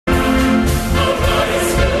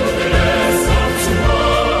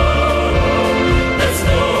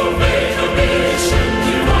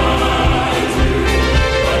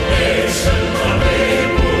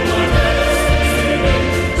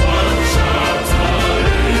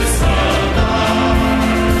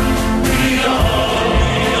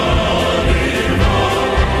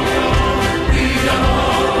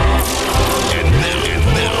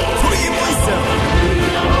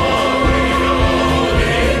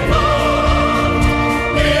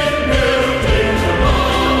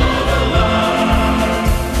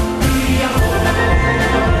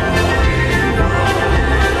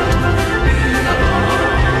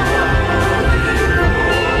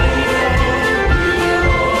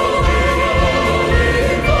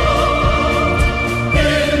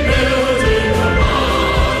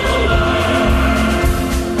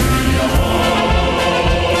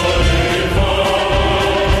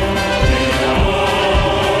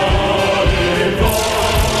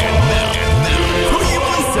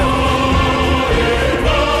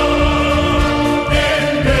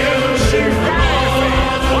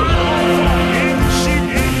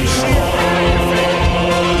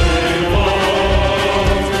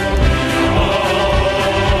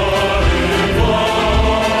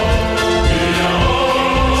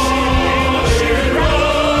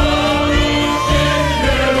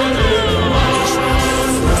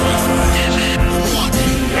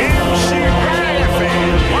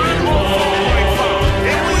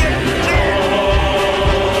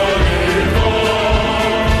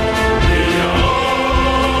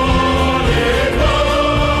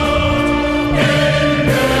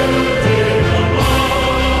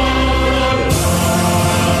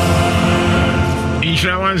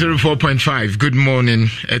104.5. Good morning.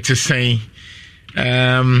 It's a saying.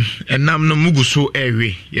 And nam no mugu so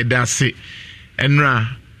ewe. Yedase. Enra.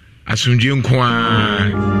 Asunji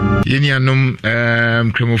nkwa. Yeni anum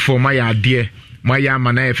kremofo maya adie. Maya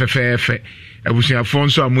mana efefe. Abusuafo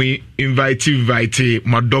nso amu invite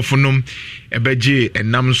madofonum ebeje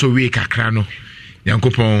enam so we kakra no.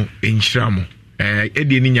 Yankopon enhyira mo.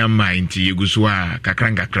 Edi ni nyama nti yeguso a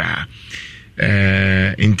kakra.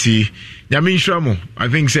 Inti nyame nhyira I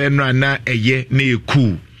think say no na eye na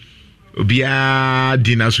eku obia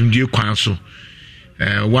di na sumdie kwan so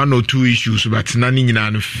one or two issues but na ni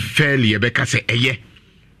nyina no fairly ebeka say eye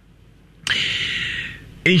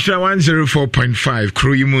nhyira 104.5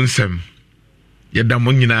 kroyimu nsem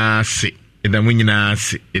yedamo nyina ase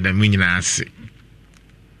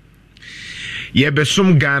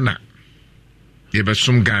yebesum Ghana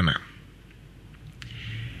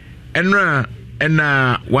and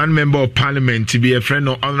one member of parliament to be a friend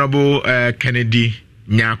of Honorable Kennedy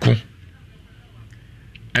Nyako.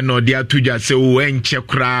 And no dear to just say, oh, and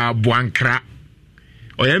chekra buankra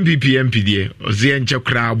or MPP MPD or Zian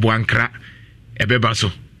chekra buankra ebebaso.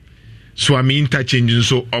 So I'm interchanging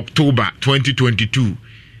so October 2022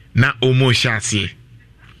 na omo shasi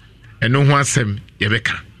and no wasem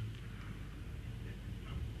yebeka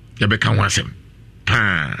wasem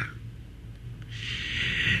pa.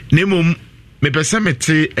 Nemum me pese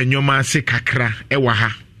mete enyoma ase kakra ewa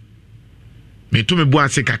ha me to me bo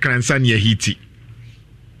ase kakra nsa ne hiti.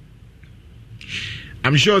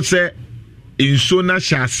 I'm sure say inso na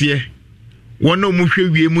hyase wono mu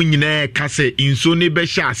hwewie mu nyina ka say inso ne be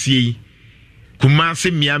hyase kuma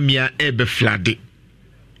se mia ebe flade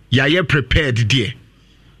ya ye prepared there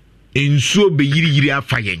inso be yiri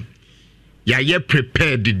afayen ya ye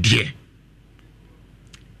prepared there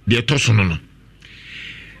de to so no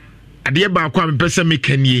ade ba kwa mpese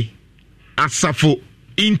mekanie asafo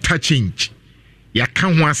interchange ya ka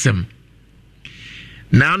ho asem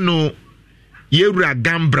na no yewura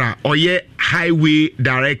Gambra oye highway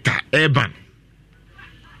director urban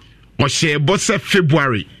o she bose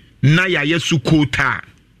February na ya yesu kota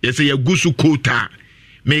yese ya gusu kota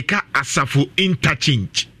meka asafo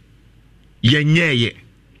interchange yenyeye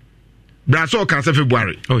braso ka se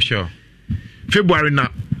February oh sure February na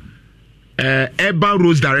urban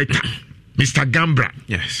roads director Mr. Gambra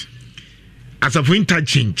yes as of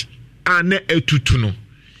interchange ane etutu no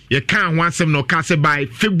ye kan ho asem no ka se by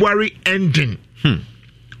February ending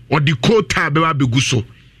or the quota be wa begu so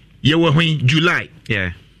ye we hwen July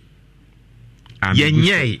yeah ye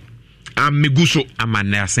nyei amegu so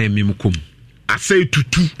amane asen mimukum ase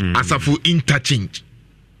tutu asafo interchange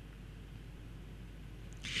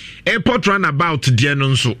airport runabout die no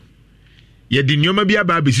nso ye di nyoma bia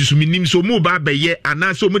ba besi so minim so mu ba ba ye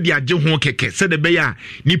ana so mu di age ho keke se de be ya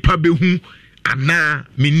nipa be hu ana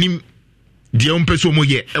minim die ompe so mu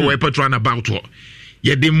ye e we petrol about ho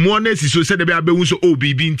ye di mo na si so se de be hu so o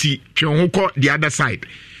bibi nti twe ho ko the other side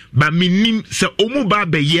ba minim se omu ba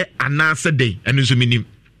ba ye ana se den enu so minim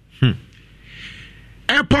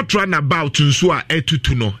airport runabout nso a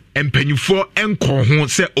etutu no empanyufo enko ho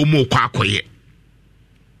se omu kwa akoye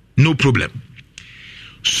no problem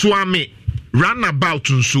swami runabout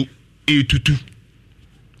nso etutu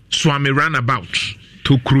swami runabout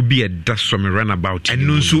to krubi da swami runabout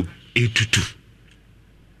enu nso etutu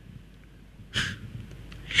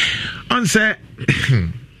on say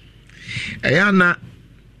ayana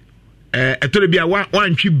etore bia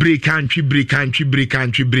wan twi break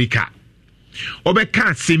obeka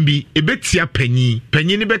asembi ebetia panyi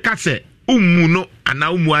ne beka se ummu no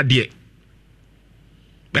ana ummu ade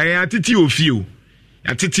atiti ofio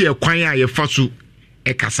atiti ekwan a ye fa so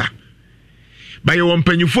ekasa ba ye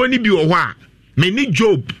wompanyufo ni bi wo ho a meni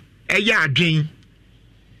Job eya adwen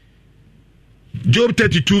Job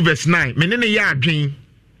 32 verse 9 meni ne ya adwen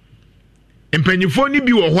empanyufo ni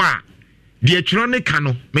bi wo ho a de twero ne ka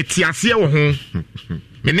no metiase wo ho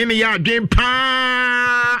meni ne ya adwen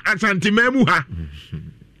pa asantimamu ha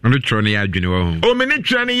ono twero ne ya adwen wo ho o meni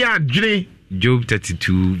twero ne ya adwen Job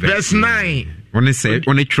 32 verse 9 one say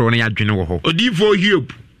one twero ne ya adwen wo ho odifo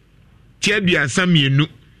Hiob tiabia samienu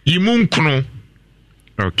yimu nkro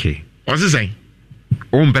okay osisen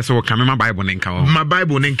o mpese wo kamema Bible ne nka wo ma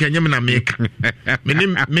Bible ne nka nyem na meka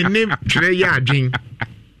menim twere ya adwen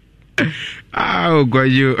oh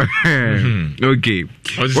god you okay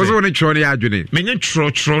what's one twero ne ya adwen menye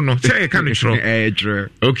twero no say ka no twero twero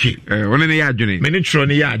okay one ne ya adwen menye twero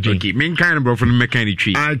ne ya adwen okay men kind brofo no meka ni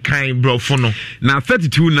twi I kind brofo no now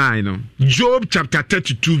 32:9 no Job chapter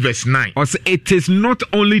 32 verse 9 also it is not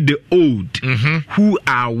only the old who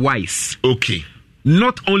are wise okay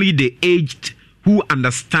not only the aged who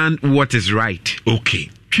understand what is right okay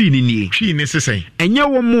twi ni nie twi ne sesɛn ɛnyɛ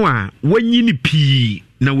wɔ mo a wɔnyi ne pii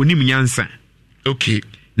na wɔnim nyansa okay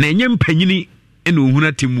na ɛnyɛ mpanyini ɛna ohun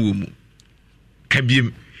atemu wɔ mu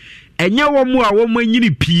kabiem ɛnyɛ wɔ mo a wɔn anyi ne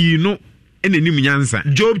pii no ɛna nim nyansa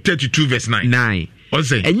Job 32 verse 9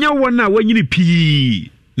 ɔsɛ ɛnyɛ wɔn a wɔnyi ne pii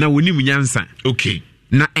na wɔnim nyansa okay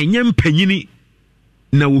na ɛnyɛ mpanyini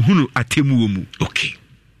na wɔhunu atemu wɔ mu okay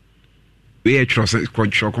we are trust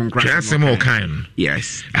konkran asɛm a ɔkan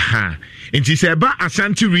yes aha nti sɛ ɛba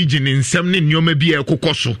Ashanti region nsɛm ne nneɔma bi a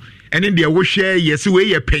ɛkokɔ so ɛne deɛ wohwɛ yɛ sɛ wei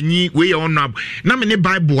yɛ panyi wei yɛ ɔnab na me ne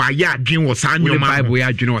Bible ayɛ adwen wɔ saa nneɔma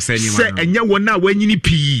sɛ ɛnyɛ wɔn a wɔanyini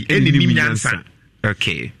pii ɛne nim nyansa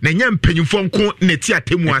okay na ɛnyɛ mpanyimfoɔ nko na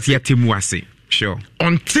ɛte atemu ase sure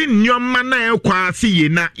ɔnte nneɔma na ɛkɔ ase yie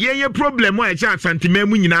na yɛyɛ problem a ɛkyɛ Asantema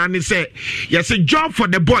mu nyinaa ne sɛ yɛsɛ job for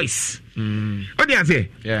the boys ɔde ase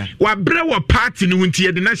wabrɛ wɔ party no ho nti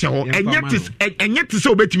yɛde na hyɛ hɔ ɛnyɛ te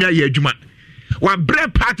sɛ wobɛtumi ayɛ adwuma wabrɛ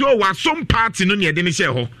party wasom party no ne yɛde ne hyɛ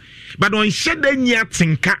hɔ but ɔnhyɛ da nyi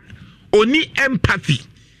atenka oni empathy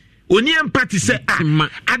sɛ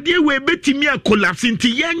adeɛ wɔ ɛbɛtumi a collapse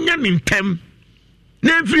nti yɛnyɛ ne ntɛm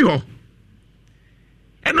na ɛfiri hɔ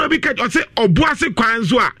ɛna obi ka ɔsɛ ɔboase kwan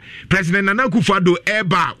so a President Nana Akufo-Addo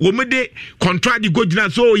ɛba wɔn de contract go gyina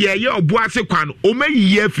so yɛyɛ ɔboase kwan no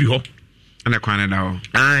ɔmayiyi afiri hɔ ana kwan da hɔ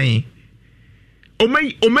ae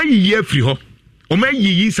ɔmayiyi afiri hɔ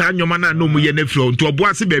ɔmayiyi saa nnwoma no a na ɔmo yɛ no afiri hɔ nti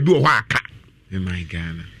ɔboase baabi wɔ hɔ aka my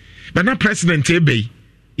God but na president ebe yi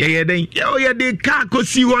yɛyɛ den yɛde kaa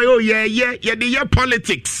kɔsi hɔ yɛde yɛ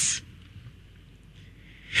politics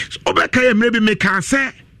ɔbɛka yɛ mmerɛ bi meka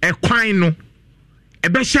sɛ ɛkwan no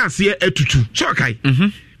ɛbɛhyɛ aseɛ atutu sɛ ɔkae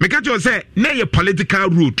meka kyerɛ sɛ na yɛ political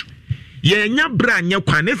road yɛnya berɛ anyɛ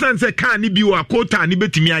kwan ne sane sɛ kaa ne bi wɔ akota ne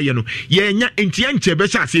bɛtumi ayɛ no yɛnya ntiɛ nkyɛ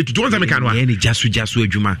bɛhyɛ aseɛ atutu wɔn sɛ meka no a yɛne gyaso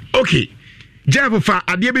adwuma okay Jeff fa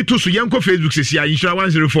adeɛ bi to so yɛnkɔ Facebook sisi a Insura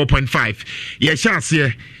 104.5 yɛhyɛ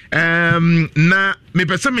aseɛ na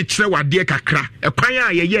mepɛ sɛ mekyerɛ wɔ adeɛ kakra ɛkwan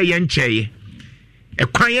a yɛyɛ nkyɛeɛ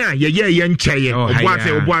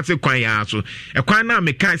ɔboase kwan ya so ɛkwan na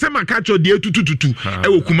meka sɛ maka kyerɛ deɛ tutututu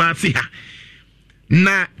ɛwɔ Kumasi ha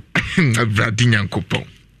na Awurade Nyankopɔn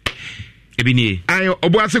ebi nie ayo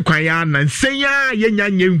ɔboase kwan ya na nsɛn ya yɛnya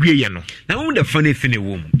nwie yɛ no na wo the funny thing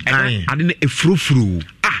wɔ mu ade ne efurufuru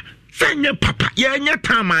sɛ nyɛ papa yɛnyɛ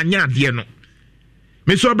time anya adeɛ no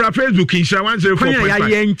Mr. Bra Facebook Insura 104.5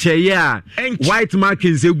 yɛyɛ nkyɛeɛ a white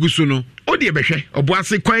markings egu so no o de bɛhwɛ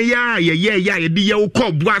ɔboase kwan ya yɛyɛ yɛde yɛ wokɔ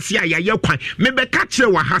ɔboase a yɛyɛ kwan mebɛka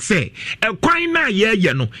kyerɛ wɔ ha sɛ ɛkwan na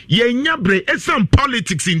yɛyɛ no yɛnya brɛ ɛsɛm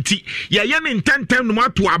politics nti yɛyɛ ne ntɛntɛm no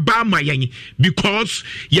ato aba ama yɛn because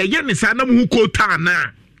yɛyɛ ne saa na mu kota na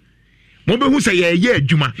mobɛhu sɛ yɛyɛ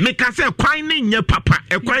adwuma meka sɛ kwan ne nyɛ papa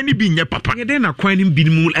ɛkwan ne bi nyɛ papa yɛdɛn na kwan ne bi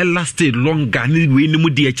mu lasted longer ne wei ne mu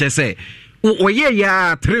deɛ kyɛ sɛ ɔyɛ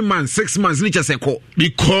yɛ 3 months 6 months ne kyɛ sɛ kɔ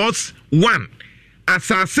because one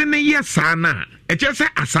asase ne yɛ saa na ɛkyɛ sɛ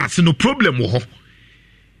asase no problem wɔ hɔ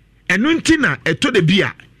ɛno nti na ɛtɔ da bi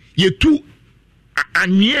a yɛtu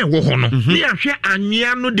anwea wɔ hɔ no ne yɛahwɛ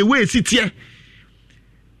anwea no de wei si teɛ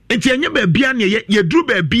nti ɛnyɛ baabia ne yɛduru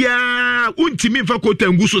baabia wontimi mfa kota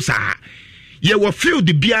ngu so saa yɛwɔ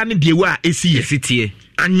field bia ne deɛ wɔ a ɛsi yɛ teɛ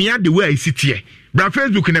anwea de wɔ a ɛsi teɛ bra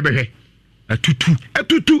Facebook ne bɛhwɛ atutu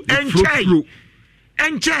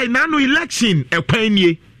ɛnkyɛe na no election ɛkwan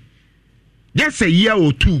nie yɛsɛ yia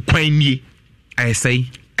otu kwan nie ayɛsɛi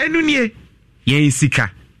ɛno nie yɛn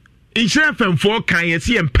sika nhyira fɛmfoɔ kan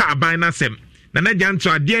yɛsi yɛn mpa aban n'asɛm na na gya nto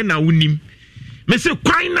adeɛ na wonim mese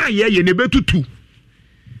kwan na yɛyɛ ne bɛtutu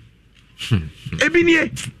ebi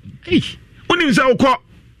nie wonim sɛ wokɔ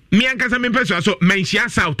miankasa mempɛ so manhyia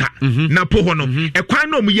sauta na po hɔ no ɛkwan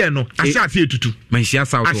na ɔmo yɛ no ahyɛ ase etutu manhyia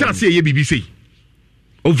sauta ahyɛ ase yɛ bibi sei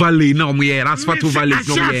overlay na ɔmo yɛ asphalt overlay na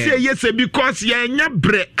ɔmo yɛ ahyɛ ase yɛ sɛ because yɛnya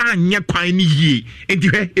brɛ anyɛ kwan ne yie enti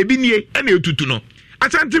hwɛ ebi nie ɛna etutu no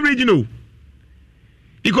Ashanti region o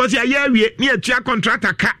because yɛayɛ awie ne yɛtua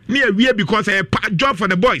contractor ka ne yɛawie because ɛyɛ job for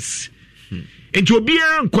the boys enti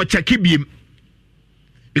obiara nkɔ kyɛke biem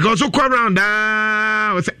because wokɔ around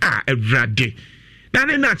wɔ sɛ Awurade na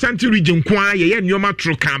ne na Ashanti region ko a yɛyɛ nneɔma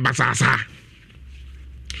toro kan basasa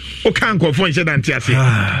woka nkɔfoɔ nhyɛ da nte ase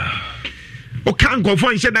woka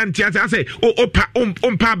nkɔfoɔ nhyɛ da nte ase asɛ wompa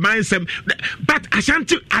abansɛm but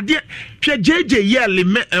Ashanti adeɛ hwɛ gyegye yɛ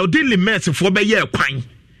ɔde limɛsfoɔ bɛyɛ kwan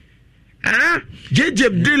gyegye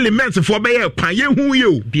de limɛsfoɔ bɛyɛ kwan yɛhu yɛ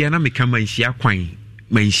o bia na meka manhyia kwan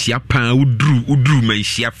manhyia paa woduru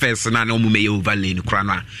manhyia first na ɔmo mɛyɛ overlay no kora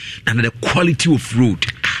no a na the quality of road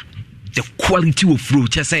kyɛ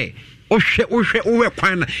sɛ wohwɛ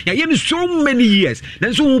kwan na yɛyɛ no so many years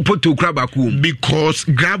nanso wo poto kora baako wom because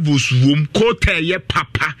gravels wom kota yɛ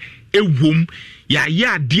papa ewom yɛayɛ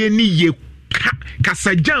adeɛ ne yɛ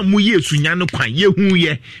kasajan mu yɛ sunya no kwan yɛhu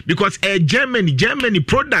yɛ because Germany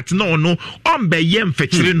product no ɔno ɔmbɛyɛ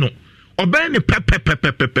mfɛkyere no ɔbɛyɛ ne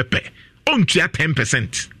pɛpɛpɛpɛpɛpɛ ɔntua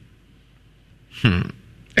 10%.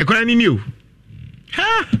 Ɛkwan ni o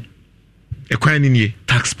ɛkwan ni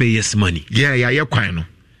taxpayers money yɛ kwan no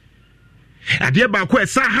adeɛ baako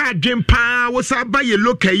ɛsa ha adwen paa wosa ba yɛ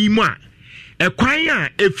loka yi mu a ɛkwan a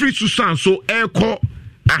ɛfiri susan so ɛkɔ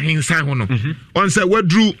ahensan ho no ɔn sɛ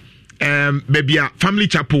waduru baby a family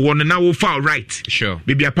chapel wɔ no na wo fa right sure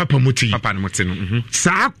baby a papa muti no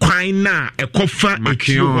saa kwan na ɛkɔfa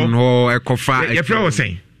ɛkio hɔ ɛkɔfa yɛfrɛ wɔ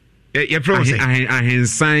sɛn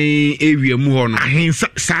ahensan area mu hɔ no ahensan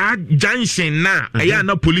saa junction na ɛyɛ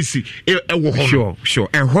na police ɛwɔ hɔ no sure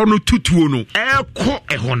ɛhɔ no tutuo no ɛkɔ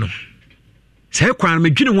ɛhɔ no sɛ kwan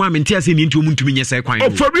medwene ho a mente ase ne nti omuntumi nyɛ sɛ kwan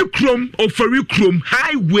ofari krom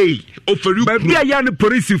highway ofari krom baabi a ya no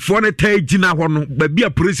polisifoɔ no taa gyina hɔ no baabi a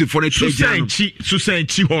polisifoɔ no taa gyina no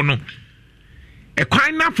susanchi hɔ no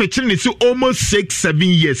ɛkwan na fɛkyere ne so almost 6-7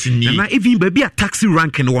 years ni na even baabi a taxi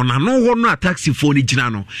ranking wɔ no ano hɔ no a taxifoɔ no gyina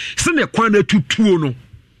no sɛne kwan no tutuo no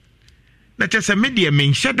na kyɛ sɛ medeɛ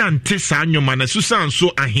menhyɛ da nte saa nnwoma na susan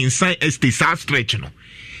so ahensan estate saa stretch no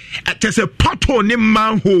kyɛ sɛ pothole ne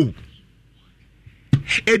manhole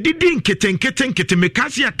edidi nkete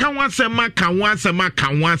mekasi akanwa asɛm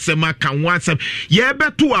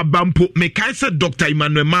yɛbɛto abampo mekaise Dr.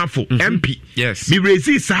 Emmanuel Mafo MP yes me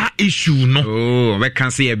raise saa issue no bɛka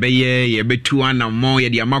sɛ yɛbɛtu anamɔ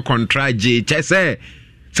yɛde ama contract kyɛ sɛ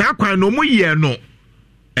saa kwan no mu yɛ no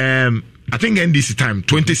I think NDC time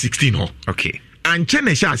 2016 ho okay ankyɛ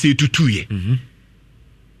na hyɛ ase tutuye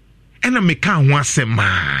ɛna meka ho asɛm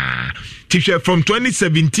Teacher from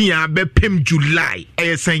 2017 abepem July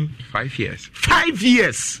 5 years 5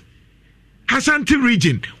 years Ashanti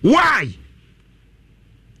region why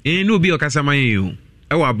no bi okasama yen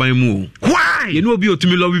o e wa ban mu o why no bi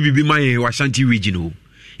otumi love bibi man yen Ashanti region o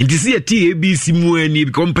nti se yeti ABC mu ani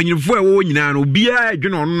bi companyfo e wo nyina no bia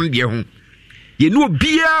adwene ono de ho ye no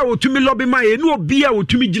bia otumi lobby man ye no bia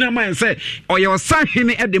otumi gina man say oye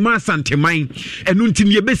osahene e de man santeman enu nti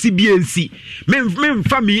ne besi bia nsi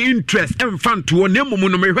memfa me interest emfa nto na momu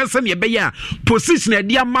no mehwese ne be ya position e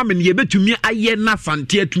de ama me ne betumi aye na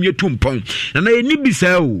sante atumi tumpon na eni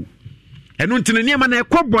bisa o enu nti ne ma na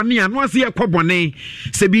ekobone anu ase ekobone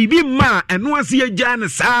se bibi ma enu ase agya ne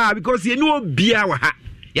saa because ye no bia wa ha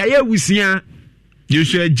ya ye wusia. You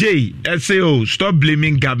should SAO, stop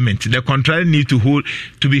blaming government. The contrary needs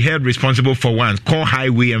to be held responsible for once. Call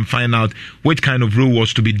highway and find out which kind of rule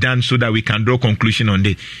was to be done so that we can draw conclusion on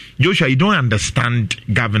this. Joshua, you don't understand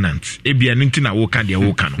governance. I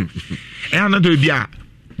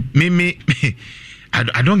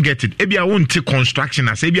don't get it. Maybe I won't take construction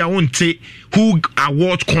as maybe I won't take who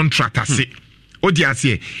award contract as it.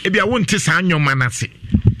 Maybe I won't take Sanyo man as it.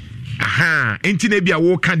 Aha, enti na bia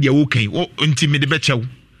wo ka de wo kan wo enti me de be chew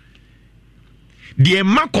de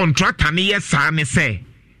ma contractor ne yesa ne say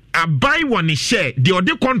abai woni share de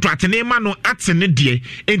ode contract ne ma no atene de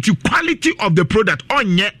enti quality of the product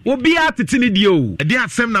onye obi atete ne de o de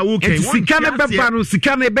asem na wo kan sika ne beba no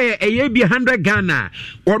sika ne be eye bi 100 Ghana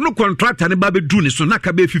ono contractor ne ba be du ne so na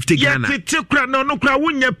ka be 50 Ghana ye tete kura no kura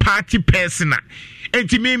wonye party person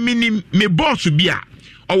enti me boss bi a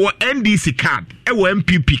our NDC card, our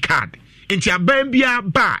MPP card. Inti abambia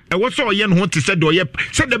ba, ewo so oye no ho te se de oye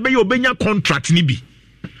se de be ye obenya contract ni bi.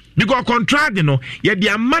 Because contract no, ye de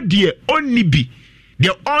amade onni bi. De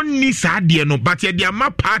onni sa de no, but ye de ama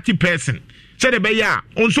party person. Se de be ya,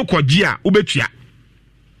 onso kwaji a ubetua.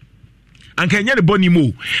 Anka nye de boni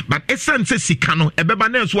mo, but esan se sika no, ebeba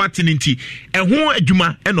na so atene nti, ehun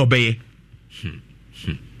adwuma e no beye.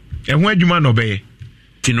 Ehun adwuma no beye.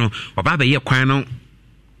 Tino, oba be ye kwan no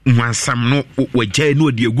wansam no wagya no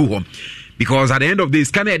de egu hɔ because at the end of this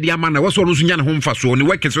can the man was so no nya ne ho mfa so ne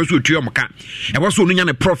work so tuo mka e was so no nya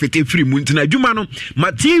ne profit e free mu ntina adwuma no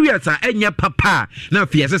materials a enya papa na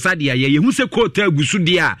afia sesa de aye yehu se quota agusu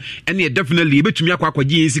de a ene definitely betumi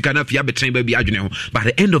akwakwaje sika na afia betren ba bi adwene ho but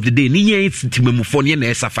at the end of the day ni yen sitimamufo ne na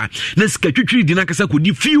esafa na sika twitwiri di na kasa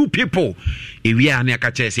kodi few people ewia na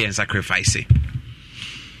aka chese en sacrifice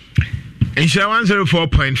in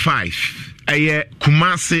 104.5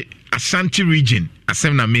 Kumasi Ashanti region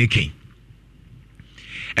asem na making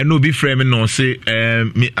and no be frame no say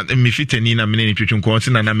me fitani na me twetwe ko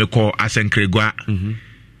se na me call Asenkregwa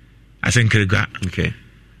okay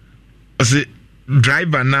say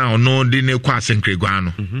driver now no de ne kwa Asenkregwa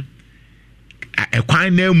no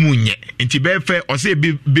ekwan na munye nti be fe o say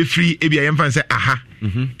be free e bia yemfa say aha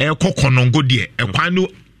kokonongo de ekwan no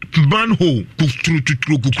manhole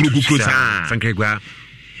kukuru sa Asenkregwa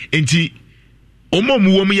Enti omo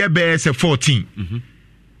mu wo mu ye be say 14.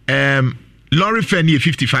 Lorry fare near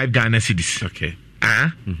 55 Ghana cedis. Okay.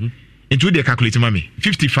 Into the calculate mommy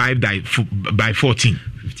 55 by 14.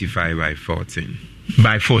 55 by 14.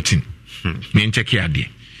 By 14. Me check here there.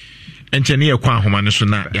 Enchene ye kwa homa no so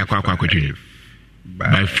na ya kwa kwatwe.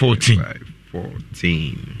 By 14. By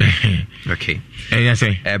 14. Okay. And you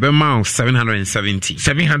say amount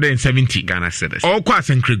 770 Ghana cedis. All kwa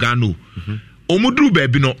Senkregano. Omudru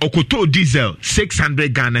baby no okoto diesel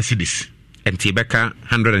 600 Ghana cedis. And Tibeka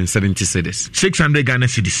 170 cedis. 600 Ghana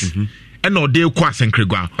cedis. And no de kwa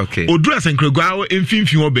Senkregwa. Okay. Odru Senkregwa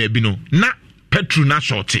mfimfi wo baby no. Na petrol na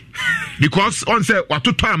shorty. Because on say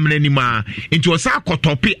watoto amne ma into osa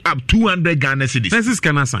kotopi up 200 Ghana cedis. This is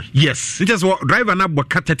Kanasa. Yes. It just what driver na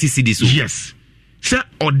boka 30 cedis. Yes. Say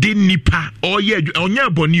ode nipa oye onya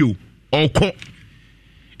boni o oko.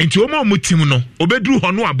 Enti omo mutim no obedru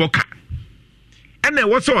ho no aboka. Ene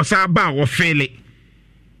wo so osa ba wo fele.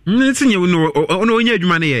 Ntinye no onye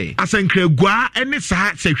adwuma ne ye. Asankregwa ene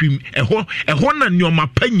sa sahwim eho na nyoma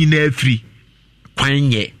pa nyina afiri.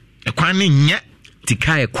 Kwanye. Ekwan ne nye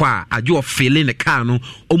Tika kwa ajo of failing the car no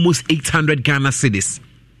almost 800 Ghana cedis.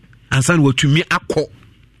 And son what to me akọ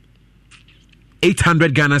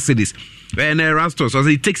 800 Ghana cedis. When Rastos so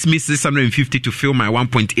it takes me 650 to fill my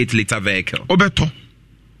 1.8 liter vehicle. Obeto.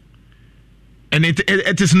 And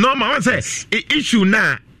it is normal. I say issue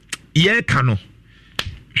na ye kano.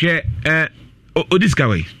 She this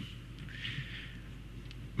guy.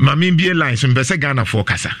 Mami bi lines mbese Ghana for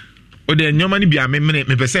kasa. O de nyoma ni bia me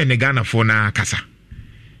pese ne Ghana for na kasa.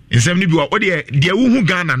 Nsem ni bi o de wuhu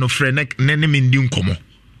Ghana no frɛ ne me ndi nkomo.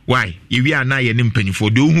 Why? Yewi ana ye ne mpanyifo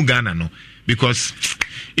de wuhu Ghana no because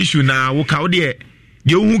issue na wo ka o de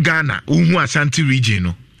wuhu Ghana, wuhu Ashanti region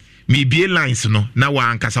no. Me bia lines no na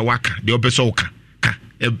wa ankasa waka de obeso woka ka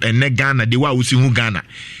ene Ghana de wa wusi hu Ghana.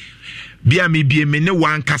 Bia me bia me ne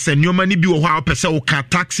wan kasa nyoma ni bi wo ha opese wo ka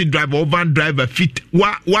taxi driver or van driver fit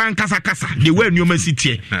wan kasa de we nyoma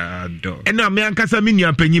sitie ena me ankasa me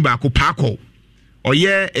nua panyi ba ko paako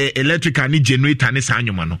oye electrical ni generator ne sa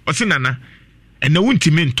nyoma no o se nana ena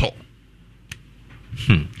wuntimi nto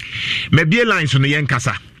me bia lines no yen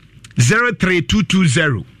kasa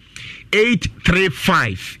 03220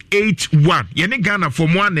 83581 yene Ghana for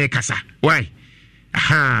mo na kasa why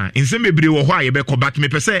insem bebre wo ho aye be ko bat me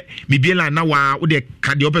pese me biela na wa wo de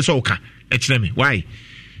ka de opese wo ka e kire me why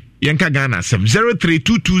yenka Ghana sem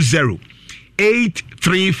 03220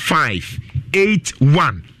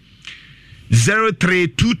 83581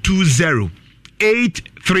 03220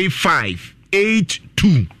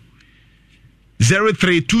 83582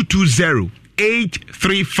 03220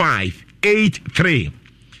 83583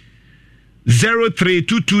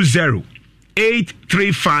 03220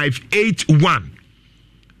 83581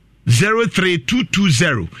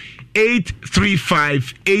 03220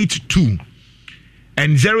 83582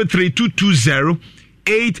 and 03220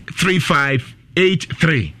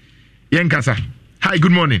 83583. Yankasa. Hi,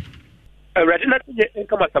 good morning.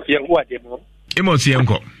 Emos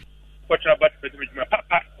Yanko. What about my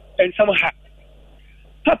papa and some hat?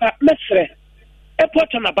 Papa, Mestre, a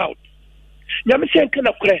portion about Yamisian can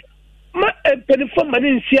of cray. Ma penny for money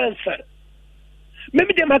in Siansa.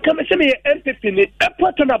 Maybe they might come and send me an MPP, a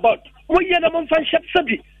portion about 1 year among Fanship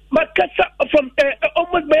Sabi, Macassa from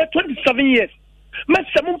almost by 27 years.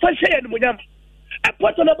 Master Mumfasha and Muyam. A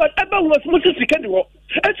portion about Abba was Moses Kendo,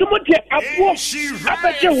 and so much a walk,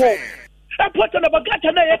 a portion about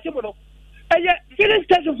Gatana Yatimono. And yet, Phyllis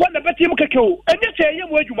doesn't want a better Mukako, and yet I am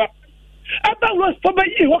where you are. Abba was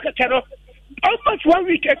probably Walker Channel almost 1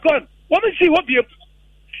 week ago. What is see what you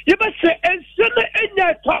must say, and sooner in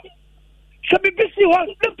your top. So be busy one,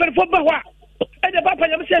 look for Bawa, and the Papa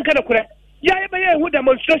Yamasan Kanakura, Yaya wood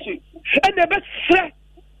demonstration, and the best flat,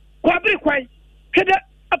 Quabri Quay, Kada,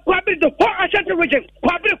 a Quabri, the whole Ashanti region,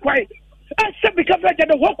 Quabri Quay, and some become like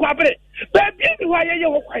the whole Quabri, but why are you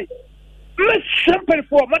okay? Miss Simple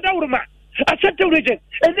for Madama, Ashanti region,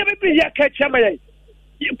 and never be here catch Yamay.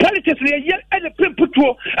 Politics and the people to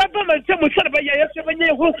a woman, some son of a year, 7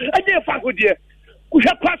 years old, and their father, dear. We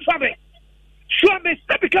have passed family. Swami,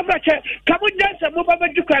 stop become like a come on, dance and move over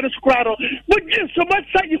to Carlos Crano. But you so much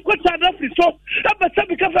say you put enough resource, but some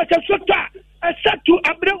become like a sota. I said to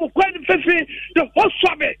Abraham, quite the whole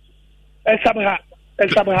Swami. And somehow.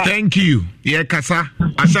 Thank you. Yeah, Kasa,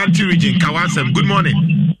 Ashanti region, Kawasam. Good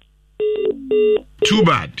morning. Too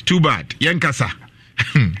bad. Yankasa.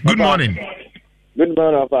 Good morning. Good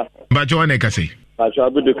morning, Papa. Bajoane Kase.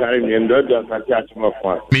 Abudu Karim, and Dodger Santiago.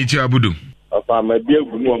 Meet you, Abudu. Papa, my dear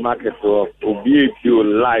Gumo market or be you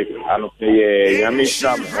life and Yami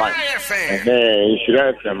Sam, right? And then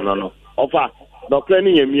insurance, no. Papa, no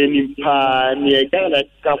planning a meaning pa near Ghana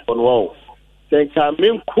camp on wall. Think I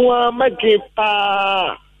mean Kwa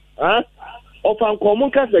Magipa. Huh? Of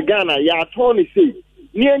Uncommon Casa Ghana, ya Tony say,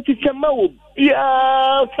 near Tikama will be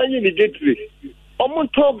a finding the gateway.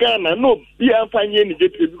 Omonto Ghana, no, be a finding the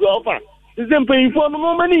gateway. The same paying for no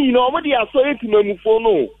money, you know, what they are so it to for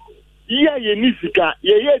no. Yeah, ye Nisika,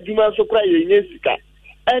 ye Juma so cry, ye Nisika.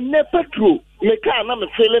 And ne petrol, me car, I'm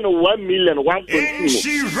failing 1 million,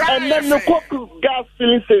 1.2. And then the gas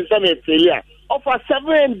filling station is failure. Offer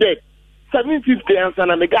 700, 750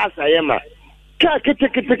 and the gas I am. Car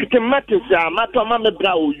matters, matter mama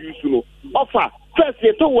brow use no. Offer first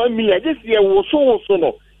year to 1 million, this year was so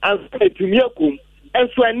no, and say to me, and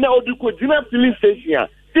so I know the could dinner filling station.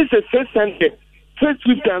 This is 600,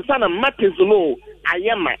 650 and son matters no, I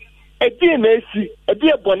am. A DNAC, a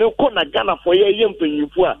dear bonnet corner Ghana for your young penny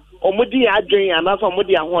for, or Modi Adrian and other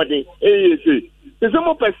Modi Awarding, AAC. There's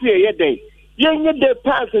no per se a day. Young day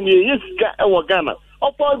pass in the Yeska and Ghana.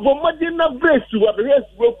 Upon Modina Brace to a rest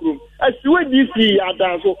workroom, as you when you see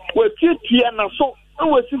Adanso, where Kitty and so, and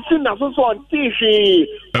was sitting as also on TV.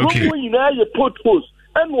 Okay, you know your potholes,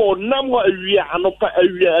 and more number area and upper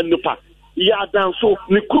area and the park. Yadanso,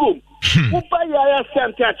 Nikrum. Upaya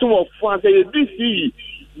Santa of France, a DC.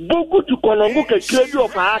 Bogu to Konongo can clear you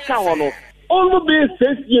of Aka Hono. All the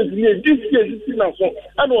best 6 years near this year,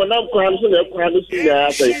 and one of Kwanzaa.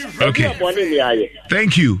 Okay.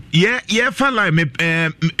 Thank you. Yeah, for like me,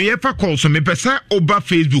 yeah, for calls me, pesa over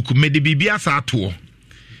Facebook, me the BBS ato.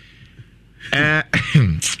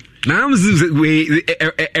 Now,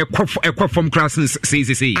 a from Crassus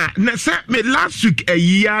says, na say me last week a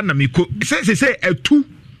year na me ko say a 2.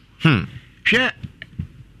 Share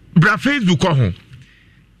bra Facebook ho.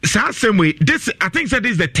 Same way, this I think that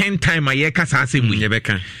is the 10th time I hear Kasa same way.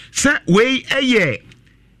 Say way a year,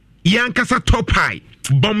 Yankasa top high,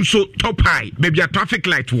 bomso top high, baby a traffic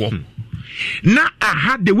light war. Now I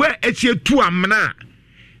had the way it's here to amna.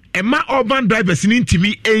 And my urban drivers in me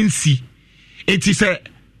ANC. It is a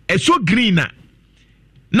so greener.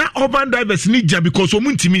 Now urban drivers need job because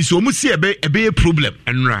omuntimi so omu see a be problem.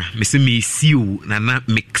 Enra, me say me see you na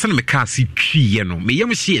me san me car see twi no. Me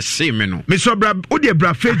yam see shame no. Me so bra o de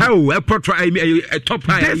bra fe. How a top high.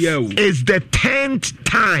 This is the 10th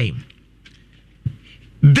time.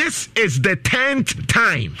 This is the 10th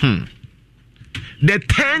time. The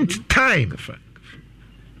 10th time.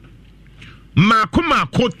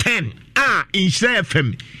 Mako 10 in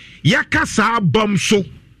FM. Yaka sa bomb so.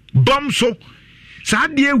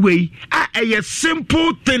 Sadie way a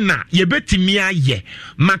simple thing na ye betimi aye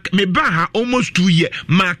me ba ha almost 2 years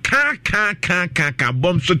ma ka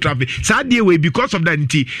bomb so traffic sadie way because of that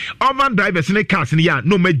urban drivers in cars ya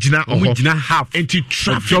no magina half anti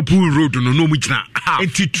traffic road no magina half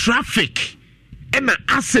anti traffic and an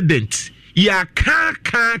accident ya ka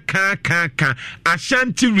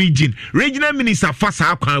Ashanti regional minister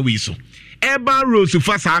fasa akwan we so urban roads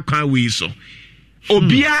fasa akwan we so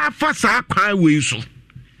Obia for Sakwa so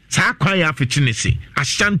Sakwa opportunity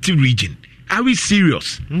Ashanti region. Are we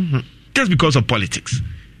serious? Just because of politics?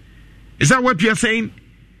 Is that what we are saying?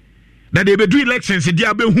 That they be do elections in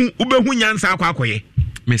Diabehu Ubehu Nyansa Kwakoye?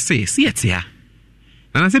 Me say, see it here.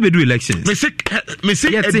 And I say we do elections. Me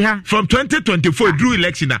say from 2024 drew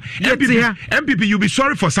election now. MPP, you be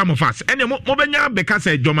sorry for some of us. And Mobenya because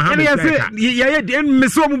John Mahama. Yeah, me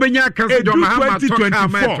so Mobenya because John Mahama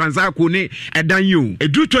 2024 transaction e dan you. E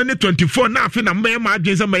drew 2024 na afi na me ma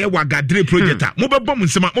adwen say me Wagadre project. Mobebom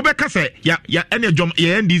nsema mobeka say ya ene John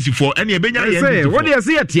ya NDC for ene ebenya ya NDC. What do you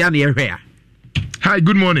say at here na here? Hi,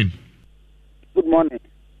 good morning. Good morning.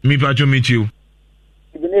 Me pacho meet you.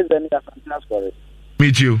 Ebenezer ni fantastic for it.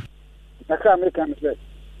 Meet you. Naka American say,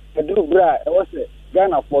 I do bra, I was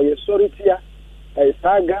Ghana for your sorry tia. I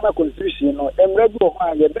saw Ghana constitution or emredu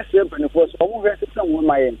ho the best company for so mo verse some wo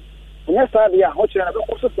my. Onya sa dia ho chere na be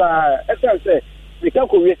koso sa essence we can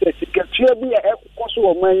go we say secretary bi e koso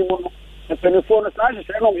wo man mu no. The penifo no sa hye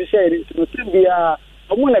no mo share it no tin bia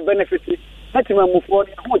omo na benefit. Natima mu fo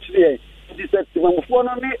ni ho chere it is that mu fo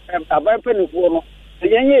no ni abai penifo no.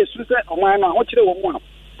 Yenye su se oman na ho chere wo mu no.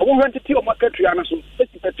 Omo hwantiti o market ya na so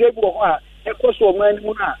petipetwe bi ho a ekoso o man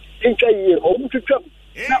mu na entwa yie o mu twetwam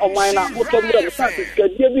na o man na mo to mu da sa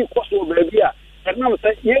sikadie bi koso o ba bi a na mo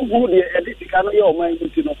say ye hu de edika no ye o man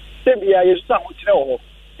muti no se bia ye so ho kire ho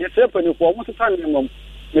ye se pani ko mo tata ne mom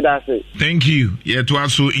me da say. Thank you. Yeah, to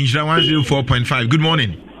also Insha 104.5. Good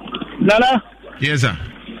morning. Nana. Yes sir.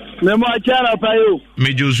 Me mo achara pa yo.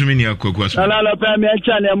 Me Josumi ni akoko aso. Nana pa me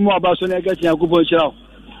achara mo abaso na ga tia kubo chira.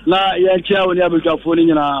 Na ya chia woni abetwafo ni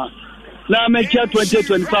nyina na me chia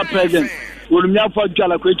 2025 president wolumia fo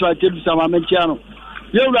dwala ko eto atedu sama me chia no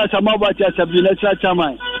You guys are about to let's say,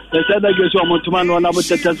 Chairman. They said that gets one to man on about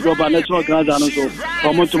the test group and let's work on so.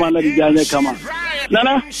 Or to man, let the guy come on.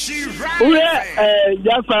 Nana,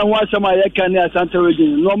 Yakwan was some I can near Santa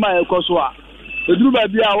Regina, no my Koswa. The group I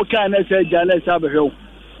be our kind of said Janet Sabahill.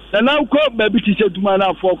 And now call baby teacher to man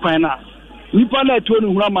out for Pina. Nipa na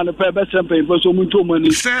 20 gram and pay best pay for so much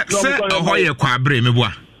money. Sir, Hoya Quabre, me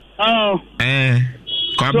bois.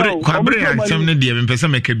 Quabre, and some dear in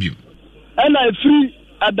person make a view. And I free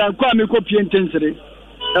at the Kwame copy intensity.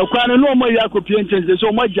 A Kwana no more Yakopi intensity,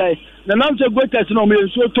 so much. The number of voters no me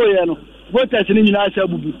so toyano. Voters in Nasa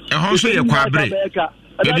Bubu. And also your Quabre.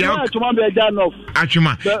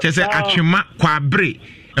 Achuma, just say Achuma Quabre.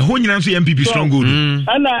 A whole year MPP strong good.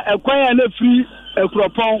 And I acquire a free a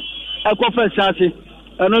cropon, a coffee sassy,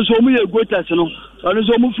 and also me a good as no, and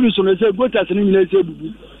also move free so let's say good as an English.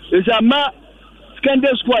 It's a ma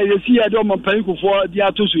scandal square, you see, I don't want paying for the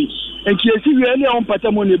Atusi. And Kiesi, we only on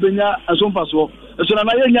Patamoni Benya as on Paso. So I'm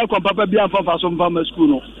not going Papa Bian for some farmer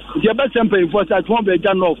school. The best paying for that won't be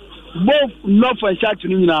done off. Both North and South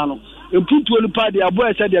in Nano. And put to the party, a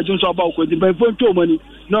boy said they're just about with the phone to money.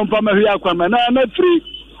 No Pama Hiaquam, and I'm free.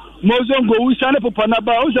 Mozongo, we stand up upon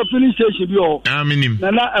about a filling station.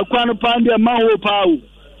 Nana, a quan pound a maho pow,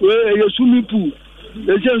 where your swimming pool.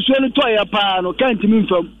 They say, so toy a pan or can't mean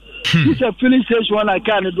from. It's a filling station one I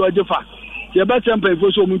can't do a defa. The best pay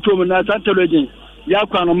for so much woman as Anthony.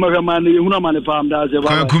 Yakwan or Maraman, you know, man, palm does a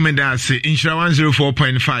Kumedasi, Insha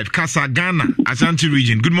 104.5, Casa Ghana, Ashanti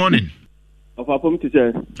region. Good morning. Of our pump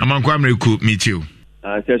teacher, among Kwame could meet you.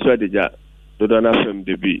 I said, Dodona from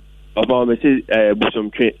the B. Of our message,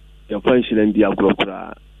 Bosom Tree. Your function and the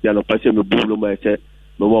Agrocra, Yano Passion, the Bull, my said,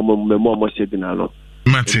 Momo Sedinano,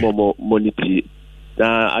 Momo Moniti.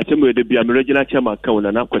 Now, I tell you, the original chairman count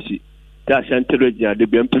and Aquasi. That's Antelogia, the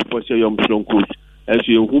BMP for Sayom Strong Coach, as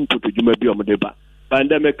you whom put to Juma Biomodeba. And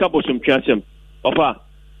then a couple some chasm. Offer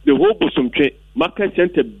the whole bosom tree, market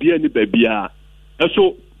center beer ni baby. And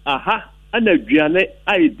so, aha, and a Gianne,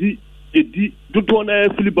 I did, do donor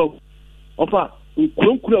Philippo. Offer,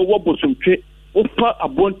 Kunkura Wobosum tree. Opa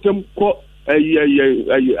abontem ko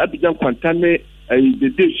Abidjan Kwantane the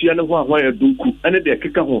day no ho ahwa adunku ene de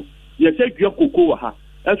keka ho ye se dua koko wa ha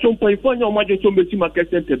enso mpanfo nya o maje so meti market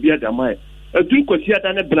center bia da mai adun kwasi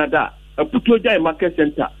ada ne brada aputo jai market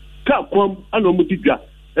center ka kwam ana mu didwa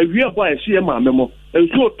awie bo a hye ma memo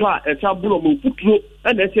enso to a esa bro mo futuro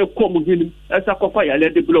ene se kom hwenim esa kofa ya le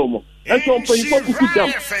de bro mo enso mpanfo kuku dam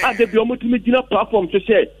ade bi o motumi gina platform so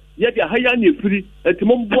say yet the higher near free and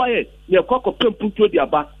Timon Boy near cock of Pempu to the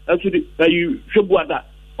Abba and to the Shabuada.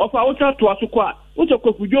 Of our child to Asukwa, which of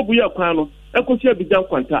course with your Buyakano, and consider be done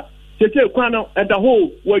quanta. Say Quano and the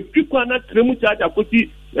whole were Kikwana Tremucha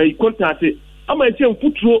Akuti a contact. I might say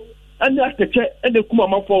Futro and that's the check and the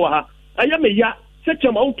Kumama for her. I am a ya, such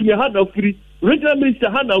amount to me Hana free, regional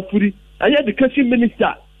minister Hana free, I am the Cashin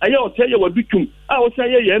minister. I will tell you what become. I will say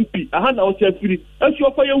MP, a hand out free, and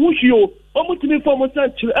so for your wushio. Almost to me for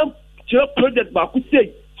myself, project back could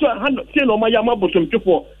say, so I had not seen on my Yamabosom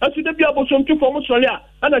for. I should be able to for Australia,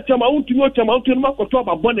 and I tell my own to know to Marco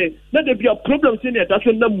Toba Bonnet, let there be a problem in it, that's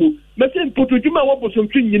a number. Messin put to Juma Wabosom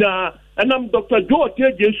Trina, and I'm Dr. Joe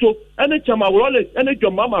Tejo, and a Chama Wallace, and a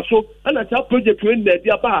John Mama so, and I tell project in there,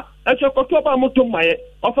 dear Ba, and so Kotoba Moto my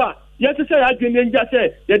offer. Yes, I say I didn't just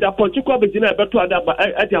say that a particular beginner better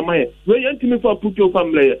at your mind. Very intimate for put your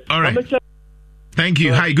family. All right. Thank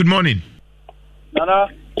you. Hi, good morning. Nana.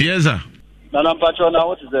 Yes, sir. Nana Patrona,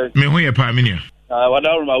 what is that? Me who you Paminia? What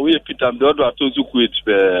are my way, Peter, the other to quit.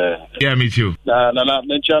 Yeah, me too. Nana,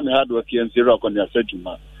 mention me hard work and zero on your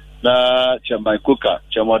settlement. Na Chamai Coca,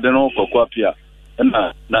 Chamadeno for Quapia, and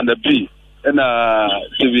Nanda B, and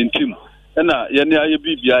 17. And Yania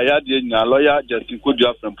Bibia, Yadia, lawyer, Justin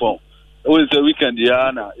Kudia from Pong. It was a weekend,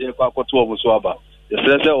 Yana, Yakotua Muswaba.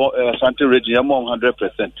 The Santa Regina among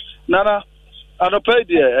 100%. Nana. I don't pay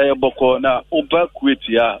the Boko na Uber quit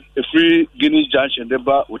ya a free Guinness Junction, the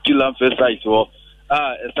bar, Utilam first site or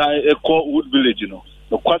a core wood village, you know.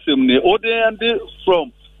 The Quasim, the Ode and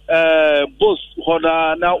from Boss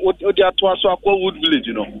Hoda now Odia Twaso wood village,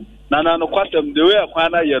 you know. Nana no Quasim, the way I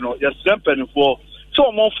find, you know, you're stamping for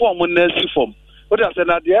so more form when Nancy form. But I said,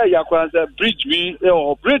 Yaquan, bridge me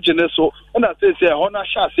or bridge in so, and I say, Hona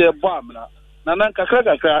Shas, a bomb. Nana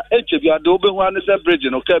kakaka HB adobe one is a bridge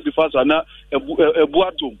no care before na a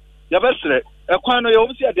buatum. Yabestre, a quano you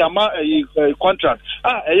obviously the amount a contract.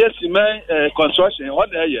 Yes, man, construction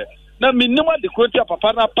on air. Now, minimum the quota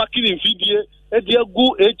papa packing in video, a dear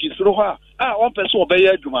go ages roha. One person obey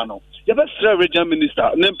Jumano. Yabestre regional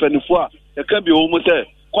minister, name Penifua, it can be almost a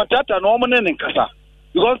contract and normal in Casa.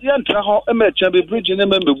 Because the Antraho, a merchant bridge in a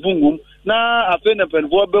member boom, na afe na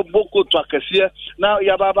penfo be boko to akese na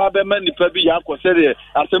ya baba be ma nipa bi yakọ sere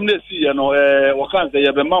asem na esi ye no wakan se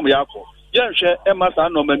ye be mam yakọ yenhwe e ma sa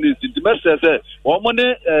no mani si di mesese wo mo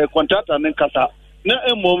ne contractor ne kasa na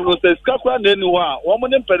emom no se skakwa na eni wa wo mo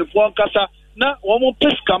ne penfo kasa na wo mo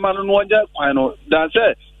peska ma no onja kwan no dan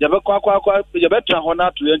se ye be kwa ye be tra ho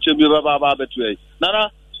na to ye nche bi baba betu e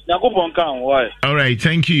nana yakobon kan why. All right,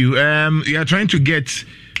 thank you. You are trying to get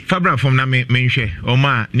Fabra from na menhwe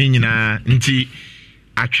oma ni nyina nti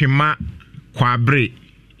atwema kwabre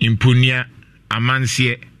impunia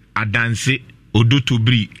amanse adanse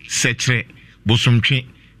odotobri sekre bosomtwe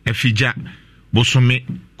afija bosome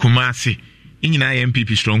kumase nyina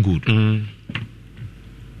MPP stronghold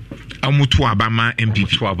amutu abama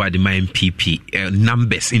MPP to about my MPP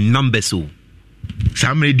numbers so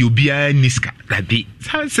some radio bia niska labi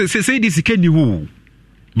say this can you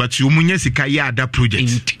but you munya sika ya ada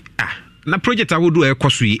project na project awodo e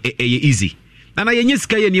kwaso easy na yenye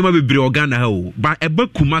sika ye niam bebre organa ha o ba eba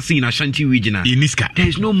Kumasi in Ashanti region niska there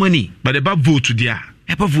is no money but eba vote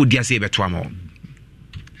there say beto am.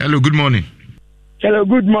 Hello, good morning. Hello,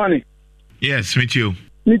 good morning. Yes, meet you.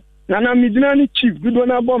 Nana midinani chief good one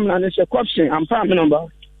abom na ne se corruption ampa me number.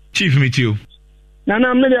 Chief meet you.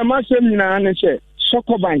 Nana me de masem nyina ne se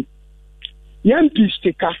sokoban. MP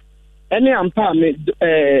sticker any ampa me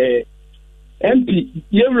MP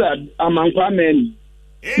yewra amankwa men.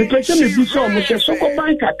 Me pese me bi so mo se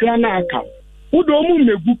sokoban kakra na aka. Udo mu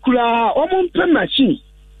megu kura o mo mpe machine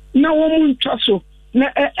na wo mu ntwa so na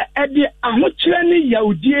de ahokyere ne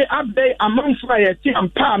yaudie abai amanfra yeti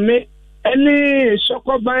ampa me any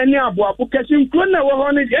sokoban ni aboabo kesi nkro na wo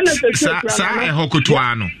ho ne de na se sa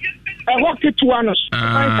ehokotwa no ehokotwa no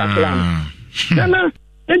kakra no na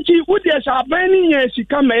enti wodi asaban ni nya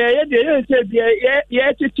sika ma ye de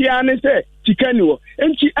ye titia ne se sika ni wo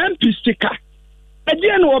enti MP sika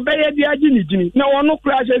ade na wo be ye de agi ni dini na wo no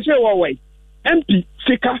kra se wo wai MP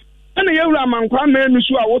sika ana yewura amankwa menu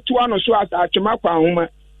so a wotoa no so atwema kwa homa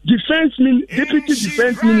deputy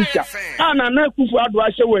defense minister ana na kufu ado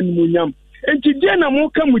ahye wanimunyam enti de na mo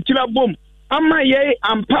ka mutira bom ama ye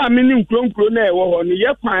ampa amini nkronkro na ewo ho no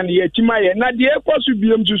ye kwan ye tima ye na de ekoso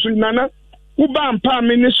biom susu nana uba ampa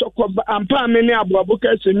amini sokọ ampa amini aboabo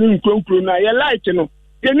ka se ni nkronkro na ye light no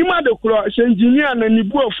ye ni ma de kro se engineer na ni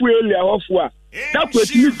buafu eli ahofo a da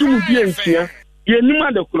kwetimi tumu bi ensia ye ni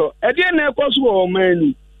ma de kro e de na ekoso wo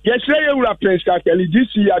mani yes yewura Prince Kakeli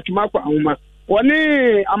DC atuma kwa homa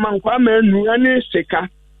woni amankwa manu ani seka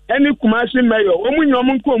ani Kumasi mayor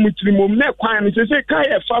omunyom nko omutirimom na kwan ni se kai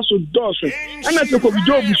e fa so doso ana se ko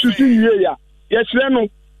bijo obususu yiye ya yes no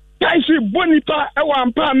kai si bonipa e wa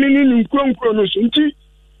ampa amini ni nkronkro no so nti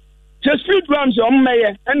se speed drums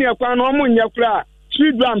ommeye ani akwan no omunya kura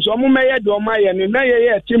speed drums ommeye de omaye ni na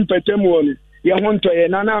ye timpetemu oni ye honto ye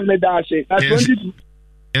na medase na 22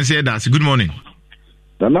 say that good morning.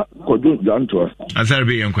 Nana kodu janto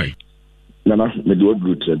azarbe yankwai nana me do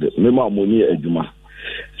good trade me ma moni adwuma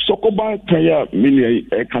sokoban kaya mini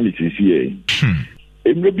e candidacy e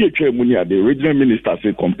emre bi atwa muni ade regional minister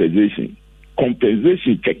say compensation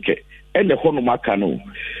keke ene hono maka no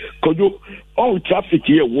kodu all traffic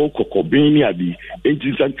here wo kokobin ni abi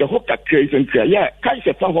enti sanka ho kakra sanka ya kai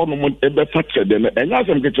se fa hono mo e be fa trade no enya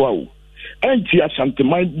sam ketwa wo enti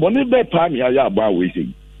asanteman boni be pa ni ya ba we sei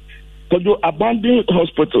kodo abandoned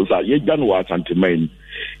hospitals are ye January Santiman.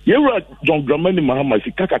 Yewra John Dramani Mahama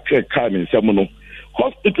Sikaka Kaka in Semono.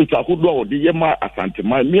 Hospitals are who do the Yema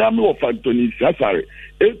Asantiman, Miami of Anthony Sasare,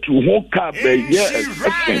 to Honka Bay,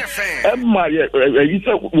 Emma, you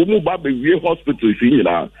said, Baby hospitals in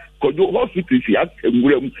Kodo hospitals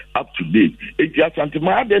up to date. It just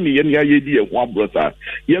Santima, then the Yenia one brother.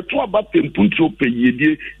 Ye to about them Punto Pay,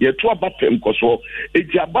 ye to about them Koso,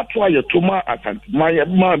 it's about why you to my Santima,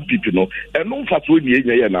 man, people, and no fast with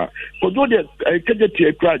Yena. Kodo the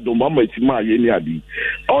Kajati cried, no mamma, it's my Yeniadi.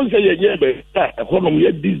 On the year, home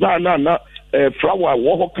yet designer, flower,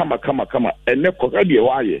 walk, kama, and never already a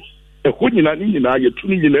wire. A Hunina, you 2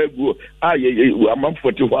 million ago, a month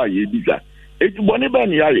for 2 years. It's one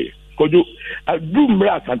even yare. Kodo a doom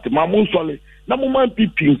rat and Mamun Solly. Number one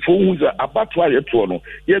peeping phones about why you tono.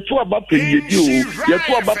 Yet to about pay you, yet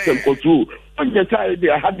to about them go on your side, they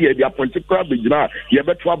had the appointed crab, you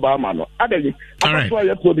better Bamano. Why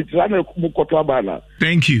you told it.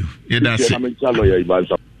 Thank you. Yeah, that's it.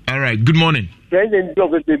 All right, good morning.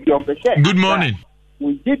 Good morning.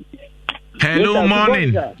 We did. Hello,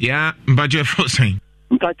 morning. Yeah, but you're saying.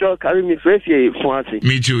 Mpacho carry me fresh for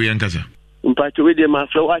me too, Yankasa. Mpacho with them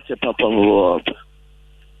after watch a papa.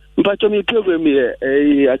 Mpacho me program me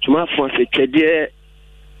a chuma France, Kedia,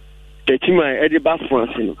 Tetima, Ediba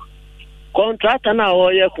France. contractor na o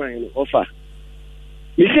ye kwan offer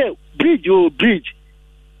me say bridge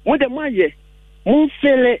mo de maye mo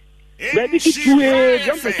fele baby tuwe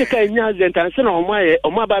jump se ka nya zentan se na o maye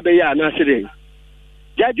o ma ba be ya na sire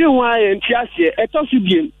jaju ho aye ntiase eto so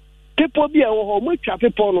biem people bi e wo mo twa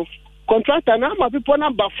people no contractor na ma people na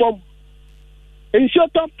ba form ensure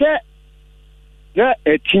top na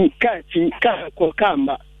tinka ko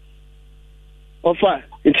kamba ofa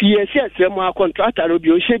nti yesi mo contractor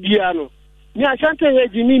obi o hye bia no ni asante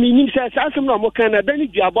heji ni se asem na mo kan na beni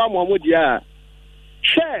duabo mo dia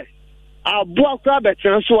share abo akra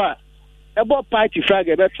betre so a ebo party flag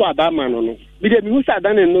e beto abama no bi de mi hu sa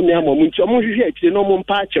dan no mi amom nti omo hwehwe akire no mo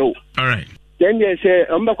mpa achew all right then they say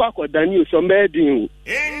ombekwa akoda ni so mbe din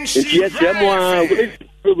nti yesi mo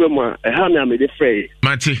problem a ha me amede frey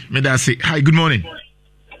Mati me da say hi good morning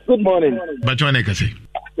But you wanna say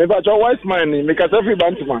me ba jo wise man me ka say free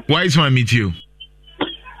bantuma wise man meet you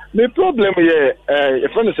the problem here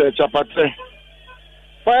if one say chapatre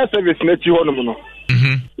fire service na chi hono no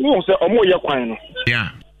no say omo ye kwan no yeah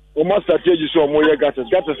omo strategy so omo ye gates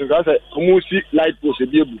ga say omo si light post e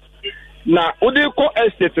biebu na odi ko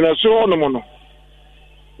estate na so hono no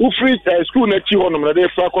u free school na chi hono na dey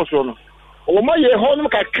fra koso no omo ye hono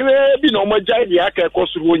ka kre bi na omo jai dia ka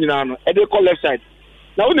koso ho nyina no e dey call left side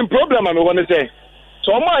na woni problem am won say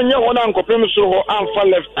so omo anya hono ankopem so ho amfa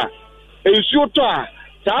left a ensuo to a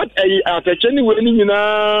that atacheni we ni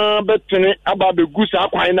nyina betene aba be gu sa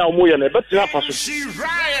kwan na omo ye na betene afaso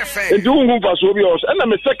edu hu faso bi o na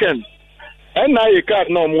me second na ye card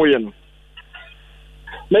na omo ye no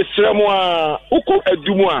me sremo a uko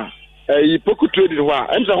adumu a yi poku trade ho a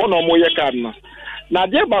emza ho na omo ye card na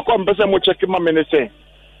de ba ko mpese mo check ma me ne say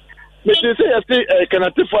me say yes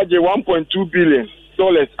kanate faje 1.2 billion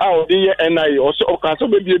dollars out the NI or so ka so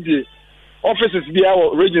be offices bi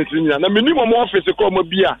our regency na minimum office ko mo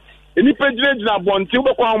bia eni pejire na bonti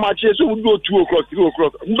wo kwa ma che so wo 2 o'clock 3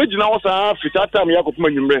 o'clock mbejina wo sa fita time yakop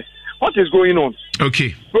manyumre what is going on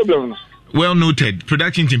okay problem well noted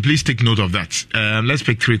production team please take note of that let's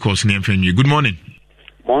pick 3 calls in FNU good morning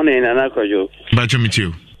anakojo bacho meet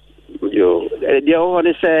you yo dia ho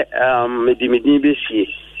ne say medimedi be sie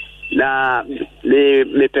na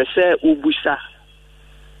le pese ubusa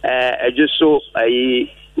ejuso ai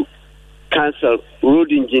council road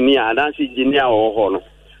engineer and as engineer or no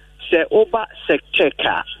say over sector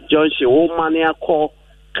car Johnson wo mane akọ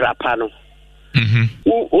krapa no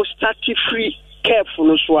o start free careful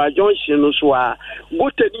no so Johnson no so a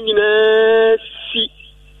gota ni nyina si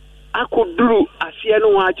akoduru asie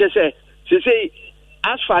no wa che say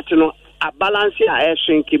asphalt no a balance a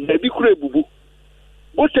shrink baby kure bubu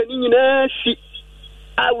gota ni nyina si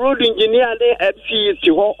a road engineer ne FC ti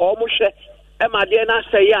ho o mo hwe Emma de na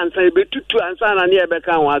say ansa be tutu ansa na ne be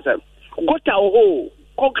kan wasem gota ho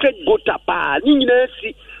concrete gota pa ni nyina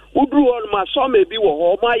si udru on ma so me bi wo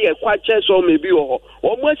ho ma ye kwache so me bi wo ho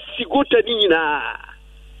o ma si gota ni nyina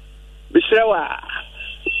bisrewa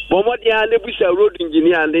bomodia ne busa road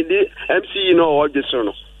engineer and the MC no o jeso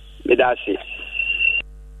no me da say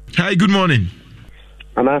hi good morning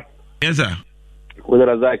ana yes sir ko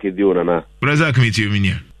Razak di ona Razak meet you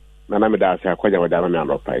minia na me da say akwaja wada na me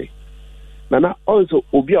anopai Nana also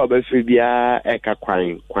obi a obefi bia eka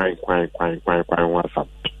kwan WhatsApp.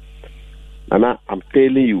 Nana I'm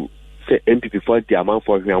telling you say MPP for the amount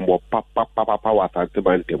for him papa WhatsApp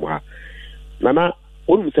man temwa. Nana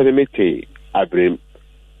onu se mete abrem.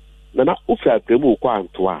 Nana ofi abrem ko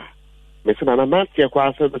antoa. Me se nana na tie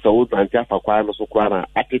kwa se so wo anti afa kwa no so kwa na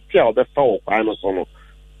atete a obefa wo kwa no so no.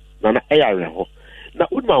 Nana eya ho. Na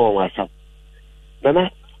udma WhatsApp.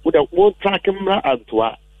 Nana uda won track mra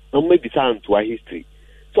antoa. No maybe sound to our history.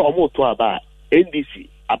 So almost to about NDC,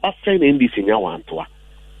 about saying NDC now antoa.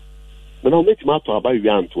 But now make matter about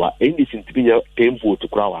you antoa, NDC to be tempo to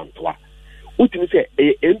crow antoa. What you say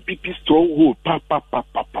a MPP stronghold, papa.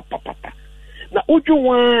 Now what you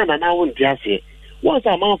want and I want to say, what's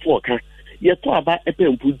a man for can you talk about a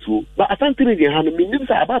pen put to, but I can't tell you how many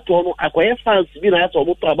minutes about to acquire fans being asked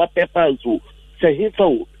about papers to say him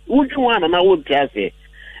so. What you want and I want to say.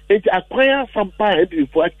 It acquire some part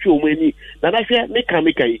before actual money. Then I say, make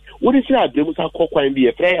a what is your dreams? I'll call and be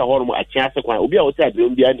a prayer or a chance of one. Be outside the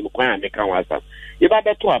behind the choir and make a WhatsApp. If I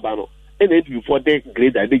bet to Abano, and it before they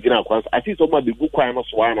grade a big accounts, I see some of the book choir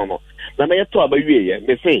one or no. Then I talk about you,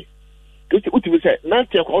 they say, what you say,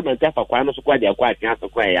 not your own and Jaffa choir, so quite a quiet chance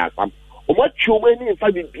of choir. Or what you many in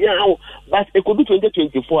fact, but it could do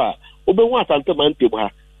 2024. Obe once until man to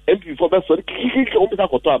her, MP for best, so almost I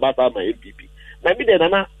could talk about my MPP. Na me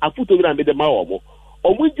na afuto bi na me de ma wo mo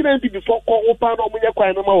omo gina bi before ko opa na omo nya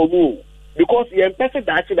kwan na ma wo mo because yɛn pɛsɛ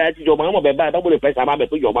daakye your mama bɛba ɛbɛbɔ ne pɛsɛ ama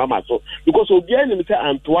bɛto your mama so because obiara nim sɛ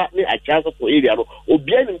antoa ne akyase for area no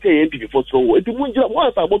obiara nim sɛ yɛn pipi fo so wo eti mu ngyina mo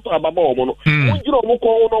ansa mo to ababa wɔn no mo ngyina mo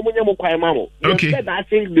kɔn no mo nyɛ mo kwan ma mo yɛn pɛ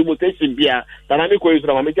daakye demonstration bia tanami kɔ yi so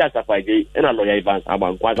na ma me gye asafaje ɛna lawyer Evans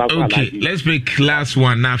abankwa asanso alaji. Okay, let's break last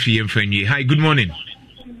one na fi yɛn fɛnyi. Hi, good morning.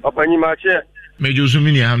 Opanyi mache. Mejo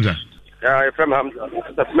Zumini Hamza. Yeah, from Hamza.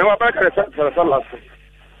 Me wa ba ka sa last.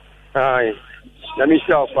 Ai. Na mi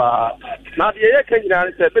sha fa. Na de ye kan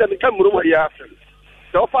nyina se be mi kan muruma ya.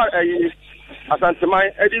 So far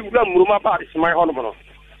asantemai edi wura muruma ba de semai hono no.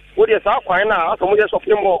 Wo de sa kwan na aso mo je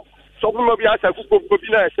sofne mo. Sofne mo bi asa ku bi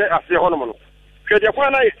na se ase hono no. Hwe de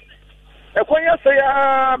kwan na e kwan ya se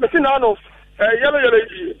ya be na no. Yelo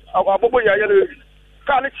yi abobo ya yelo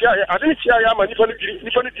kan chia ya adin chia ya ma nipa ni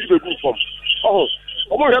diri be gu fom. Oh,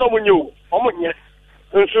 omo hero mo nyu, omo nye.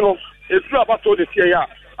 Nso no, etu abato de tie ya.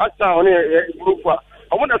 Asa oni group a.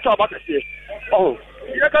 Omo na so abaka tie. Oh,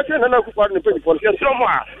 ye ka tie na na ku kwa ni pe ni pon. Ye so mo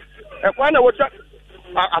a. E kwa na wota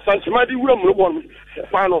asantima di wura mu bon.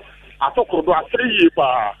 Kwa no atokoro do asiri yi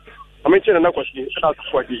pa. Amenche na kwashi na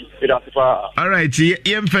kwa di. All right,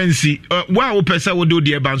 yem fancy. Wa wo pesa wo do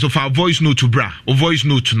de ban so for voice note to bra. O voice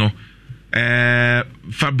note no.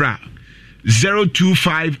 Fabra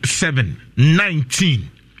 0257 19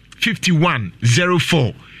 51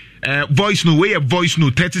 04 voice note where voice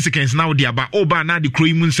note 30 seconds now dia ba oba na de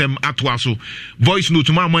kroimun sem atwa so voice note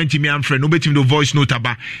ma antimi amfre no betim do voice note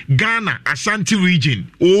aba Ghana Ashanti region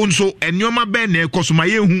onso enyoma ben na ekoso ma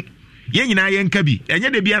yehu ye nyina ye nka bi enye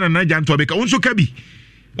de bia na na janto beka onso ka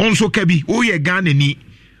bi o ye Ghana ni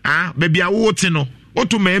be bia wo te no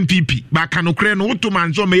otuma MPP ba kanokre no otuma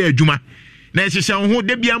nso me ye adwuma na ehyehyɛ ho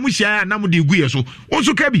de bia mu hyia na mu de gu ye so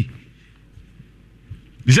onso ka bi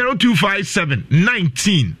 0257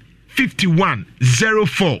 19 51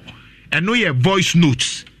 04 and no your voice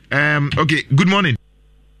notes. Okay, good morning.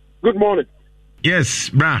 Good morning. Yes,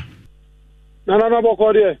 bra. Na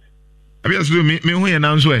boko de. Abiasu me hu ye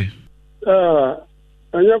na nso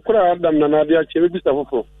anya kura Adam na dia che bi sa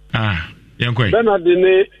fofo. Yankoi. Bernard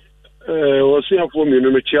ne wasuafo mi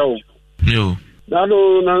no me chiawo. Yo. Na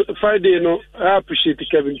Friday no I appreciate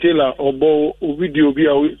Kevin Taylor obo video bi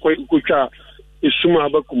a ko twa isuma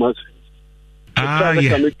abakumas.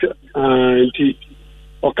 Yeah. Nti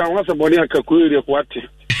o kan wasa boni aka ko ere ko ate.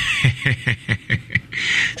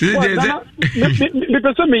 Me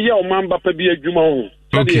pesa me ya o mamba pa bi adwuma ho.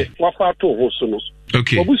 Okay. Wafa to ho so no.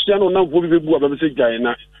 Okay. Obusia no na vo bi bebu aba se gyan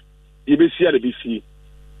na ye be sia de bi si.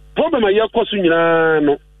 Problem a ye koso nyina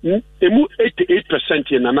no emu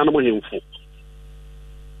 88% ye na nanamo hemfo.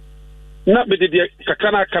 Na be de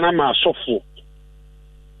kakana kana ma asofo.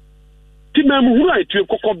 Ti na mu hura etu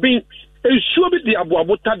kokobin ensuo bi de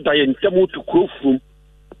aboabota daye ntemu to krofum.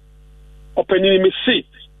 Openi me say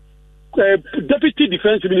deputy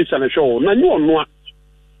defense minister na show na nyu ono a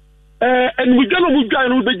and we gonna move down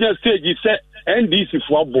no be just stage say NDC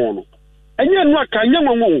for born. Enye no aka nya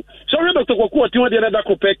nwanwo so we Dr. Kwaku Otin de na da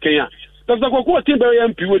ko peken a Dr. Kwaku Otin be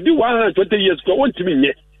MP we di 120 years ko wontimi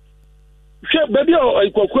nye hwe baby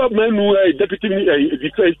Kwaku manu deputy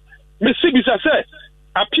defense me say bi say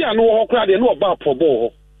apia no ho kra de no ba pobo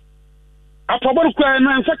ho apobo kra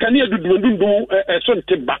na nsaka ne adudundundum so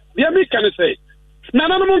nteba de me kan say na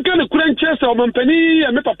mo kan kura nche say o mampani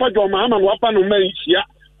me papa Jo Mahama no apa no man hia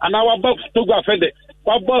ana wa ba Togo afede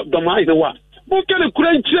wa ba doma ide wa mo kan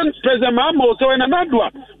kura nche president Mahama o so na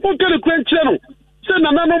nadua mo kan kura nche no say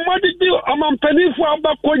na no modidi o mampani fu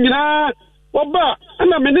aba ko nyina oba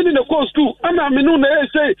ana menini ne cost too ana menu na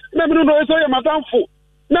say na menu no so ya matamfo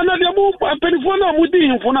na dia mo mampani na mo di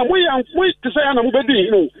hinfo na mo ya mo te say na mo be di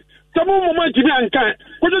no Samu moment bi ankan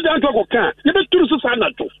ko je dan to ko kan ye be turu so sa na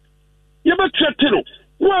to ye be trete no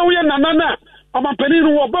wo ye nanana amampani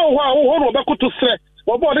no wo ba ho no be ko to sre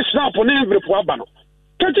wo ba de snap ne envelope aba no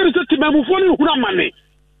ka jere se timamufo ne hura mane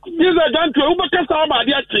ye za dan to wo be ka sa ba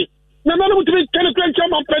de ati na na mo timi kele kele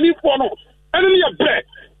amampani fo no ene ye bre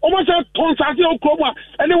o ma sa ton sa ti o ko mo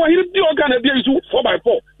ene wa hiri di organ bi isu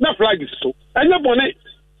 4x4 na flag so enye bone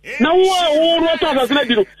na wo ro to asa na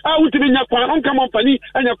dino wuti bi nya kwan on ka company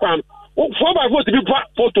anya kwan 4x4 ti bi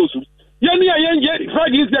photos yani ya yenje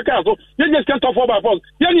flag is the car so yenje scan to 4x4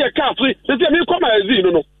 yani ya car so say me come as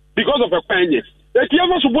no because of a panye e ti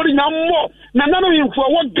ever so body na mo na nano info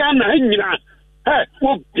wo Ghana nyina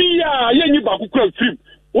wo bia yenyi ba ku kura film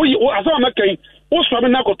wo asa ma kan wo so me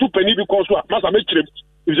na ko to pani bi ko so masa me kirem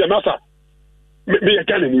is a masa me ya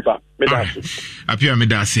Ghana ni ba me da apia me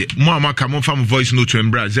da say mo amaka mo fam voice note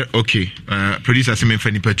in Brazil. Okay, producer Semen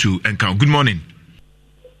Fanipa 2 and count. Good morning.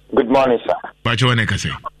 Good morning, sir. Pacho Waneka say.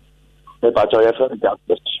 Pacho, yes, sir.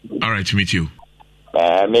 All right, to meet you.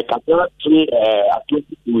 me kapra tri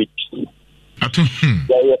atosu kuit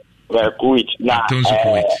kuit na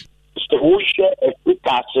wo share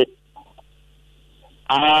efficacy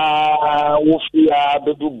wo fia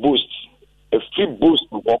bedu boost a free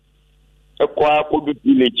boost wo ekwa ko bi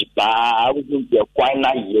village ba wo bi kwa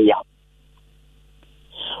na ye ya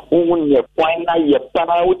wo nye kwa na ye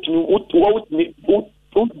para wo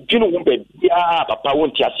jinu wo be bia papa wo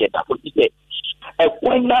ntia se ta ko ti a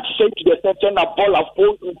coin not say to the center na ball of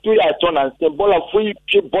four into ya turn and say ball of free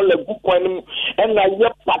ball a good coin and na ye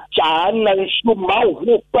pacha na show ma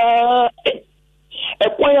ho pa a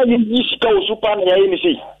coin you ska super na ye ni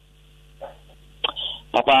say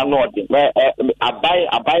papa no dey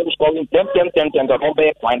abai scoring 10 don't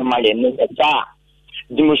be coin ma ye ni ta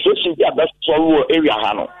demonstration be best for area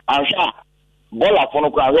ha no ansha ball of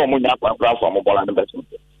no kra ho mo nya kra for mo ball and best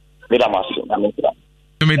me da mas na me kra.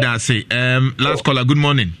 Let me say, last caller, good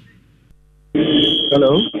morning.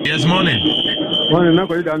 Hello. Yes, morning. Morning, na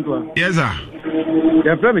kwali dantua. Yes, sir.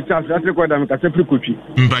 Ya frame Charles, after kwada me kase prikuchi.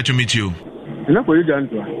 To meet you. Na kwali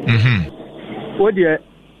dantua. O de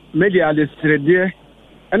media distrede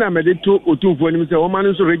na me de to otumfo ni se o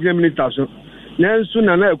man so regional minister so. Na nso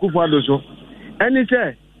na Akufo Addo so. Ani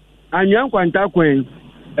se anyan kwanta kwen.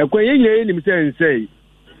 Ekwen yenye ni se nsei.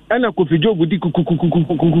 Ana Kofi Job di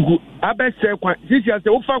kukukukukukuku abese kwan sisi ase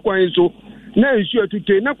wo fa kwan so na nsu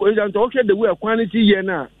atute na ko nja nto hwe de wo kwan ti ye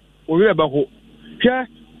na o we ba ho hwe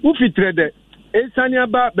wo fitre de esani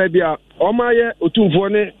aba ba bia o ma ye otumfo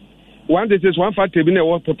ne 161 bi na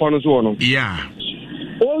wo pepa no so no yeah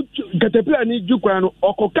o katapila ni ju kwan no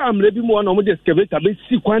okoka amre bi mo na mo de excavator be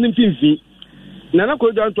si kwan mfimfi na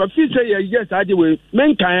ko nja nto fi se ye yes ade we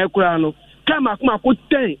menkan e kura no kama kuma ko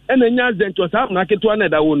ten ena nya zento sa na keto na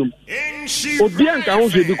da wonum obi anka ho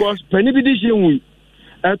hwe because pani bi di hwe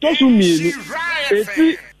etosu mienu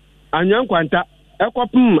eti anyan kwanta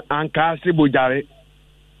ekopum anka ase bojare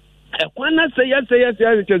ekwana se yese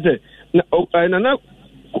na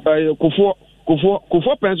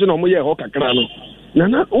kofo penso na mo ye ho kakra no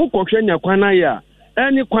na wo kohwe nya kwana ya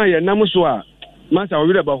eni kwan ye nam so a masa wo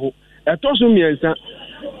wire ba ho etosu miensa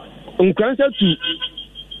nkransa tu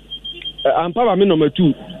ampa me number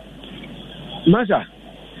 2 masa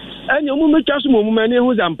anya mu metwa so mu mani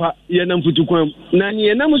hu zampa ye nam futukwan na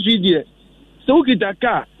ye nam so die so ukita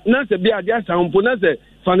ka na se bia dia sampo na se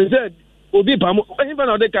fanise obi pam efa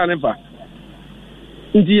na odeka ne fa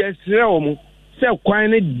ndi esre wo mu se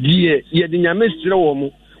kwan ne die ye de nyame sre wo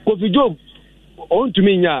mu Kofi Job on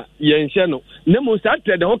tumi nya ye nhye no na mo sa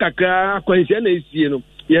trade ho kakra kwanhye na esie no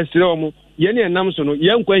ye sre wo mu ye ne nam so no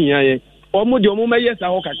ye nkwanhia ye omo de omo maye sa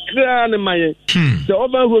ho kakra ne maye the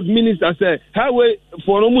overroad minister say highway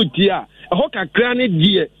for omo dia ho kakra ne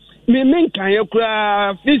die me menkan ye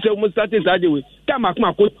kra fi se omo start say we kama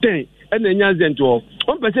kuma ko 10 e na nya zento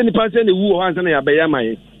on pese ni pase ne wu ho ansa na ya be ya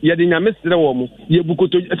maye ye de nyame sere wo mo ye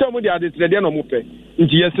bukoto se omo de ade sere de na omo pe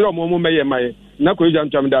nti ye sere omo maye maye na ko jam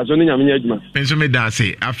tam da so ne nyame nya adwuma penso me da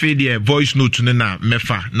say afi de voice note ne na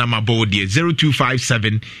mefa na mabo de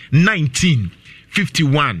 0257 19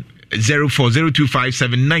 51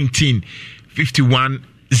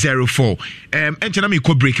 040257195104 enchana me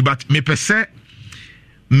ko break but me pese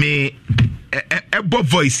me ebo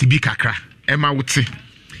voice bi kakra e ma wote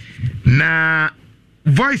na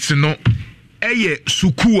voice no eye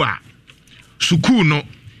suku no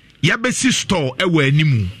ya besi store e wa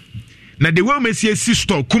animu na de wo mesi si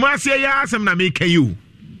store kuma se ya asem na me kan you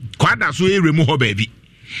kwada so e remu ho ba bi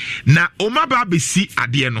na o ma ba besi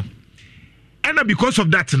ade no. And because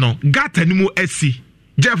of that, no, got any SC.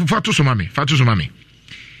 Jeff Fatu Sumami.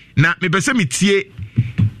 Now, me pese me tie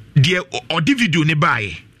dear or the video ne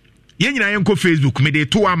buy. Yen na yanko Facebook me de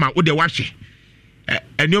 2 ama o de wash.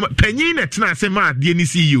 And you penny net na se ma de ni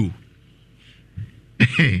see you.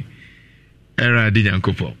 Era di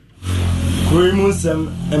yanko po. Kroimunsem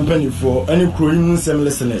empany for any Kroimunsem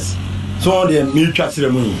listeners. So the me twa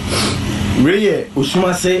ceremony. Reye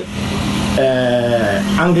Osuma say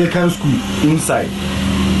Anglican school inside.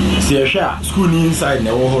 See school inside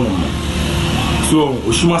na wo hono. So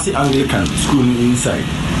Oshimase Anglican school inside.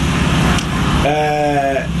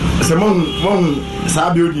 Semon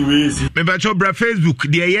sabi di ways. Me ba cho bra Facebook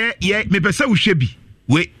de ye me pese wo hwe bi.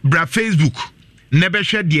 We bra Facebook na be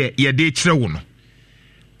hwe de ye de kire wo no.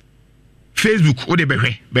 Facebook wo de be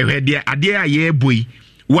hwe de ade a ye boy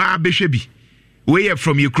wa be hwe bi. We are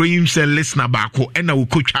from Ukraine send listener baako and na wo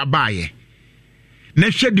kotwa baaye. Na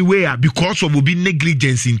hwe the way because of obi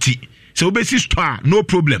negligence inti. So obesi store no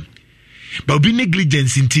problem. But obi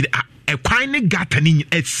negligence inti e kwan ne gata ni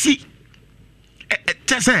si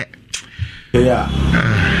yeah.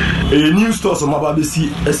 A new store so maba be si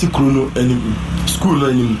esi krono enimu. school no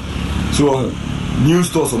anim so new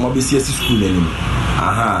stores ɔmo bɛsi asi school no anim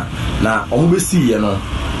na ɔmo bɛsi yɛ no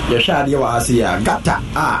yɛhwɛ adeɛ wɔ ha sɛ yɛ gata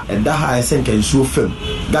a ɛda ha ɛsɛ nka nsuo fam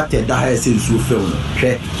gata ɛda ha ɛsɛ nsuo fam no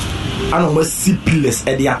hwɛ ana ɔmo asi pillars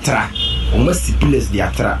ɛde atra ɔmo asi pillars de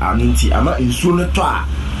atra ano nti ama nsuo no tɔ a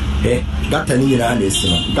gata no nyinaa na esi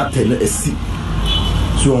no gata no asi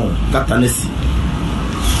so gata no asi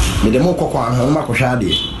mede mo kɔkɔ ahɔn ma kɔhwɛ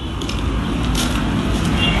adeɛ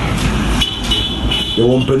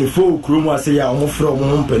yɛwɔ mpanifo kurom ase yɛ a ɔmo frɛ ɔmo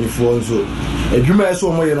ho mpanifo nso adwuma yɛ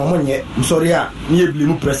so ɔmo yɛ no ɔmo nyɛ nsɔre a ne yɛ bili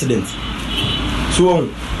mu president so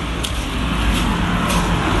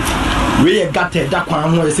wei yɛ gata ɛda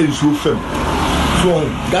kwan ho ɛsɛ nsuo fam so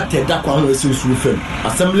gata ɛda kwan ho ɛsɛ nsuo fam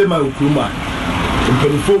assemblyman wɔ kurom a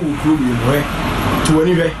mpanifo wɔ kurom yɛ mmoɛ to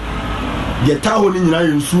wani hwɛ deɛ taa hɔ no nyinaa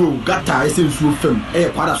yɛ nsuo gata ɛsɛ nsuo fam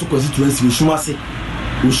ɛyɛ kwada so constituency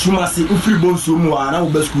osumase ufiri bo nsuo mu a na wo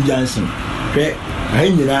ba school junction hwɛ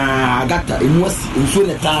ayi nyinaa gata emu asi nsuo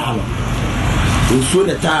ne taa no nsuo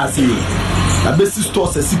ne taa se na besi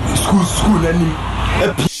stores asi school n'anim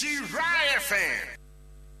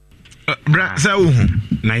bra sa wo hu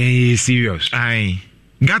na yɛ serious ai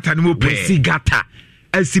gata no mo pɛ si gata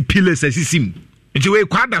asi pillars asi sim nti we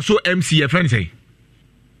kwada so MC your friend say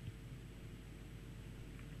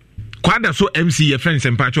kwada so MC your friend say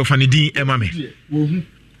mpacho fani din ema me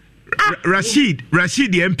Rashid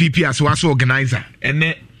the MPP as was organizer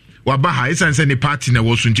ene wabaha esanse ne party na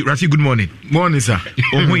wosu nti Rashid good morning sir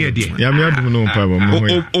oho ye de ya me adum no pa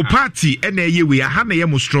ba o party ene ye we aha na ye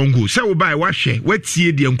mo strong go say wo bai wa hwe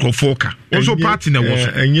watie de nkrofo ka also party na wosu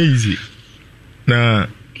enye easy na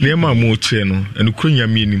nema mo che no enu kronya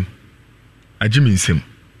me nim agimi nsem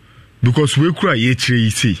because we kura ye kire yi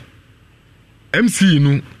sei MC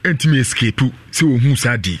no entime escape se wo hu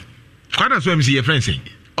sadi kwada so MC your friend say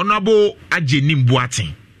honorable Ajenim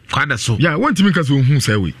Boatin kwada so yeah wantimi ka so hu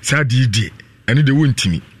say we sadi die ene de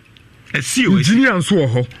wantimi engineer nso wo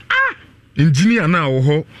ho engineer na wo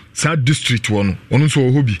ho sa district wo no ono nso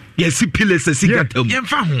wo ho bi yes pillars asi gatam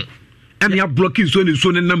yemfa ho and ya blocking so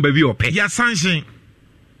ne number bi ope ya sanction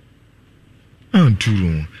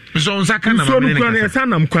anturu so nsaka na so no kwa na sa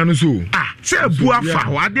nam kwa no so se abu afa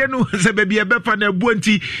ho ade no se ba bi e befa na abu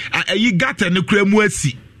anti ayi gata ne kura mu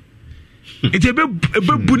asi ite be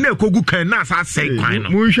bu na kogu kan na sa sei kwan no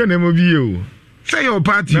mu hwe na mo bi o say your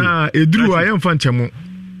party na eduru a yemfa nchemo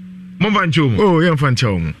mo vancho oh yemfa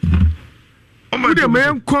nchemo o de me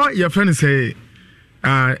enko ye friend say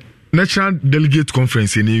national delegate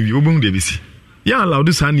conference ni wi obon de bisi ya allow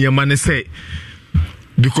this an ye man say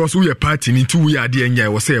because we are party ni tu we ade anya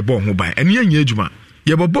we say bo ho ban ene anya adwuma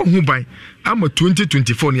ye bo ho ban ama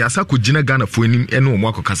 2024 ni asako gina Ghana fo enim ene o mo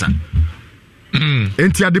akokasa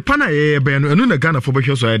enti adepa na ye be no enu na Ghana fo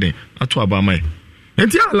behwe so eden ato aba mai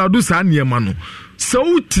enti allow this an ye man no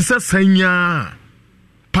so tisa sanya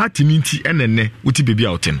party ni ti enene wuti bebi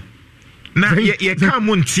outen na ye ka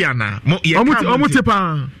mo ntia na mo ye ka mo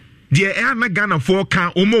tepa de e na Ghana for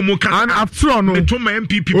ka omo ka and after all no to my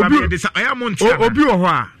MPP ba be this I am ntia obi wo ho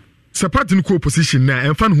a se party no opposition na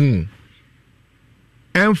emfa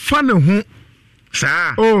no ho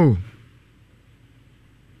sa oh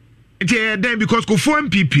then because ko for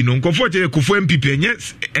MPP no ko for MPP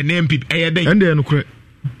yes an MPP then and then no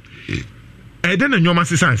then nyoma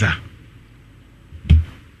sesansa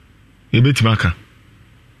ebetimaka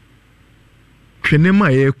kwenema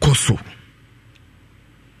ye koso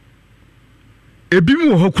ebi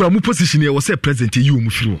mu ho kura mu position ye wo say president yi o mu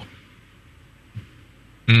firi wo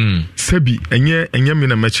sebi enye me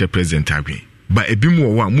na match president agwe ba ebi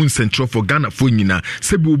mu wo a mu central for Ghana for nyina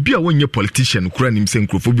sebi obi a wonye politician kura nim se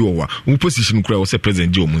nkrofo bi wo a mu position kura wo say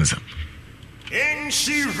president yi o mu nsa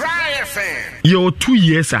you're 2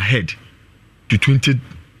 years ahead to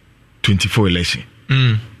 2024 election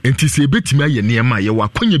enti se betima ye niema ye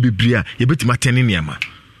wakonya bebre a ye betima tene niema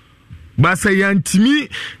ba se yantimi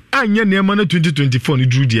anya niema na 2024 ni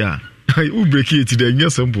duru dia u break it dey nya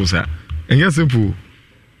simple sa enya simple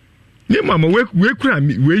ni mama we kura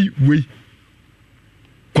we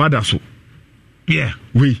kwada so yeah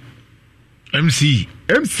we MC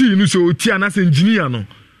no so oti anase engineer no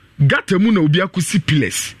gata mu na obi akosi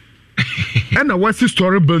pillars and a wasi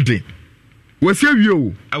story building wasi awie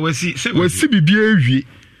o wasi bibia awie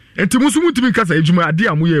enti musu mutimi kasa ejuma ade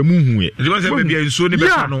amoye mu huye enti wasi bibia nsuo ni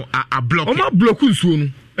besa no a block o ma block nsuo no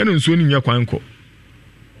ene nsuo ni nya kwan ko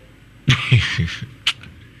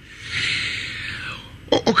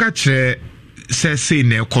o ka kire say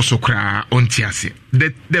na ekoso kra onti ase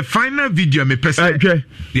the final video me person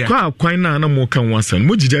kwa kwan na mo kan wasan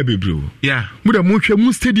mo jija bebre o yeah mo da mo hwe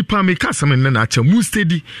mu steady pa me kasa me na acha mu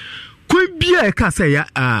steady ko bia e kasa ya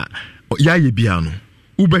ya ye bia no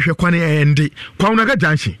ubehwe kwane ende kwa unaga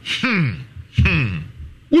junction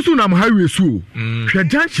usu na highway su hwe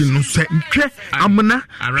junction no se hwe amna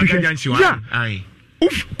hwe junction ai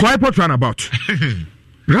kwa airport runabout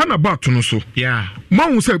runabout no so ma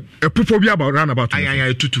hu se epopo bi about runabout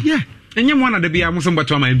ai tutu enye mo na de bia mo so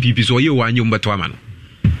mbato ama MPP so ye wa anyo mbato ama no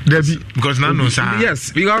because now no sir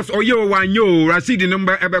yes because oyo wanyo Rashid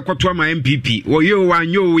number ebe kwoto ama MPP oyo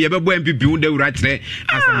wanyo ye bebo MPP unda ura kire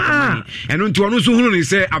asamani eno nti onu so hunu ni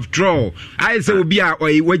say after all I say obi a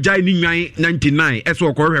wajai ni nwan 99 eso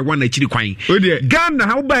okorhwe one achiri kwan Ghana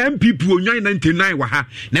how ba MPP onwan 99 wa ha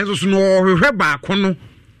na eso so no ohwehwe ba ko no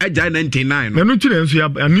ajai 99 no eno kire enso ya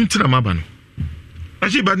anu ntina maba no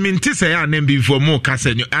actually but me ntise ya na before more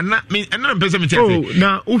kasenyo ana me ana mpese me tese oh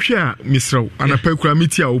na uhwe a misraw ana pa kura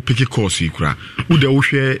meti a o pick course kura wo de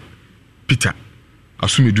uhwe Peter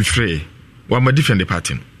Asumedu free wa ma defend the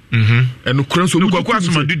party eno kura so kwa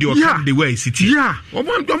Asumedu de o come the way city o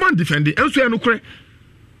man defend enso eno kura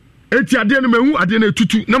eti ade no mahu ade na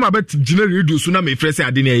tutu na ma bet gina radio so na me frese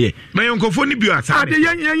ade na ye ma yonkofo ni bio asa ade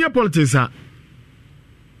yen politics a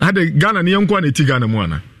ade Ghana ne yenko na ti Ghana mu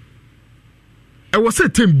ana e was a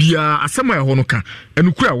tem bia asema ya hono ka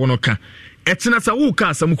enukura wono ka etina sa wo ka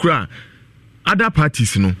asem kura other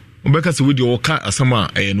parties no obeka se we di wo ka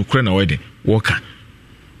asema enukura na wede wo ka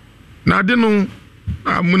na ade no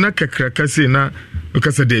amuna kakra ka se na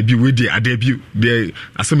okasa de bi we di ade bi de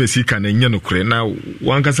asema sika na nya nukura na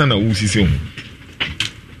wankasa na wo sisi ho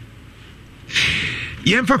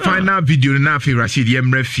yen fa final video na afi Rashid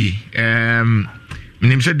yemrafi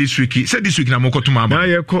minim se this week na mokoto ma ba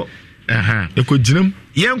ye ko eko jinam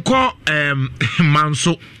yenko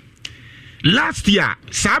manso last year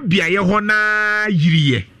sabia ye hona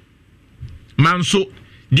yiriye manso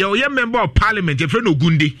the oye member of parliament e friend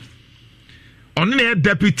Ogunde on na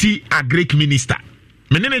deputy agric minister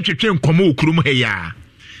menene twetwe nkomo okurum he ya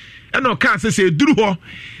e no ka se duru ho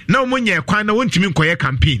na omonye kwan na wontimi nkoye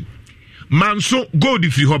campaign manso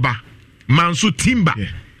gold free hoba manso timber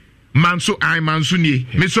manso manso nie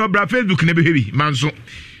me so bra Facebook na behebi manso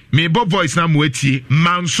me bo voice na moetie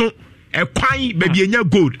manso e kwan ba bi enya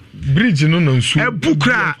gold bridge no no nsu e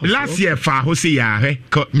bukra last year fa ho se ya he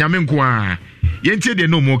nyame nko a yentie de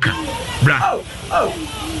no mo ka bra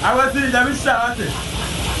I was in I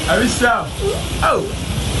wish oh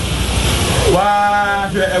wa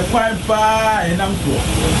e kwan pa enam ko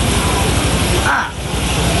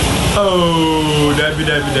oh David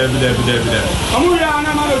amu ya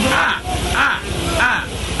na ma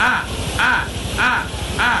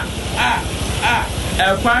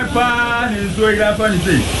a pipe is doing up on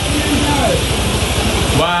the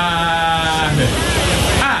wow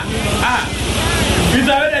is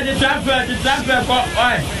that the transfer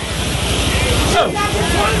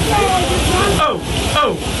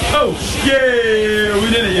oh yeah we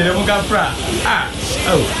didn't get a fra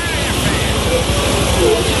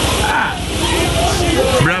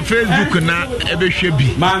bra Facebook na ebe hwebi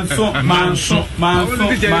manso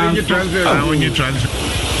onye transfer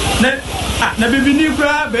na bibini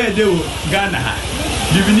bra be de o Ghana ha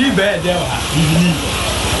bibini be de o ha bibini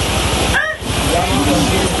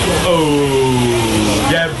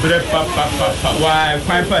oh ya bre papa why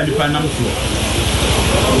kwai pa ni panam so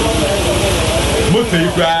mo te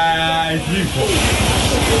kwa ifo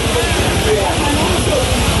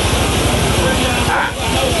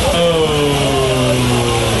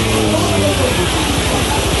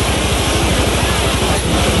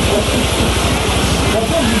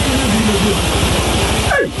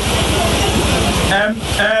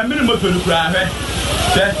minimum to look at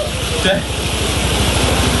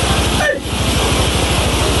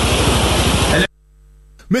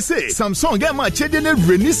me say Samsung get my chede ne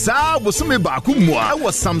renisa bosome ba ku mu a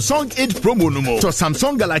was Samsung 8 promo no mo to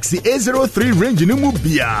Samsung Galaxy A03 range no mu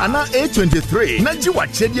bia ana A23 na ji wa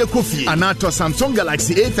chede kofi ana to Samsung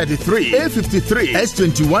Galaxy A33 A53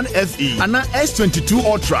 S21 FE ana S22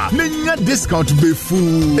 Ultra nenya discount be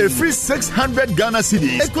full a free 600 Ghana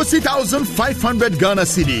cedis equals 1500 Ghana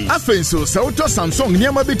cedis afenso so to Samsung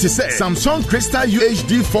niama bi te say Samsung Crystal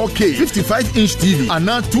UHD 4K 55-inch TV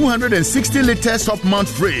ana 260 liters top mount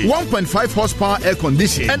 1.5 horsepower air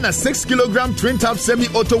condition and a 6 kilogram twin tap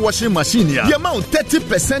semi-auto washing machine here. The amount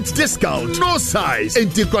 30% discount. No size.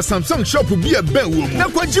 And the Samsung shop will be a bell woman. Now,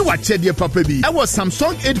 what you watch the papa be? I was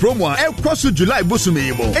Samsung 8 promo. Air cross July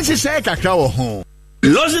Busumemo. And she said, Kakao home.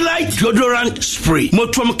 Lozilite deodorant spray.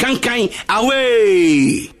 Motrom kankai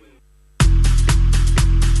away.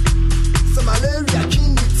 Some malaria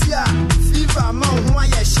kinitia. Fever man why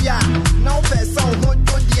ya now person who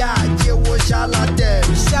do dia je wo shalate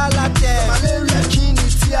malaria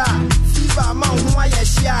kinitia fever man why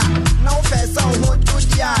ya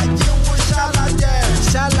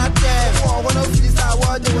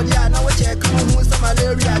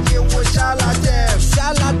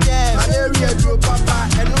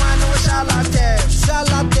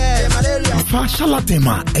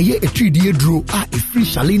Shalatema, eye etridi edro a efri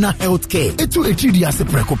Shalina Healthcare. Etu etridi ase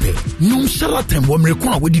prekope. Num Shalatem wo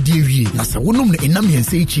mrekwa wedidi ewie. Na se wonom ne enam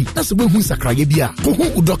yense echi. Na se behu sakraye bia. Kohu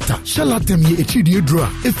u doctor. Shalatem ye etridi edro a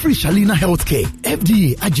efri Shalina Healthcare.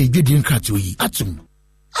 FDA aje dwedi nkrato yi. Atum.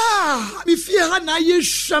 Me fear na ye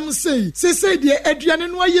sham say de aduane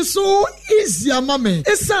no aye so easy ama me.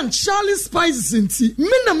 Esan Charlie Spices nti.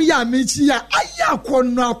 Menam ya mechi ya aya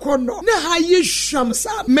akono. Ne ha ye sham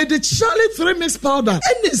sa. Me de Charlie 3 mix powder.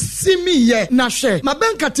 Ene simi ye na hwe.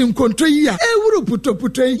 Mabenka tinkonto yi a ewuru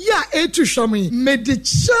putoputo ya etu shami. Me de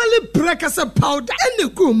Charlie Prekase powder. Ene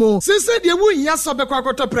kumo. De wo nya so be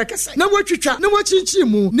kwakoto Prekase. Na watwitwa na wachinchi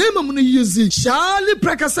mu. Na emam no use Charlie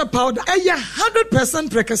Prekase powder. Eye 100%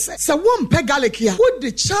 Prekase. So one pe garlic here. With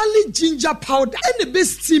the Charlie ginger powder and the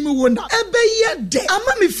best steam wonder. Ebe ye de.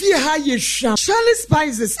 Ama me fie ha ye sham. Charlie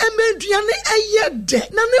Spices. Ebe duane ye de.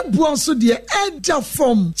 Na ne buonso de edda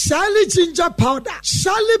from Charlie ginger powder,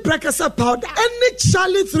 Charlie Prekase powder, and the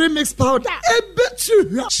Charlie 3 mix powder. Ebe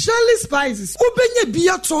tu Charlie Spices. Ubenye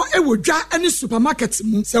biato e wodwa any supermarket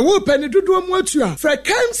mu. Se wo pe ne dodo mu atua.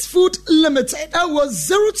 Frequenz Food Limited. I was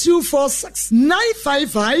 0246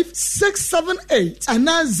 955 678 and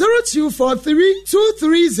now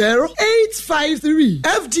 0243-230-853.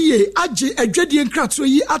 FDA aje edwedi nkrato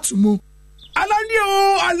yi atumu.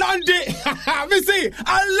 Alande. Me say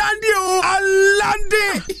Alande.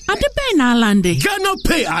 Adepe na Alande. Ghana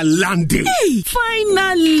Pay Alande. Hey,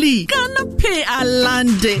 finally. Ghana Pay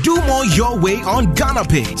Alande. Do more your way on Ghana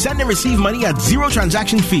Pay. Send and receive money at 0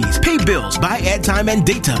 transaction fees. Pay bills, buy airtime and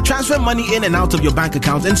data. Transfer money in and out of your bank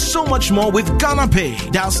account and so much more with Ghana Pay.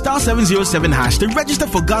 Dial *707# to register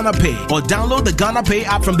for Ghana Pay or download the Ghana Pay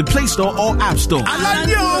app from the Play Store or App Store.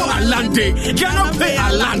 Alande. Ghana Pay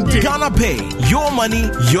Alande. Ghana Pay. Your money,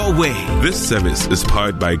 your way. This service is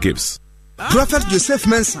powered by Gibbs. Prophet Joseph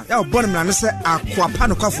Mensah ya born me na se akwapa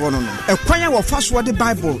no kwafo no ekwan ya wo faso de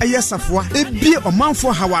Bible eyesafoa ebie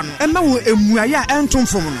omanfo hawa no ema wo emuaye a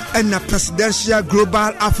entomfom no na Presidential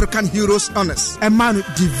Global African Heroes Honors ema no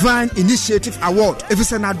Divine Initiative Award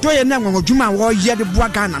efise na doye na ngongodwuma wo ye de boa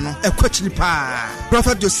Ghana no ekwachiri pa.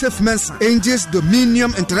 Prophet Joseph Mensah Angels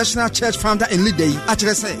Dominion International Church founder and leader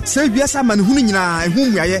akire se biasa man hunu nyina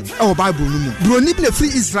ehumuaye e wo Bible no mu broni ble free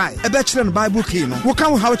Israel ebe kire no Bible key no wo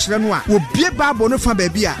kan wo hawo kire no a bie Bible no fa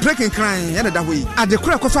baby a breaking crying yana da hoyi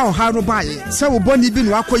adekura kofa wo ha no baaye se wo boni bi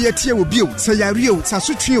no akoye tie wo bio se yareo sa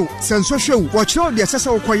sotweo se nsohwew wo kire de sese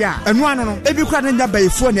wo koya eno ano no ebi kura ne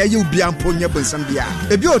ndabayefo na aye obi amponye bonsam bia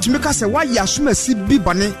ebi otumi ka se wa ya somasi bi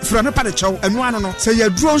bone fra no pa de chew eno ano no se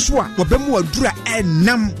yaduro nso a wo bemu adura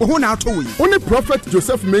enam wo ho na ato wo oni Prophet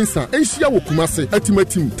Joseph Mensah enhia wo Kumase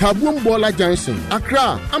atimatim Tabuom Bola Junction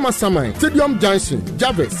Accra Amasaman Stadium Junction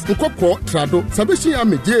Javes Nkoko Trado Sabeshi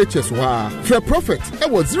Ame JHS wa for Prophet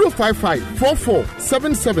it was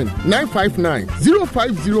 055-4477-959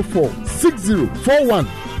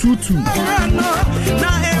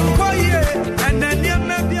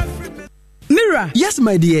 0504-604122. Mira. Yes,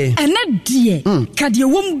 my dear. And that dear. Kadi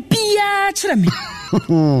won bia chere me.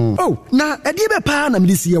 Oh, na edi be pa na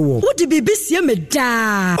me sie wo. Wo de bebe sie me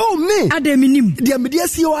da. Oh me. Adaminim. De me die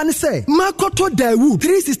sie wo an say. Makoto Dawood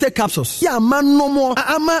 3 sister capsules. Ya manomo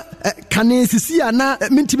ama kane sisi ana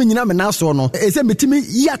mentimi nyina me na so no. Ese metimi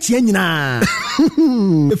ya tie nyina.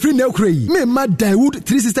 Free na okrai. Me ma Dawood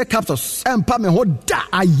 3 sister capsules. Empa me ho da.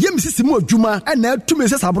 Ayem sisi mu adwuma na atumi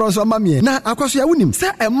se sabro so ma me. Na akwaso ya wonim.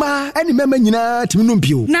 Se ema eni mema nyina timi no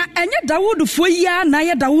mpio. Na enye Dawood fo ya na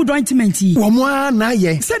ye Dawood ointment yi. Wo mo na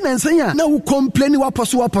ye se nansan na wo complain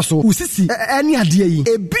waposo usisi eni ade yi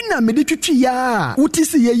ebi na me de twitwi ya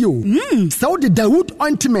wutisi ye yo sa wo de Dawood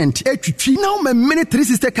ointment etwitwi na wo me 3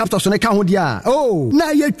 sister capsules ne ka ho dia oh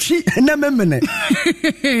na ye twi na memene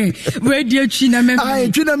we de twi na memene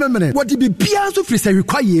ai twi na memene what be bia so free say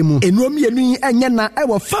require mu enuom yenu enye na e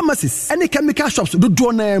wo pharmacies any chemical shops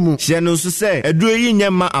do na mu hye no so say eduro yi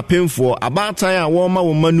nyema apemfo abatan a wo ma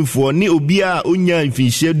wo manufo ne obi a onya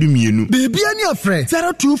mfinhye dumienu bebia ni afre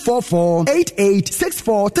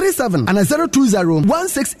 0244-886437 and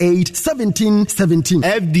 020-168-1717.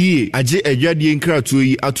 FDA aje adwadie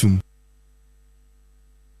nkratoyi atum.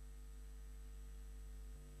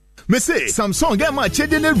 Me say Samsung get my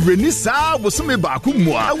chedene renisa wosome baaku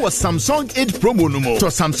mua. I was Samsung 8 promo no mo. To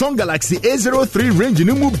Samsung Galaxy A03 range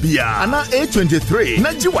no mu bia. Ana A23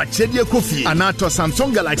 na ji wa chedie kofi. Ana to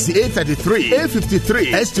Samsung Galaxy A33,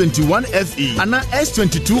 A53, S21 FE, ana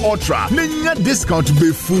S22 Ultra. Nenya discount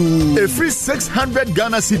be full. A free 600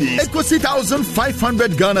 Ghana cedis. Ekosi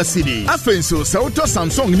 1,500 Ghana cedis. Afenso so to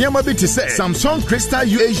Samsung niema bi te say Samsung Crystal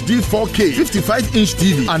UHD 4K 55-inch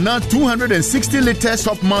TV. Ana 260 liters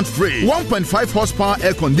soft mount free, 1.5 horsepower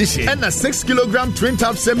air condition, and a 6 kilogram twin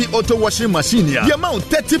tap semi-auto washing machine. The amount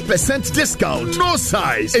 30% discount. No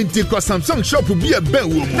size. And the Samsung shop will be a bell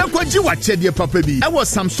room. Now, what you watch the Papa B? I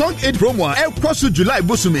was Samsung 8 promo. I cross July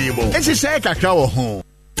Busumebo. And she said, Kakao home.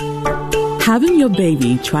 Having your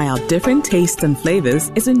baby try out different tastes and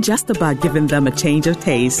flavors isn't just about giving them a change of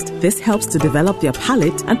taste. This helps to develop their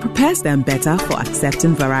palate and prepares them better for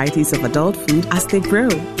accepting varieties of adult food as they grow.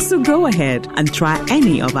 So go ahead and try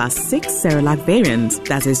any of our 6 Cerelac variants,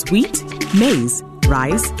 that is wheat, maize,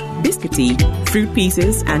 rice, biscuity, fruit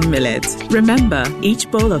pieces, and millet. Remember, each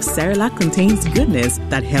bowl of Cerelac contains goodness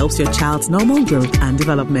that helps your child's normal growth and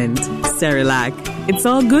development. Cerelac, it's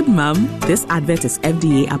all good, Mum. This advert is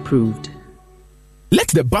FDA approved. Let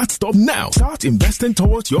the bat stop now. Start investing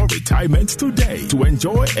towards your retirement today to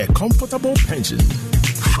enjoy a comfortable pension.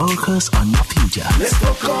 Focus on your future. Let's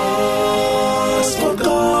focus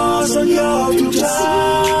on your future.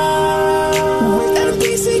 With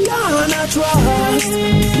NBC Ghana Trust.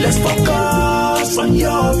 Let's focus on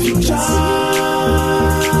your future.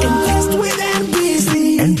 Invest with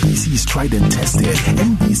NBC. NBC is tried and tested.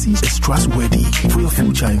 NBC is trustworthy. For your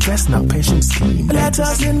future, invest in a pension scheme. Let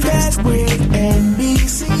us invest with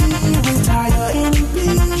NBC. Retire in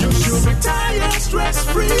peace. You should retire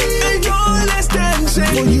stress-free. Enjoy less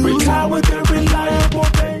tension. You retire with a reliable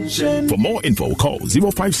pension. For more info, call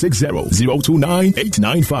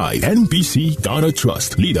 0560-029-895. NBC Ghana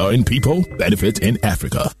Trust. Leader in people, benefit in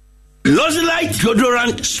Africa. Lozilite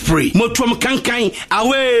deodorant spray. Motrom kankai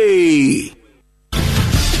away.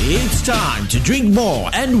 It's time to drink more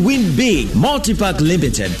and win big. Multipack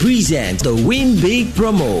Limited presents the Win Big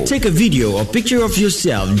promo. Take a video or picture of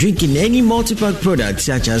yourself drinking any multipack product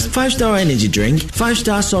such as 5-star energy drink,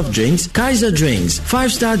 5-star soft drinks, Kaiser drinks,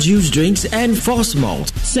 5-star juice drinks, and Force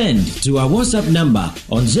Malt. Send to our WhatsApp number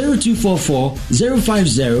on 0244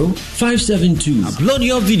 050 572. Upload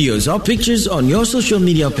your videos or pictures on your social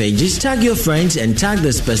media pages. Tag your friends and tag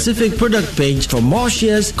the specific product page for more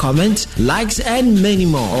shares, comments, likes, and many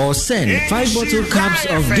more. Or send 5 bottle caps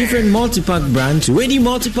of different multipack brands to any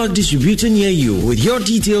multipack distributor near you with your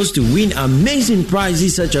details to win amazing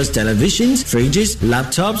prizes such as televisions, fridges,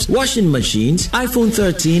 laptops, washing machines, iPhone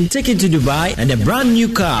 13, ticket to Dubai, and a brand new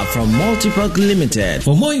car from Multipack Limited.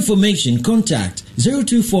 For more information, contact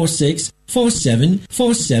 0246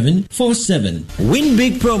 474747. Win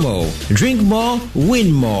big promo. Drink more,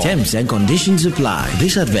 win more. Terms and conditions apply.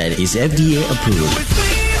 This advert is FDA approved.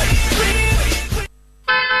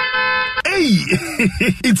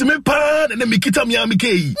 It's me pan and me kita mi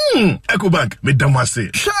amike. Ecobank me damase.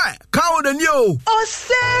 Shy, cow the new. Oh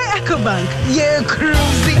say Ecobank, yeah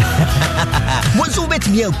cruising. What's over to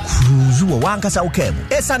me cruise one kasa ukem.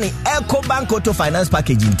 Esani Ecobank Auto Finance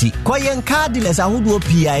Package inti. Koyen card dealers ahudu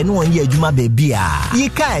PI no one year juma baby ah. Ye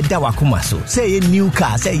ka da wakuma so. Say a new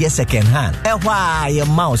car, say ye second hand. Why your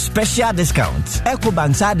mouse special discounts.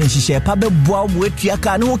 Ecobank side and she share pabe boa with your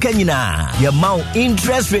car no kenyina. Your mount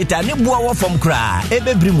interest rate and boa from cry.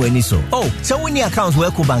 Ebe brimweni so. Oh, so when your accounts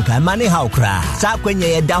work bank and money how cry. Sa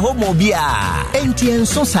kwenye da homo bia. Entien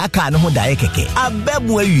so saka no da ekeke.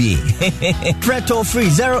 Abebwe wi. Preto free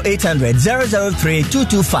 0800 003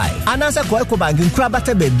 225. Anasa kwa Ecobank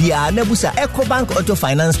nkrabata bebia nebusa Ecobank Auto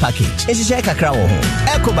Finance Package. Enshishe kakra wo ho.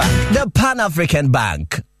 Ecobank, the Pan-African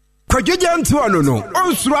Bank. Kwajeja ntuano no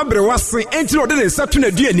onsuru abre wase enti no de ne satu na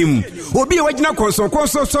duanim obi e wagina konso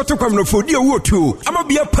soto kwamnofo di owotu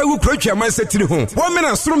amabia pawu kratwa mansatiri ho wo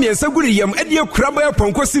mena soro miensa guri yam ade akuraba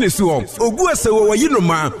yaponko sine so ogu asewo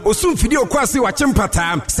wayinoma osumfidi okwase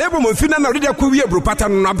wachempata sebo mfina na rede akwawi abrupata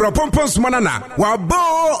no abrapompon sumana na wabo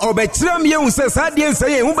obekira me hu se sadie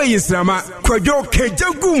nsaye hu bayisrama kwadwo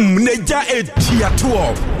kejagum neja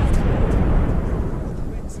etiato.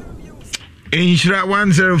 Inshira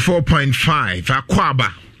 104.5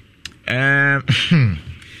 Akwaba.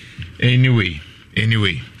 Anyway.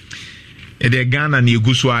 The Ghana ni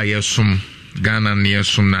guswa yesum. Ghana ni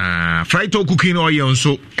yesum na fried cooking oil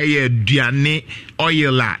nso duane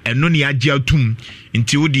oil la eno ni agye atum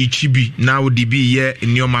nti wodi chibi na wodi bi ye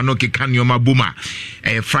nyoma no keka nyoma buma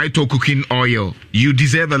fried cooking oil. You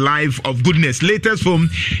deserve a life of goodness. Latest Foam,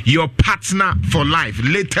 your partner for life.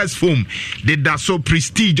 Latest Foam, the Daso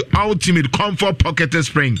Prestige Ultimate Comfort Pocket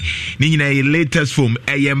Spring. Nina Latest Foam,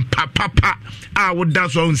 empa papa. I would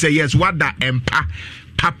that's one say yes. What that empa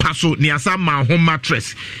papa so ni asa ma home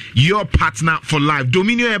mattress, your partner for life.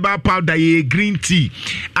 Dominion herbal powder ye green tea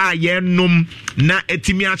a ye nom na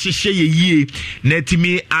etimi ahyehye ye na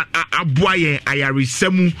etimi aboa ye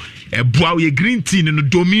ayaresemueboa ye green tea no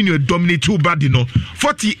Dominion dominate two body no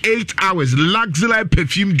 48 hours Luxelite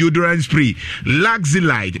perfume deodorant spray,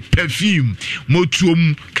 Luxelite perfume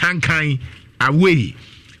motuom kankan away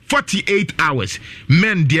 48 hours.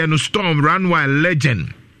 Men dear no storm runway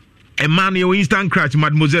legend. A man your instant crash,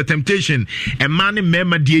 Mademoiselle Temptation. A man in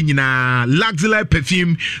Mema Dienina, Luxelite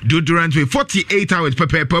perfume, deodorant with 48 hours,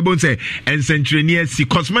 Pepe Pebonse, and Centrinier C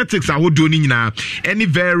Cosmetics are doing now. Any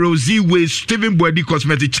Vero Z Waste, Steven Body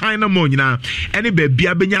Cosmetic, China Monina, any baby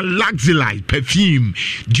Abenya Luxelite perfume,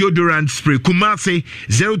 deodorant spray, Kumase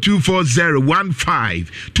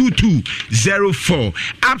 0240152204.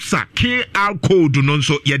 APSA KR code non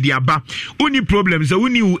so Yadiaba. Uni problems,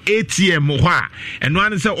 uni ATM, and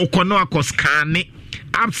one is a no akoscane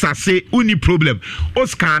apsa say uni problem o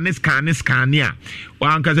scan ya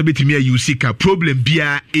wan kaza betimi usika problem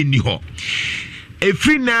bia eni ho a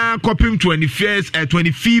free now copying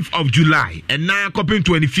 25th of July and now copying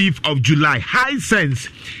 25th of July high sense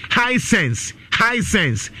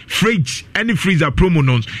fridge any freezer promo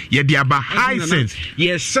nons yeah they about high sense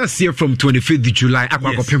yes just here from 25th of July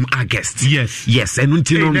akwa August yes and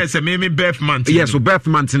until there's a maybe birth month yes so birth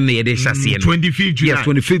month in the chassis 25th July yes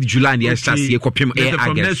 25th July yes chassis kopim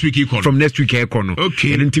August from next week econo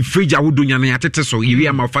okay and until fridge awodo nya na yatete so you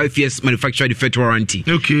am 5 years manufacturer defect warranty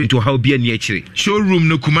okay to help be near chire showroom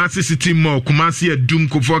no Kumasi City Mall Kumasi Adum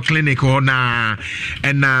Kofo Clinic na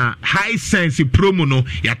and high sense promo no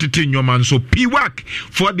yatete nyoman so Piwak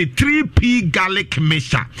for the 3P garlic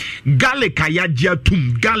mixture. Garlic ayajia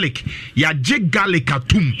tum. Garlic yaje garlic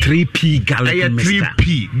atum. 3P garlic mixture.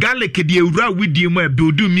 3P garlic the ura with the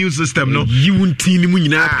build immune system no. You won't see ni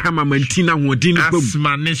kama mantina wodin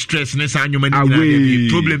asthma ne stress ne sa nyoma ni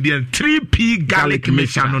problem be 3P garlic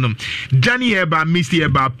mixture no no. Danny Eba Misty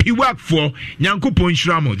Eba Piwak for Nyankopon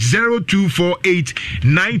Shramo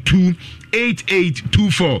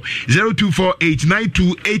 0248928824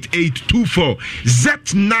 0248928824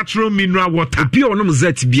 Zet natural mineral water. Obi onom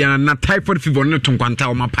Zet bia na typhoid fever no tonkwanta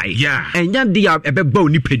o mapai. Yeah. Enya dia ebeba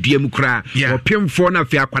oni padua mu kra. Opemfo na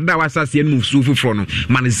afia kwada wasase no msufu fro no.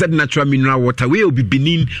 Man Zet natural mineral water we obi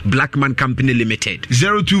Benin Blackman Company Limited.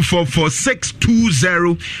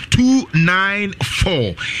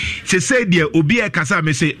 0244620294. Se say dia obi e kasa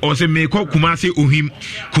me say o se me ko Kumasi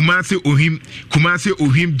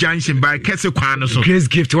Ohim Junction by Kese Kwano so. Grace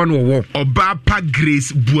gift one wo. Obapa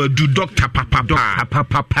Grace Buadu Dr. Papa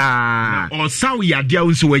or Sawi Adia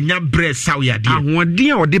unso wenya breast Sawi Adia.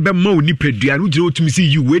 Ahoden o de be ma oni padua no gire otumi see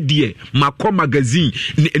you we die Mako magazine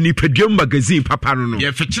ni padua magazine papa no.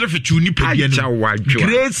 Yeah fechire ni padua no.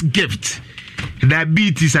 Grace gift.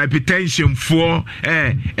 Diabetes, hypertension for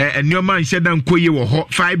nyoma nsheda nkoye wo ho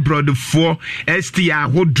fibroid for STI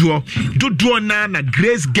hodo dodo na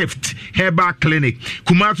Grace Gift Herbal Clinic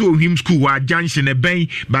Kumasi Ohim School wa junction e ben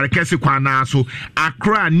Barakese Kwana so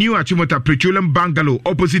Accra New Achimota Petroleum Bungalow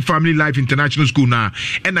opposite Family Life International School na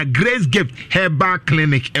and a Grace Gift Herbal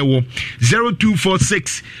Clinic ewo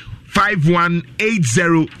 0246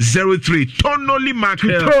 518003 tonally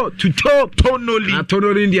mackerel to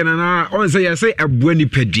tonally Indian na on say abuani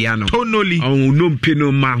pedua no tonally no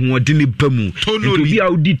mpeno ma hoode ne bamu to bi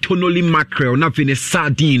audi tonally mackerel na fe ne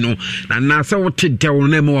sardine no na say wote dewo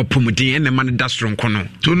na ma wapomuden ene ma ne dastron kono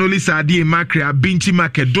tonally sardine mackerel binchi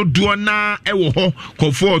market dodo na ewo ho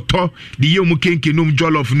kofo to de yemu kenkenum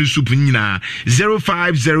jollof no soup nyina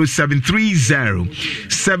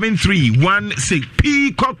 0507307316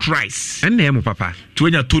 peacock rice and name papa to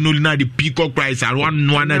when you tonally na the peacock rice and one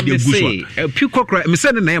na the guso peacock rice me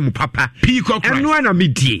say na name papa peacock rice and one na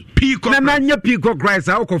medie peacock na nya peacock rice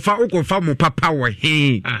okofa mo papa wo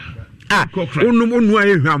he onu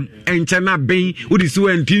ahwam enche na ben odi so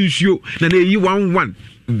antinsuo na yi 11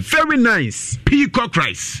 very nice peacock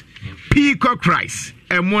rice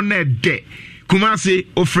emone de Kumasi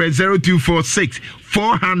offer 0246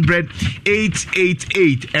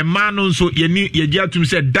 400-888 a man also you to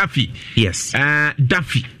say Daffy. Yes.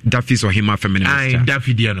 Daffy so him feminine.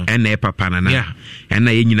 Daffy Diano. And papa na. Yeah. And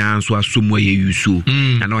na yina so asomwe ye yusu.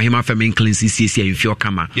 And him feminine clean CC in your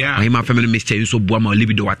kama. Yeah. Him feminine Mr. Yuso boa ma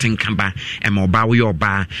libido watenkamba e ma oba we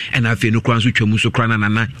oba and afi no kran so twam so kran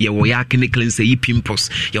na ye wo ya kene clean say yi pimples.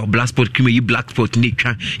 Your black spot cream yi black spot ni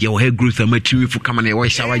twa. Your hair growth am atimi fu kama na ye wo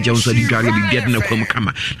shower jones so di dware bi biad na kwam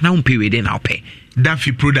kama. Na umpe we dey na ope.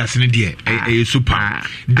 Daffy products in the super.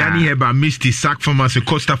 Danny Heba, Misty, Sack Pharmacy,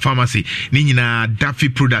 Costa Pharmacy, Nina, Daffy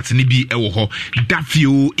products, Nibi Ewoho, Daffy,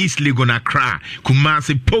 East Legon Accra,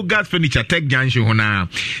 Kumasi, Pogas Furniture, Tech Junction,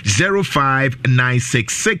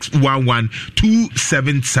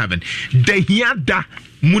 0596611277. Dehiada.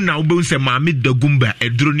 Muna ubunse mami dagumba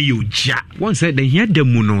edroni yoja. One said the hear the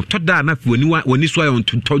muno toda na when is why on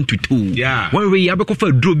to turn to two. Yeah. One way abeko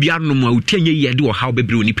for drobiano ma utenye yedi or how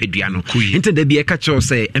bebre oni peduano. Into the be a catcher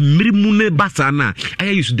say a mirimune basana.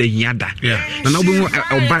 I used the yada. Yeah. And now we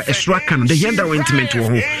buy a strakan the yada ointment to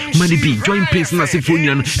home. Money be join place na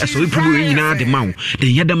sifonian as we probably in the mount.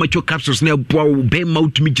 The yada macho capsules now be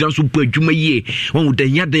mouth to me just super juma ye. One with the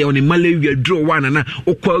yada on a malaria draw one and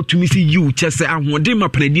o to me see you just say I want them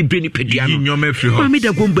Penny Penny Pediano.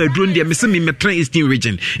 Mamida Gumba Drone, the Miss Metran Eastern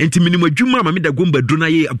region, and Timinimo Juma, Mamida Gumba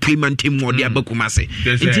Drunaye, a payment team or the Abakumase.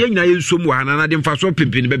 Indiana is someone and I'm for so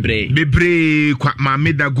pimping Bebre. Bebre,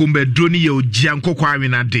 Mamida Gumba Dronio, Gianco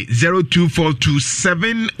Quamina de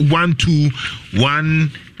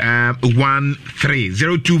 0242712113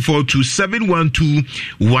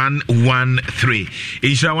 0242712113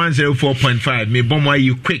 Insha 104.5 me bomwa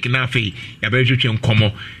you quick na fe ya be twetwe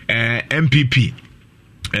nkomo MPP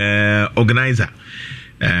organizer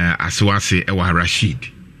aswase ewa Rashid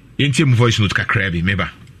yenti mu voice note kakra bi meba.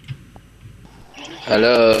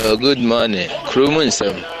 Hello, good morning. Krumun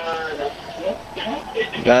Sam.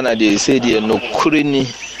 Ghana they say they no kurini.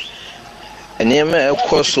 Enema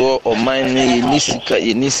ekoso o man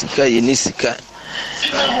yenisika.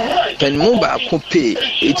 Pen mo ba ko pay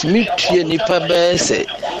it me tue nipa be say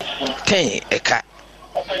 10 eka.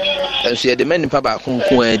 Enso ye de man nipa ba ko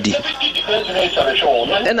nko adi.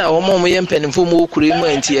 Ena wo mo ye mpanimfo mo kuri mu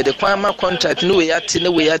anti ye de kwa ma contract no we yate ne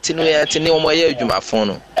wo mo ye adwumafo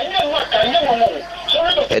no.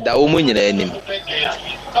 Eda wo mo nyina anim.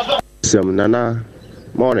 Sam nana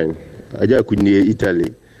morning. Aja kunye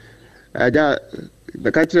Italy. Aja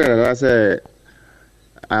the country na say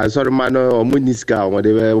sorry man o muniska o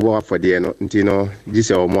de be wo afode no ntino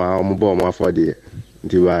gise o mo bo mo afode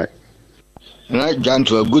nti ba. Na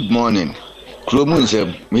janto good morning. Kromun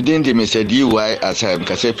sem midindi Mr. DY asem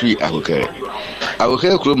kasefri akokere.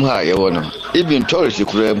 Akokere krom ha ye wono. Even tourist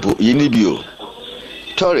krempo yini bio.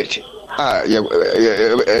 Tourist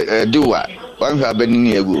duwa wan fa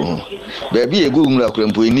benini egu ho. Ba bi egu mura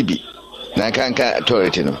krempo yini bi. Na kanka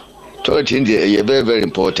tourist no. Tourist ndi ye very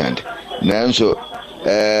important. Na so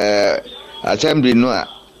assembly no a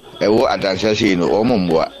ewo adansase no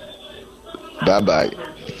omomboa. Bye bye.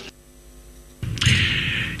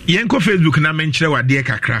 Yenko Facebook na menchire wade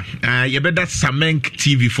kakra. Yebeda Samenk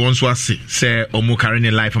TV for nso ase se omo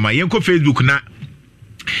carry life ma. Yenko Facebook na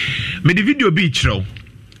me the video be chiro.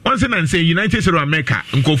 Once and say United States of America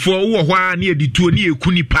nkofo wo hwa na edituo na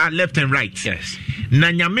ekunipa left and right. Yes.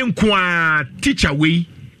 Na nyame nko a teacher we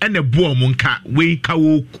ene bo omo nka we ka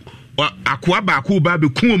wo akwa ba ko ba be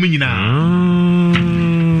ku omo nyina.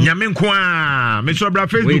 Nyame nko a me so bra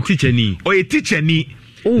Facebook. We teacher ni. O e teacher ni.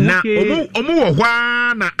 Na omo wo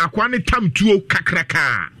hwa na akwa ne tamtuo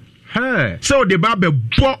kakraka. So the ba be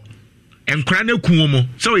bo enkra na ku omo.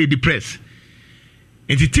 So e depress.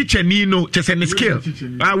 Enti teacher ni no chese ne skill.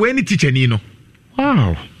 We ni teacher ni no.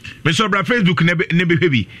 Wow. Me so bra Facebook ne be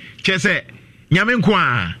hwebi. Chese nyame nko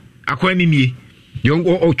a akwa ni nie. Yo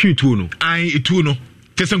o twitu no. Ai etu no.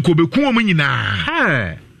 Chese nko be ku omo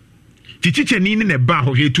nyina. Teacher ni ne ba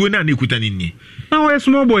ho hwetu na na ekuta ni nie. Now a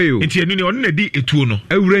small boy you. Enti enu ni onu na di etu no.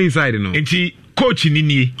 Awura inside no. Enti coach ni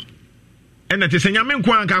nie. Ena chese nyame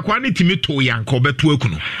nko anka akwa ne timi to yanka obeto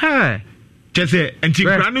akuno. Chese enti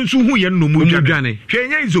kra no nso hu ye no mu dwane.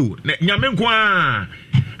 Hwenye izo nyame nko a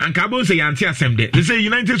anka bo se yanti asemde. They say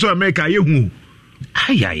United States of America ye hu.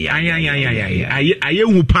 Aye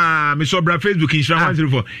hu pa me so bra Facebook in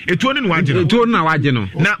 104. Etu ni waje no. Etu na waje no.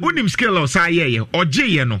 Na unim skill o sa ye oje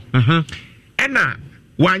ye no. Ena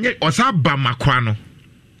wanye osa ba makwa no.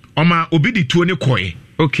 Oma obi di tuo ne koye.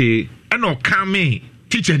 Okay. Ena o kame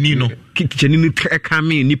teacher ni no. Teacher ni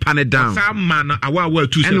kame ni pane down. Sa man awa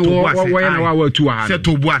tu se to boase. Awa tu ha. Se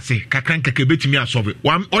to boase kakran kaka betimi asolve.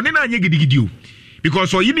 One na anye gidigidi o.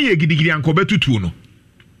 Because o yini ye gidigidi anko betutu no.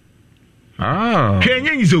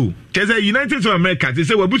 Kenya nzo. Tese United States of America they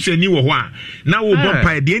say wabuse ni wo ho a na wo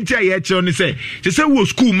bompa de enti aye kire no say wo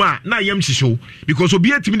school ma na yam hihyo because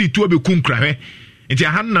obi atimi di tu obeku nkra hwe enti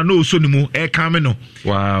ahanna no so ni mu e kan me no.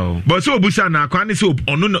 Wow. But so obusa na akwa ne say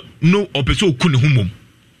ono no opeso oku ne humom.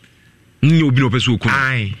 Nni obi no opeso oku.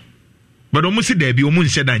 Ai. But omu si da bi omu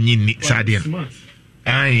nse da nyinni sade no.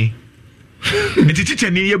 Ai. Enti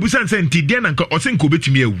teacher ni yebusa nse enti de na nka osenko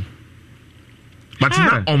betimi awu. But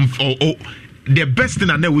now the best thing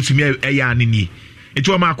na wo sumi ɛyɛ anini it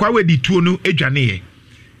was my kwa we di tuo no adwane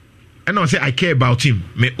and I say I care about him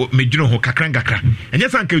me dwene ho kakra and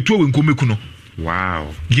yes anka tuo we nkomeku no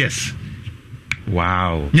wow yes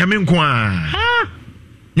wow nyame nko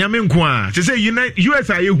a say US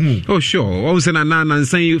are hu oh sure what say na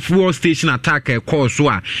say fuel station attack cause so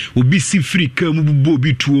a obi si free ka mu bubo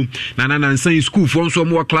obi tuo na say school for so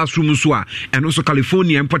mo classroom so a and also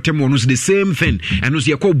California importem no the same thing and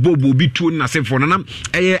also yakọ bobo obi tuo na say for na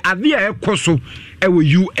ade a ekoso ewe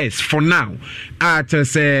US for now at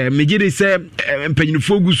say megide say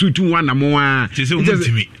mpanyinfo gusu tu wana mo a say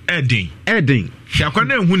umtimi Eden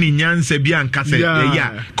Shakwana hu ni nyansa bi anka se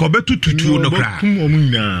ya ka obetu tutuo no kra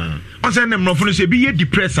on say nem no fo no se bi ye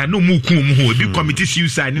depressor no mu ku mu ho bi committee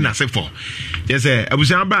suicide ni na se for yes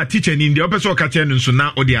abusan ba teacher ni ndi opeso ka che no so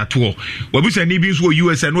na odi ato wabusan ni bi nso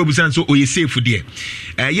US no abusan so oye safe there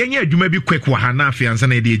yenye adwuma bi quick wa ha na afiansa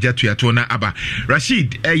na de eja to na aba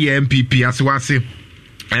Rashid MPP aswase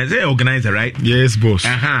as a organizer right yes boss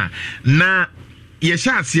na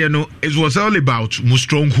yeshase no it was all about mu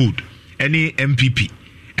stronghold any MPP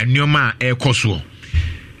and Nyoma Koso.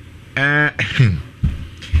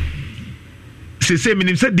 Say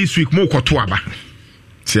minim said this week more Kotuaba.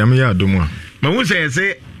 Siam ya domo. Ma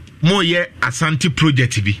say more ye Asante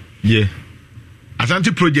project bi. Yeah.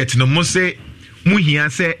 Asante project no mo say mu hia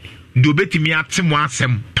say do betimi atemo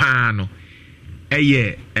asem pa no.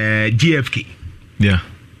 GFK. Yeah.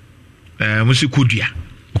 Mo se kodua.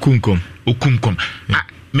 Okunkom.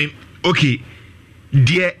 Okay.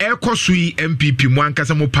 Dear Ekosui MPP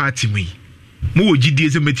Mwankasa mo party mu wo gidie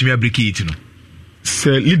se metimi abricate no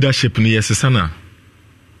se leadership no yes sana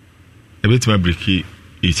e betimi abricate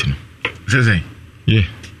it no say yeah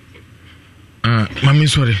mami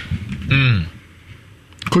sorry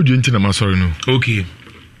ko dwenti na ma sorry no okay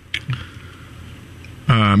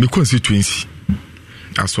me constituency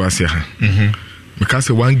aso ase ha me ka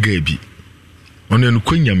se one guy bi ono no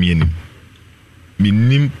kwanyame anim me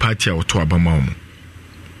nim party a woto abama omo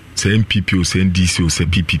say MPP o say NDC o say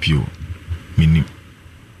PPP o minim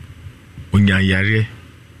onya yare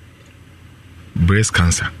breast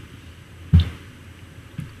cancer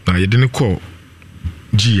na yedene call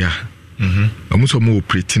gia amuso mo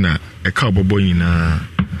operate na e ka obobo nyina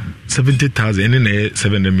 70,000 ene na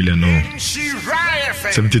 700 million no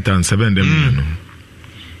 70,000 700 million no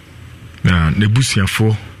na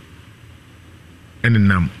nebusiafo ene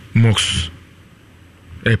nam mox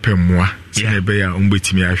epemwa sebe ya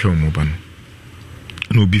umbetimi ahwe omoba no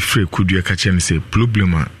no bi free kudu ka chen say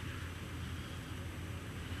problem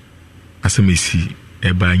asemesi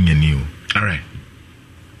eba nyani o all right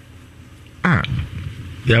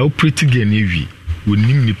ya operate gen evi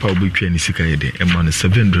wonim nipa obetwa ni sika yede e ma no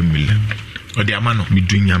 700 million o de amano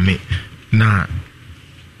midunyame na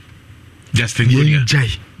Justin Godia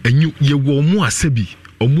jai enyu ye wo mu asabi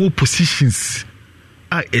omo positions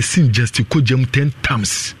esin just ko jam 10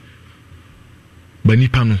 times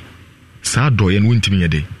banipa no saa doye no wontimi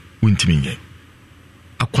yede wontimi nye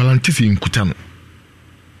akwalante se nkuta no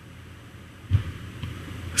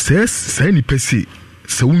sai ni pese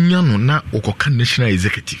se unya no na okoka national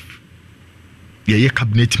executive ye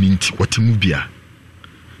cabinet meeting watimu bia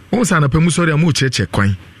won sa na pemu sorry amu cheche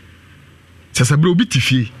kwan sasabre obi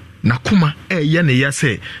tifie na kuma ye ne ya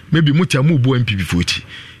se maybe mutia mu bo MPP fochi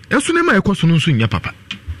esu ne ma ekoso no nso nya papa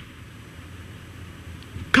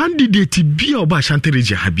candidate bia oba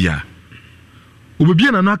Ashantereji habia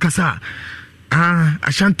obebia na no akasa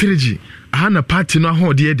Ashantereji na party no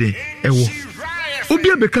ahode de ewo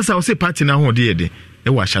obia bekasa o se party na ahode de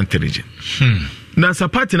ewo Ashantereji na sa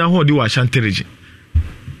party na ahode wa Ashantereji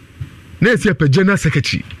na esi pe general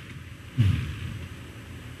secretary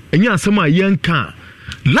enya asema yanka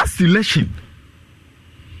last election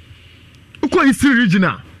uko isi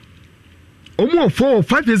regional omo 4 or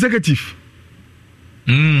 5 executive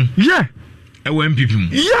yeah ewo MPP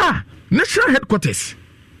yeah national headquarters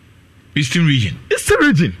Eastern region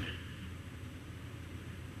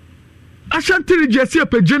Ashantereji esi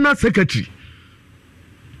pe general secretary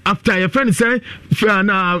after your friend say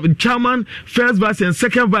chairman first vice and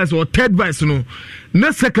second vice or third vice no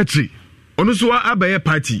na secretary ono so abaye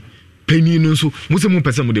party penny no so muse mu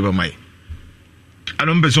pese mu de ba mai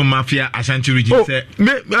anon beso mafia Ashantereji say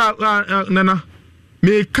me nana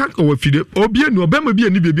me kan o fide obi enu obema bi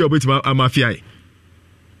ani bebi obetima mafia e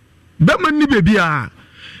bema ni bebi a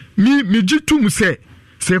mi jitum se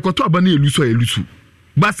ekoto aba na elusu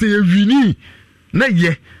ba se ewini na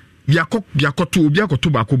ye yakoto obi akoto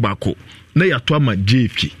bako na yato ama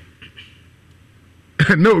JFK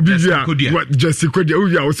na obi ya Jessica Kodia o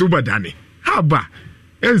ya o so badane haba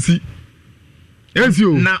ensi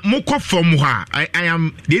na mokɔ from ha I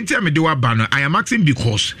am the entire me de wa ba no I am asking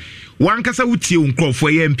because one kasa wutie nkrofo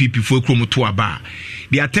ye MPP fo ekrom to aba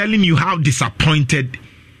they are telling you how disappointed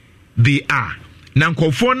they are na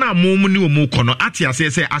nkrofo na momu ni omu kɔ no ate ase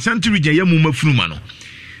sɛ Ashanti region ye mu mafuruma no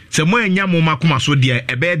sɛ mo anya mo makoma so de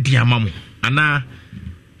ebe diama mo ana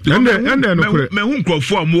ende no kure me hu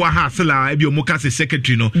nkrofo a mo wa ha sela ebi omu ka se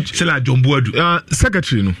secretary no sela Jomboadu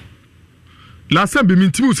secretary no last time be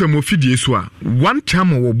mintimu se mo fidie so a one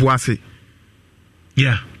time wo boase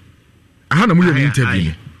aha na mo ye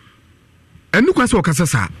interview enu kwa se o kasa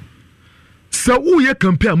sa wo ye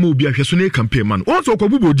campaign ma obi ahwe so na campaign man o so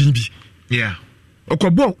okobubo din bi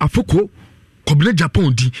okobo afoko kobele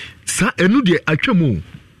Japan di sa enu de atwam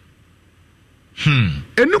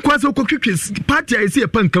enu kwa se okotwetwe party a ese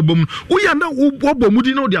panka bom wo ya na wo bom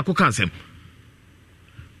di na wo de akoka asem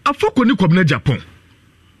afoko ni kobele Japan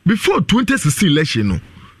before 2016 election no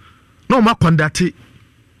na ma conduct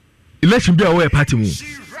election bi a wo party mu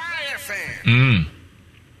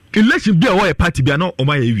election bi a wo party bi na o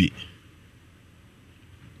ma ya wi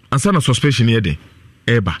ansa na suspension ye den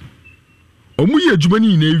eba omu ye adwuma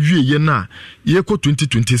ni na ewie ye na ye ko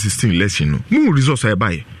 2016 election no mu results e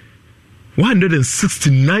bae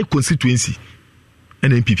 169 constituency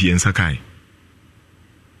NPP en sakai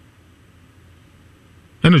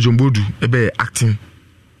ena Jomboadu ebe acting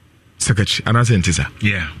secretary anasa ntisa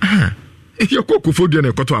you go for the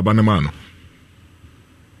ekoto abanama no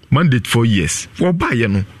mandate 4 years for buy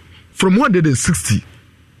no from 169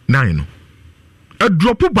 no a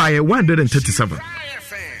drop by 137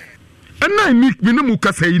 and I make minimum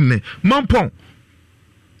kasa yin mampon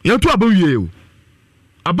yanto abawie o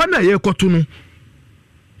abana ye ekoto no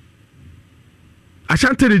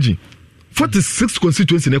Ashanti region 46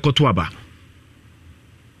 constituency na ekoto aba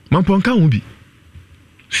mampon kan bi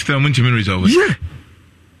still munti min resolve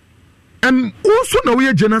and also na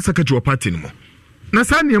we general secretary of party no na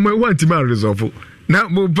sa ne ma want ma resolve na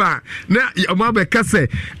mo ba na ma be ka say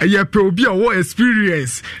ye pe obi a wo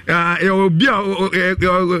experience obi a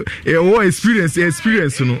wo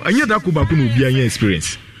experience no anya da ko ba ko no obi anya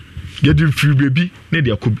experience get the free baby na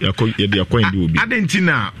dia akọ obi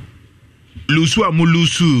adentina lusu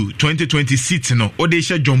amulusu 2026 no o de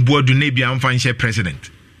she Jomboadu na bia amfa nche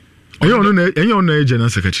president enyo no general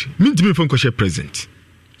secretary mintimi fon ko she president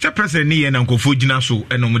she president ni ye na nkofo gina so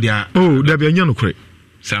enom dia da be enyo no kure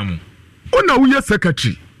samu ona wo ye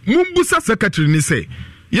secretary mumbusa secretary ni say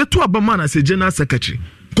ye to abama na say general secretary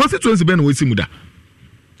constituency be na wasimu da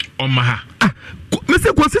omaha me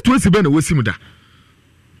say constituency be na wasimu da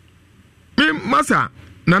me masa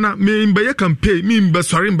nana me mbe campaign me mbe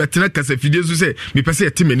sorry mbe tena kasa fidie so say me pese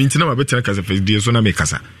etimani ntina ma be tena kasa fidie so na me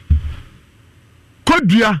kasa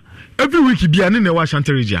kodua every week bia ne na wa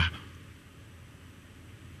Ashanti region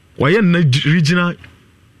waye na regional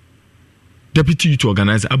deputy youth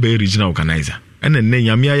organizer abaye regional organizer ene ne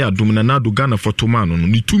nyamia ya dum na do Ghana fotoman no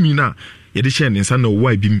ni tumi na ye de share ne nsa na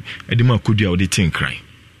wa bim e de ma kodua o de tin cry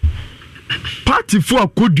party for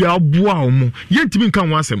kodua aboa omo ye ntimi nkan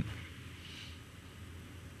ho asem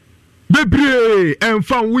bebre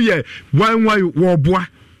enfa wo ye wan wo boa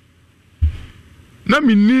na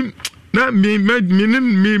minim na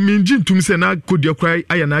me jintum se na kodua cry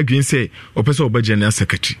aya na adwen se opese obaje na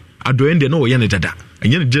secretary adoye de na wo ye ne dada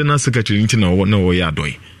enye ne general secretary nti na wo ye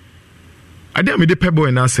adoye ade me de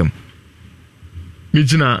peboy na asem me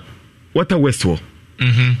gina water west wo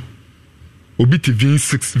obi te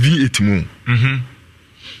V6 V8 mu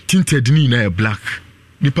tinted ni na black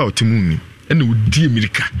nipa otimu ni ene odi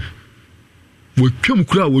America wo twam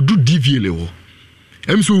kura wo du DVL wo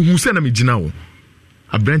emso hu se na me gina wo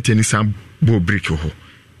abrante ni sam bo break ho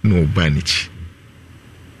no banichi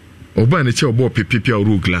obo pepepe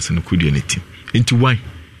ro glass no kudi ne tim into why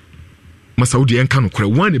masaudi enka no kora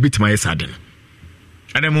one betima yesade no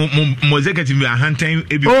ade mo executive ahantan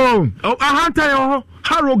ebi ahantan ho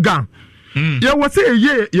harogan ye wo se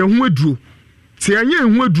ye hu aduro se anye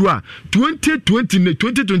hu aduro a 2020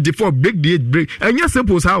 2024 big day break anye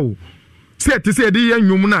suppose how se te se de ye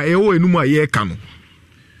nwum na e wo enum a ye ka no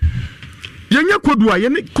yenye kodua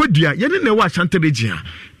yene kodua yene na wa Ashanti region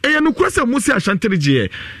e no kwese mo se Ashanti region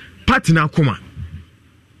party na akoma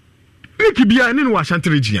wiki bia ne no Ashanti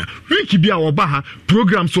region wiki bia oba ha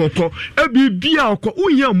program so okọ e bia okọ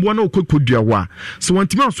unya mbo na okọ kodua wa so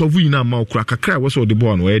wantima asovu yina ma okura kakra wo so de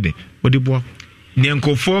bo no ede ode bo ne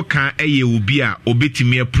nkofo ka eye obi a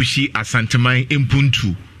obetimi apushi asanteman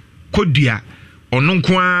empuntu kodua ono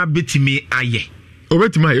nko a betimi aye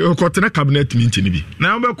obetimi aye okotena cabinet meeting bi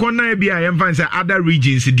na obekọ na bia ye mfa say other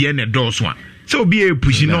regions de na doso a so obi e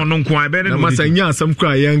pushi na ono nko a be na masanya asam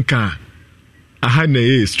kra yenka aha na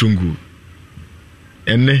e strungu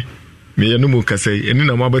ene me no mu kasai ene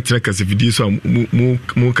na mo abatina kasa video so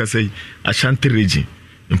mu kasai Ashanti region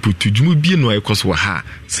imputujum bi no ayekos wa ha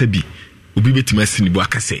sabi obi betima sini bo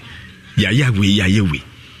akase ya we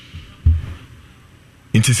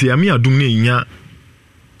nti se yame adum ne nya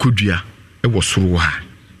kodua e wo soro ha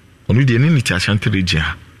onu de ne ni ti Ashanti region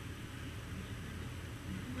ha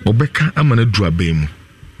obeka amana du abai mu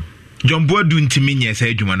John Boadu ntimi nye sa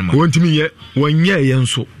adwuma no ma wontimi ye wonye ye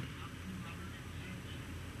nso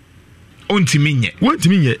ontimi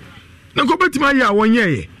nye na ko betima ya wonye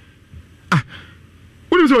ye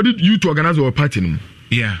what is what you to organize our party no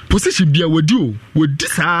yeah position bia wodi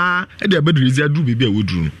saa e de abedrezi adu bibia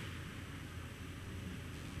woduru no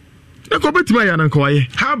na ko betima ya na nko waye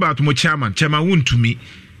how about mo chairman wontumi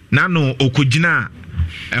na no okogina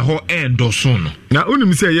eho endoso no na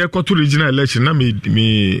onim say ye kwato regional election na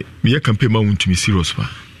me ye campaign ma wontumi serious pa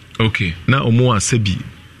okay na omo asabi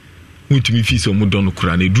wontumi fi so mo don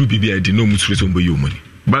kura na duru bibia de no mu sure so mbo yomani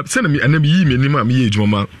ba se na me anam yi me nim am ye ejuma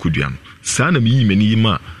ma kodua no sa na me yi me ni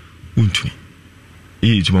ma wontumi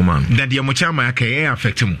ye ejuma ma no da de mo chairman akaye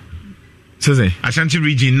affect mu sese Ashanti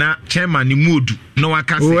region na chairman ni mood no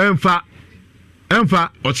wakase o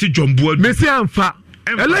emfa o ti John Boadu me se emfa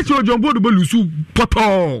election John Boadu belusu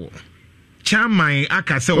poto chairman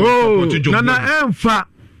akase o poto John Boadu na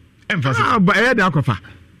emfa sa ba e da akofa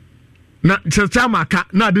na chairman aka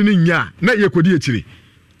na de nya na ye kodi ekire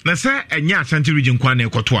na se enya Ashanti region kwa na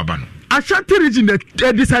ekoto aba no Ashanti region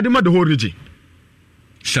they decide ma the whole region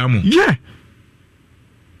Samu yeah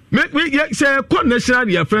me say national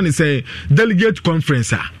your friend say delegate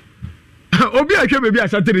conference obi a hwe be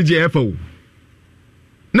Ashanti region FO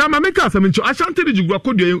na ma make asem ncho Ashanti region gwa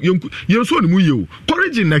kodo yen so ne mu ye o ko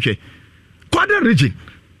region na hwe ko the region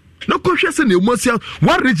no ko hwe se na emosia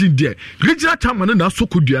one region there regional chairman na so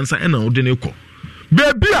kodo ansa e na ode ne ko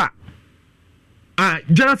baby a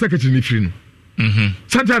general secretary ni free no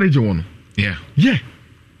Central region wono yeah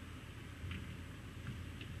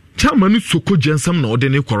chairman soko jensam na ode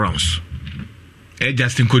ne ko rounds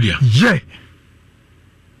Justin Kodia yeah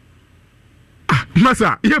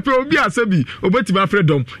masa ye pe obi asabi obeti ba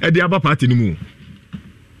freedom e de aba party ni mu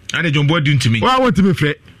ade John Boadu ntimi wa want me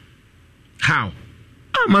frɛ how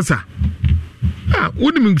masa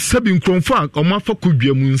wodi me sabi nkromfo a omafa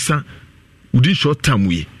kodua mu nsa wudi short term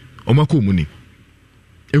we omako mu ni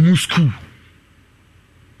emu school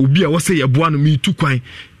obi a wose ye boa no mi tu kwan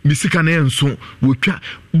mi sika na enso wotwa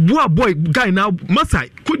boa boy guy na masa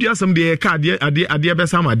kodua sam de ka ade be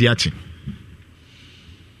sam ade achi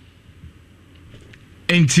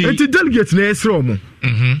enti delegate na esre mo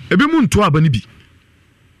ebe mu nto aba ni bi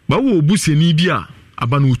ba wo obuseni bi a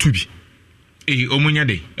aba na otu bi omunya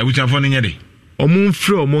de abuchafo no nya de omu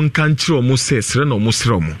mfre omu nkanchire omu sesre na omu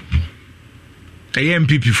sre omu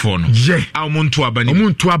MPP for no a omu nto aba ni omu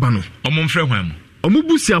nto aba no omu mfre hwan mo omu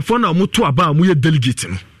busiafo na omu to aba amu ye delegate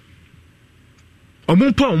no omu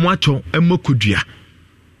mpa omu acho emakodua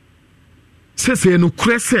sese no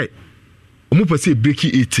krese omu pese break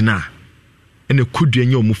it na ene kodua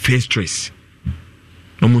nya omu face stress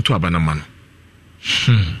no mu to aba na ma no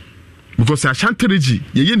because Ashanti region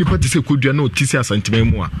ye ni party se kodua na otisi asantima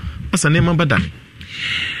mu a asa na ma bada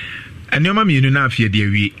anoma me na afie de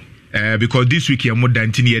awie because this week your more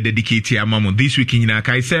than 10 year dedicated amamo this week in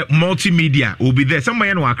Accra say multimedia will be there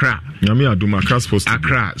somewhere in Accra nyame aduma Accra supposed to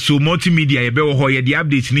Accra so multimedia ye be wo ho ye the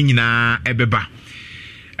update ni nyina ebeba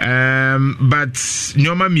but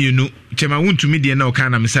nyoma mienu chema wuntu media na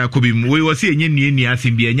okana misa kobi mu we wose enye nua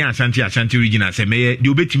asem bi enye Ashanti region asem ye de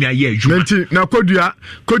obetimi aye adwuma nti na kodua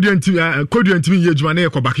ntimi ye adwuma na ye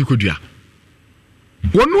kobaki kodua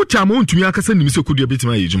wonu chama wuntumi akasa nim se kodua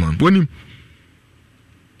betimi aye adwuma wonim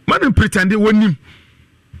man pretend wonim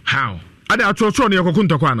how ada atotro na ye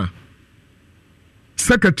kokuntako ana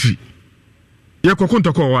secretary ye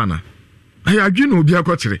kokuntako wana aye adwene obi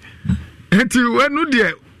akokire enti wenu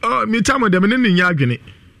de mi chama de me ne nya adwene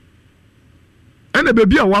ena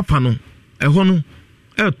bebi a wafa no eho no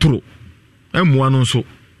etoro emua no nso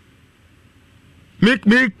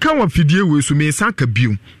me kan wa fidie we so me sanka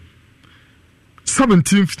biom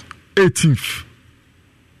 17th 18th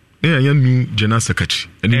ya nu general secretary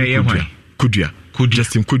eni kodua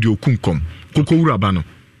Justin Kodia okunkom koko wura ba no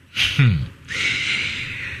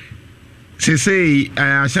say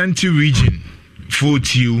Ashanti region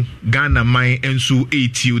 40 Ghana mine enso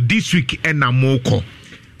 80 this week ena moko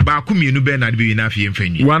ba ku mienu be na de bi na afie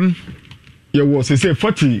mfanyi one ye was say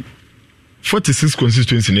 46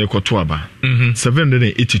 constituency na ekoto aba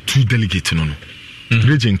 782 delegate no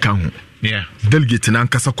region kan ho delegate na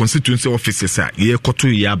nkasa constituency offices a ye ekoto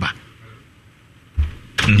ye aba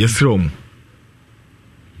yesrom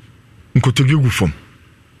nkotogegu fom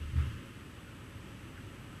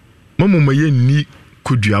mama ye ni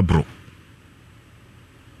kodua bro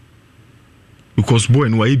because boy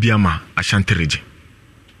no wa bia ma ashantereje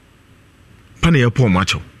pana ye po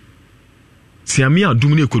macho si ami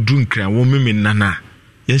adum ne kodu nkra wo meme nana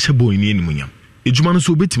ye hye boy ni animunyam ejuma no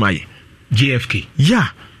so obetima ye JFK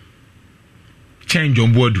change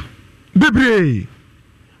on board bebre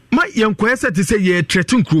ma yenkoye se te se ye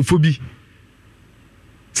threaten krofo bi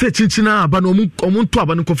se chinchina aba no omunto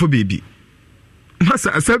aba no kofo bebi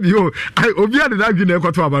masa asabi o obi ade na gwi na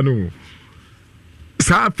ekoto aba no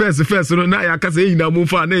sa first no na ya kasa yina mu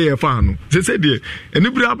fa na ye fa no se de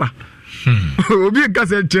enibri aba obi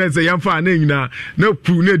kasa chese ya fa na yina na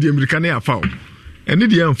pu na de america na ya fa o eni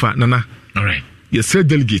de ya fa nana all right you say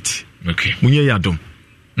delegate okay munye ya dom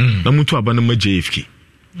na mutu aba na ma JFK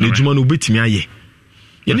na ejuma no betimi aye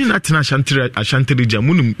yeni na tena ashantere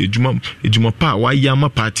jamunum ejuma pa wa ya ma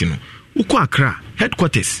party no uko Accra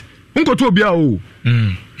headquarters unkoto obia o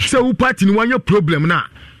se u party ni wanya problem na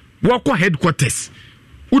wako headquarters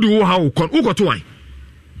udi wo ha ukoto wan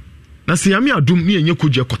na se yami adum ni enye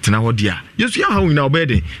koje kotena ho dia yesu ya ha wina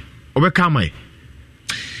obede obeka mai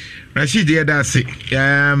Rashid Yedase,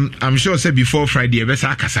 I'm sure say before Friday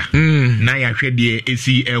besa akasa na ya hwe de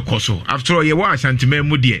esi ekoso after all ye wa ashantima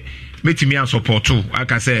mu de metimi an support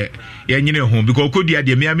aka say ye nyine ho because kodua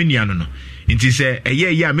de me amenia no nti say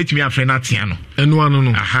eye a metimi afre na atia no eno ano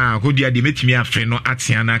no aha kodua de metimi afre no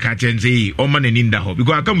atia na aka chenze o ma nani nda ho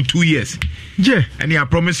because akam 2 years je and I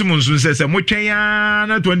promise mo nso say mo twen ya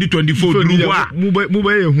na 2024 duru a mu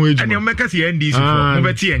ba ye ho ejuma and make us ye ndis for mo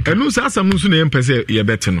beti en eno sa asam nso na ye mpese ye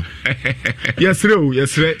beti no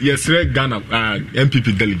yesre Ghana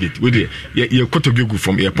MPP delegate we dey ye kotogugu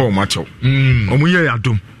from ye Paul Macho omo ye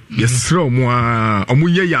yadom yesre omo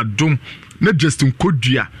ye yadom na Justin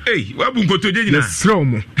Kodua wabu nkotoje nyina yesre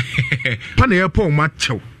omo pana ye Paul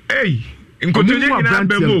Macho nkotoje nyina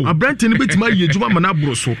bemo abrante ne betima ye juma mana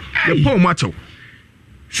bro so ye Paul Macho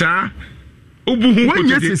sa obu hu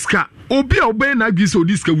nkotoje siska obi a obey na agri so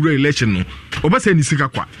diska wura election no obasa ni sika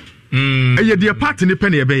kwa eye de party ne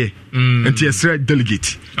pen ebeye enti esre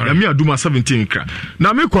delegate na me aduma 17 kra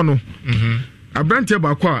na me kono abrante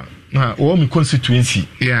ba kwa wo mu constituency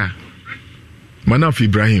Manaf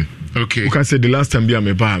Ibrahim okay you can say the last time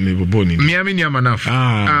me born in me Manaf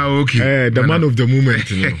okay the man of the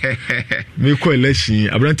moment me ko election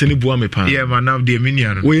abrante ne bua me pa Manaf de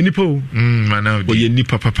minia no we nipa o Manaf we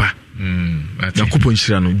nipa papa Yankopon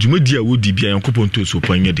shira no djumadi a wodi bia Yankopon to so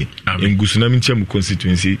panye de engusuna mincham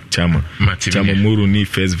constituency chairman Moro ni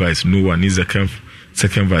first vice Noah ni second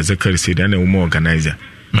vice Zakari said and a organizer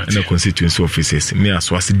and a constituency officers me as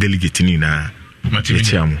was delegate ni na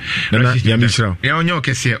chairman na yamishira ya onyo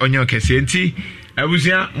kese enti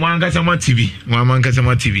abusia mwangasa ma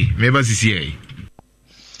TV meba sisi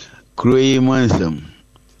Kroyi Mwansam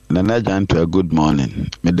Nana Janto, good morning.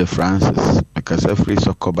 Me the Francis, because I free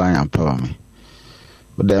Sokoban and power me.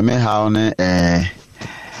 But they may have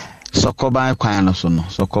Sokoban Quano sono,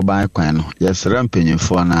 Sokoban Quano. Yes, ramping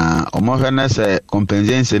for na Omohana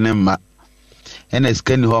compensation in ma and a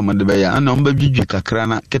skinny home at the bay and number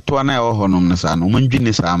Kakrana, Ketwana or Honomasan,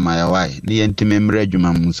 Munjinis are my way, the intimate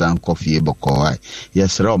regiment Musan coffee bokoi.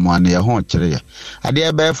 Yes, Roma and your home chair. I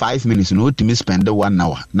dare bear 5 minutes, no to me spend the 1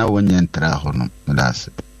 hour. Now when you enter Honum, that's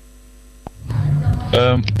it.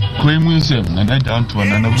 Claim Wilson, and I down to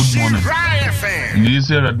another good morning. You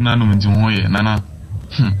say that none of them, Nana.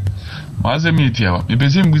 Was a meteor. If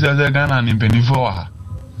it's him with a gun and in penny for her.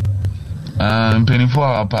 Penny for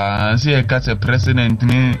her, see a catch a president,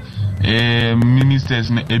 ministers,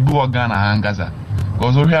 a boa gun and Gaza.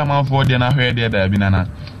 Because we have more for than I heard there, Binana.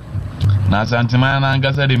 Now, Santimana and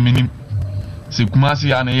Gaza, the minim.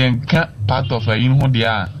 Sikumasi and a young part of a in who they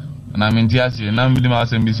are. And I'm in Tiasi, and I'm with the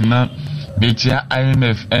Mass and Bissina. Betia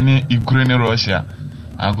IMF any Ukraine Russia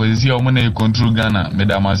akwezi omone control Ghana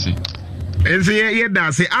medamasi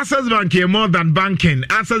that's it. Access Bank is more than banking.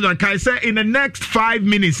 Access Bank, I say in the next 5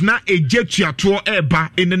 minutes, na ejetua tour eba.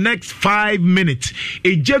 In the next 5 minutes,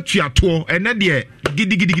 ejetua tour and then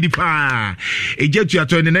gidi pa. Ejetua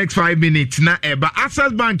tour in the next 5 minutes, na eba.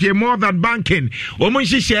 Access Bank is more than banking.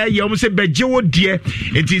 Omonshi share ye omonse bejewo die.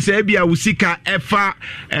 It is ebia usika efa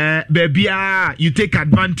bebia you take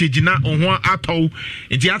advantage na onho ato.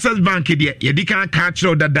 It Access Bank die yedi kan catch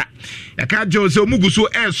dada. Ya catch so muguso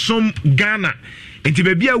esom Ghana Enti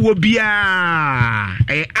baby a wo bia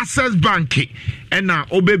Access Bank na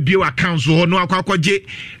obebie account so no akwakoje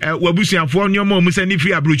wabusuafo nyomo mu sani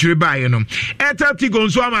free abrochire bae no Airtel Tigo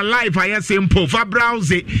nso ama live aye simple fa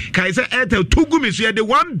browse kai say Airtel tugumi so de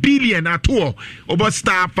 1 billion ato obo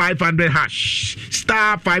star 500 hash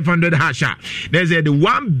star 500 hash there's the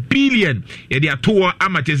 1 billion e de ato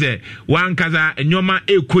ama chese wan kaza nyoma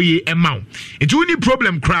ekoye emaw it uni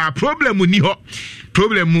problem ni ho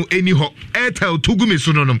problem mu any ho Airtel tugumi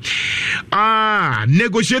so no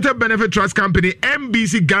negotiated benefit trust company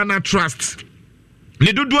MBC Ghana Trust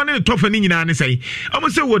ne dodo ne tofa ni nyina ne sei omo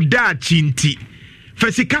se wo da chinti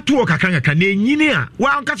fasika to kakanga na enyini a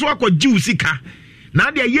wa ankaso akɔgye usika na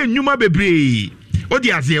de ye nnwuma bebre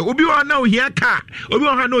odi ase obi wa na ohia ka obi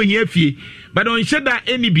wa na ohia fie but on sheda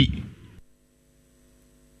enibi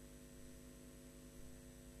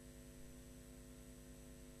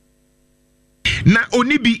na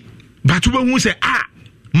onibi batuba hu se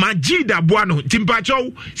Majida Buano,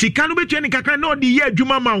 Timpacho, Sikano between Kakano, the year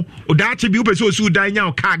Jumama, or Dachi Bupeso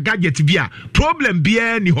Sudanya, car gadget via problem be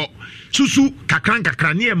any ho. Susu Kakranka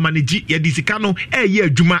Krania Maniji, Yadisicano, a year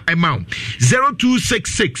Juma amount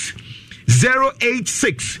 0266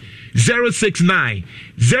 086 069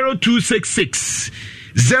 0266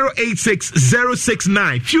 086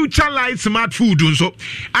 069 Future Life Smart Food, so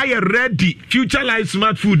I am ready. Future Life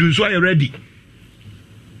Smart Food, so I am ready.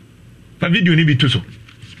 A video ni bitu so.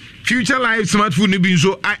 Future Life Smartphone ni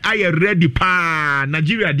so I ready pa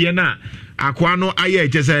Nigeria de na akwa no aye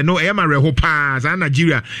chese no e ma reho pa za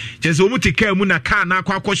Nigeria chese omu tika mu na car na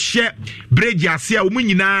akwa hye bridge ase a omu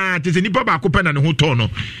nyina chese nipa ba akopɛ na ne ho tɔ no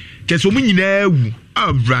chese omu nyina awu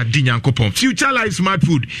awradi nyankopon Future Life Smart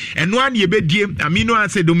Food eno an ye bedie amino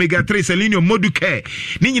acid omega 3 selenium moducare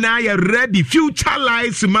ni nyina aye ready Future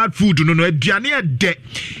Life Smart Food no aduane ede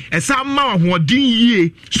esa ma hoodin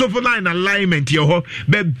yie softline alignment ye ho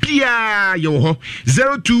be bia ye ho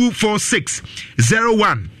 0246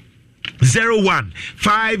 01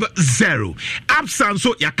 0150 absan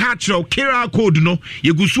so ya catch QR code no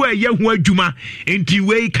yeguso eye ho adwuma enti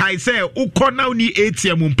we kai say ukona ni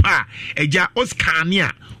ATM mpa eja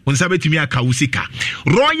oskania onsa betimi aka usika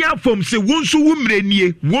Royal Foam se wonso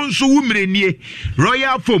wumrenie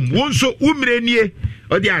Royal Foam wonso wumrenie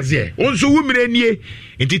odi azie wonso wumrenie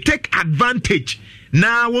enti take advantage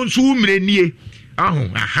na wonso wumrenie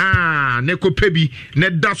ne kopebi ne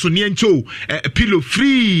daso ne encho pillow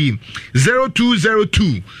free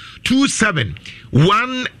 0202 27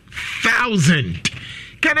 1000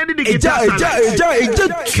 Kennedy digital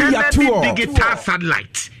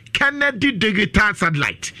satellite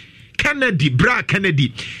Kennedy bra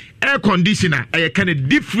Kennedy air conditioner Kennedy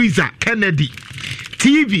deep freezer Kennedy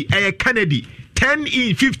TV Kennedy 10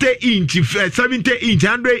 inch, 50 inch, 70 inch,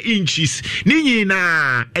 100 inches. Nini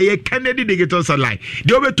na Kennedy digital satellite.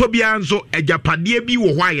 The over Tobianzo a Japadia be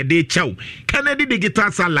why they chow. Kennedy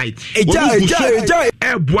digital satellite.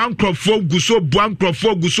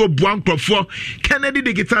 Guso. Kennedy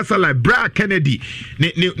digital satellite. Bra Kennedy.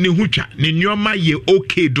 Ni hucha. Ni nyoma ye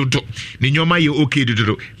okay dodo.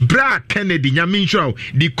 Bra Kennedy. Nyamin show.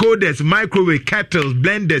 Decoders, microwave, kettles,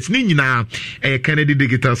 blenders. Nini na Kennedy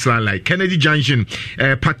digital satellite. Kennedy Junction.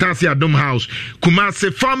 Patasia Dome House,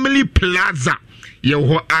 Kumasi Family Plaza,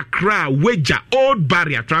 Yeho Accra, Weja, Old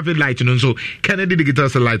Barrier, traffic light, so Kennedy Digital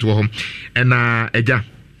Satellite, and Eja,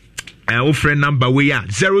 our friend number we are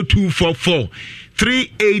 0244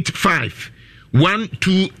 385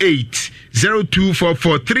 128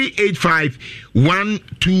 0244 385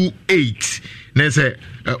 128. Nese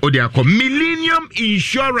odiako Millennium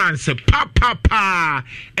Insurance pa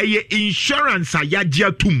eye insurance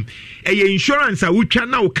ayagya tum eye insurance awutwa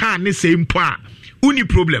na o car ne same pa uni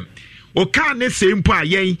problem o car ne same pa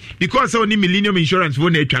yen because only Millennium Insurance wo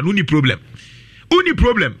na atwa uni problem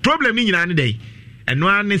ni nyina ne dey eno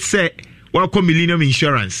ane se wa ko Millennium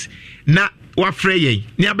Insurance na wafre yen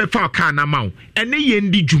ni abefa car na mawo ene ye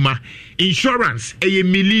ndi djuma insurance a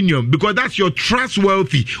Millennium because that's your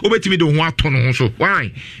trustworthy obetimi de ho ato no so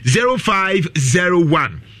why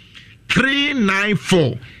 0501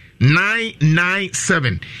 394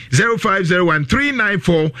 997 0501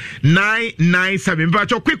 394 997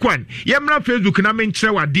 but your quick one yemra Facebook na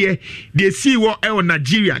menkyere wade de see wo e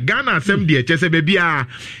Nigeria Ghana asem de chese bebia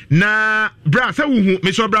na bra sa wuhu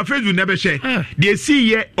me so bra Facebook na be hye de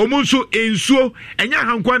see ye omonso ensuo enya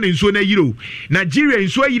hankwa na ensuo na yiro Nigeria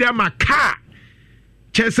ensuo yira ma car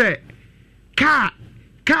chese car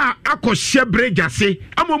akɔhyɛ bridge ase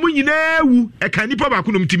ama mu nyina wu e kan nipa ba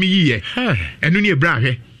ko nom timi yiye enu ne bra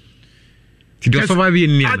hwe ti do survive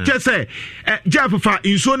ni ana chese Jeff fa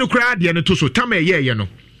insuo no kra de no to so tam ye no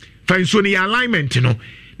fa insuo no alignment no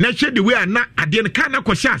na hye de we ana ade no ka na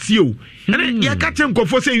kɔhyɛ ase o ɛna ya ka kyɛ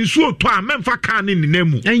nkɔfo sɛ nsuo tɔ a memfa ka ne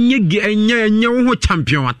ninamu ɛnyɛ wo ho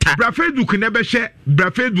champion ata bra Facebook na bɛhyɛ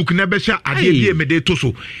ade bi me de to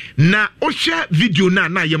so na o share video na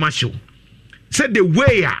yɛma hyew sɛ the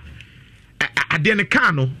way a ade no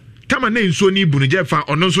ka no tama na nsuo ni bu no gye fa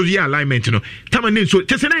ɔno nso yɛ alignment no tama na nsuo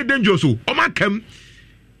kyɛ sɛ na dangerous o ɔma kam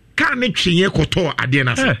ka ne twenye kɔtɔ ade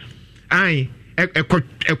na se ai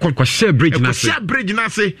ɛkɔhyɛ bridge na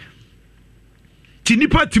se ti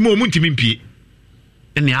nipa timo mu ntimi mpie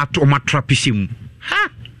ɛne ato ɔma trap hyɛ mu ha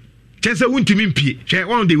kyɛ sɛ wontimi mpie hwɛ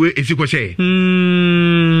one day we esi kɔhyɛ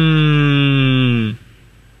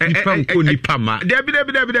nipa ma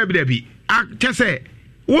dabi kyɛ sɛ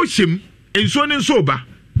wo hyɛm nsuo ne nso ba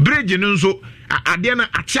bridge no nso adeɛ no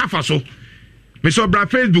ate afa so meso bra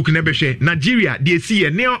Facebook na bɛhwɛ Nigeria de esi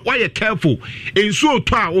yɛ ne wayɛ careful nsuo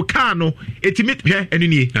tɔ a wo car no etimi hwɛ ɛno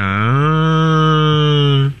nie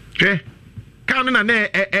hwɛ car no na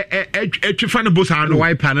etwifa no bosa no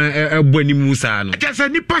wiper no ɛbɔ animu saa no kyɛ sɛ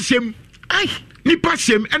nipa hyɛm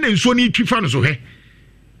ɛna nsuo no etwifa no so hwɛ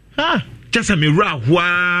kyɛ sɛ mewura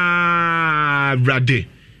hoa brade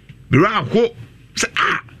mewura ho sɛ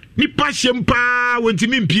nipa hyɛm paa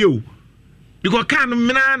wɔntimi mpie o because car no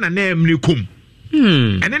mena na emre kom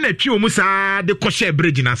ɛne na twi omu saa de kɔhyɛ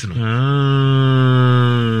bridge na se no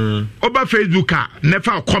oba Facebook a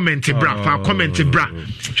nefa comment bra hwɛ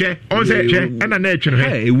on say hwɛ ɛna na etwi no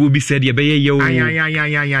hwɛ ewu bi sɛ de bɛyɛ yew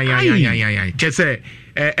ayayayayayayayayay kyɛ sɛ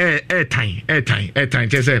airtime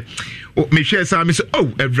kyɛ sɛ me hwɛ saa me sɛ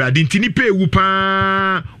Awurade ntini pa ewu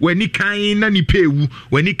paa wani kan na ni pa ewu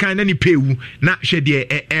na hwɛ de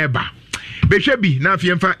ɛba behwɛ bi na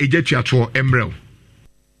afie mfa egya tuatoɔ emrɛw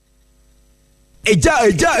Eja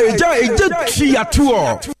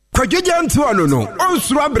tuatoɔ kwadwegya ntoa no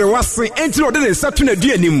ɔnsoro abrɛwase enti ɔde ne nsa to na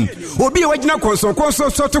duanim obi a wagina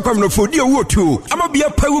kɔnsɔnkɔnsɔ so to kwam no fodi owo tuo ama bia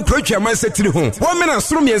pawu kurotwa man satiri ho wɔmena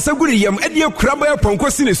soro miɛnsa guri yam ade akura baya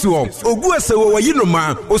pɔnkɔ sine so ogu asɛ wɔ wayi no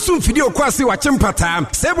ma osum fidi okɔ ase wakyem pata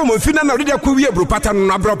sɛ bɔ mfi na ɔde akɔ wie bro pata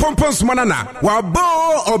no abra pɔmpɔn soma na wabɔ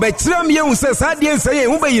ɔbɛkyerɛ me hu sɛ saa deɛ nsɛ yɛ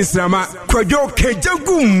hu bɛyi srama kwadwo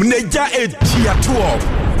kegyagum na gya etiatoɔ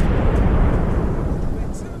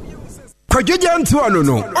kwadwegya ntoa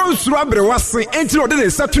no ɔnsoro abrɛwase enti ɔde ne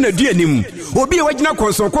nsa to na duanim obi a wagina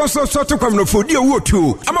kɔnsɔnkɔnsɔ so to kwam no fodi owo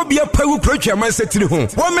tuo ama bia pawu kurotwa man satiri ho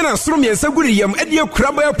wɔmena soro miɛnsa guri yam ade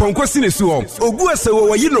akura baya pɔnkɔ sine so ogu asɛ wɔ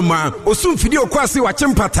wayi no ma osum fidi okɔ ase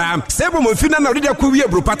wakyem pata sɛ bɔ mfi na ɔde akɔ wie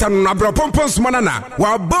bro pata no abra pɔmpɔn soma na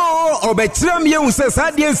wabɔ ɔbɛkyerɛ me hu sɛ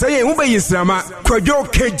saa deɛ nsɛ yɛ hu bɛyi srama kwadwo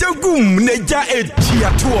kegyagum na gya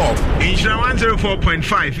etiatoɔ Inshira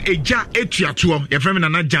 104.5 egya etuatoɔ yɛfrɛ me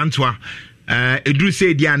Nana Jantoa eduru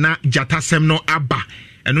say dia na jatasem no aba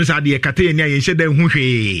eno sa de kata ye ni ayenhye da hu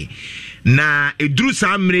hwe na eduru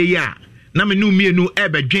sa mre ya na me no mienu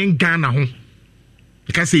ebedwen Ghana ho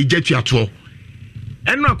ka say jatuato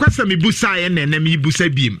eno akwasa me busa ye na me busa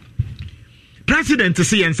biem president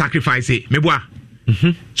say yen sacrifice me boa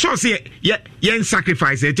so say yen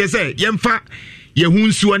sacrifice je say yen fa ye hu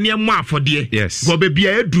nsuo ne mo afode go be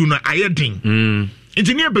bia eduru no ayedin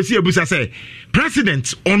engineer besi ebusa say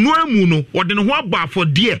president ono amu no wode ne ho aba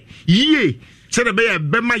afode yie se de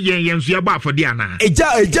be ma yen so ya ba afode ana eja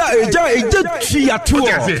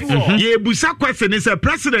tuatoɔ ye ebusa question is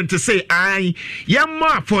president say ai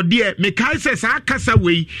yamma afode me kai say sa kasa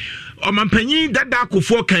we Omampanyin dada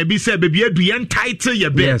akofo kan bi say baby adu yen title ye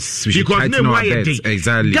be because name why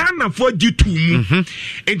exactly Ghana for G2 mu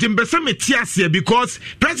enti mbese me tiase because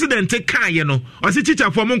president kan ye no o se teacher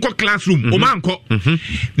for monko classroom o manko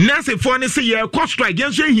nurse for ne say ye cost strike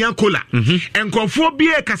yen so ehia kola enkofo bi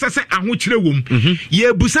e kasa se ahokyere wom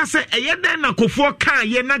ye busa se eye den na kofo kan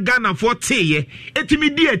ye na Ghana for te ye etimi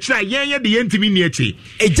di akira yen ye de yentimi ni achi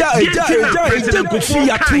president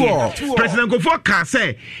kofo kan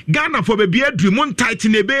say Ghana for baby dream on tight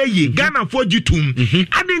in a Ghana for Jitum.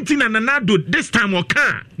 Adentina Nanado this time or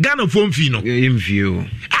can Ghana for Fino in view.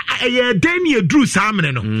 Daniel Drew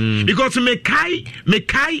Samreno because Mekai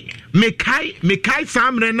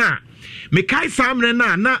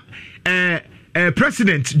Samrena na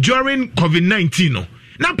president during COVID-19.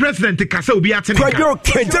 Now President Kasa will be attending.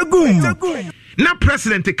 Na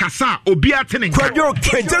president Kasa obi atene kwadwo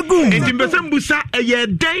kegyagum enti mbesambusa eye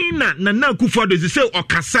dan na Akufo-Addo se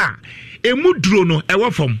okasa emuduro no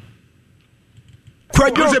ewo fam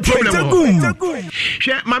kwadwo kegyagum hwe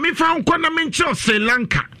mami fa nko na menche Sri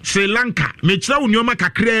Lanka me kira unioma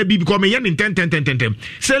kakra bi because me ye ntenten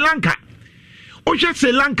Sri Lanka Osha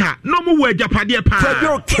Sri Lanka no mu wa japade pa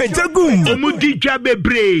kwadwo kegyagum omu dijwa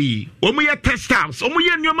bebre omu ye textiles omu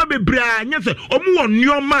ye nyoma bebre anya se omu won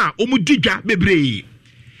nyoma omu dijwa bebre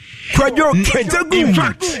In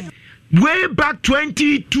fact, way back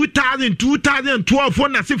 2012 for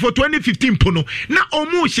 2015 pono na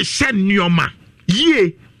omo hyehyɛ nneɔma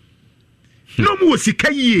yie no mo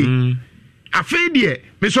sika yie afei deɛ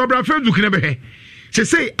me so bra Facebook na bɛhɛ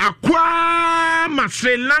say akwa ma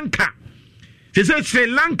Sri Lanka say Sri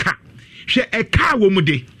Lanka hwɛ ɛka wɔ mu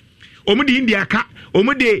de omo de India ka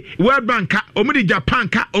omo de World Bank ka omo de Japan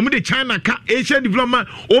ka omo de China ka Asian Development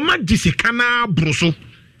omo de sika na broso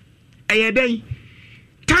ɛyɛ den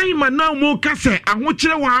time now mo ka say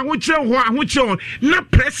ahokyere na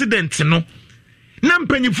president no na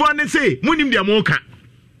mpanyifo na say munim dia mo ka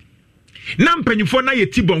na mpanyifo na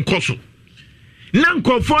yeti bonkoso na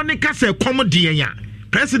nkofo ne ka say kom de ya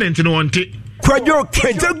president no wonte Kwajo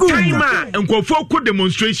Kejagu time nkofo ko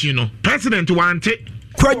demonstration no president wante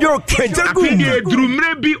Kwajo Kejagu afide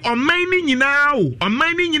drumre bi oman ni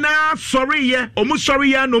nyina sorry ye omu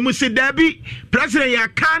sorry ya no mu se dabi president ya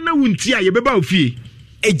ka na wunti a ye beba ofie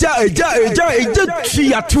eja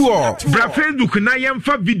tiatuo bra Facebook na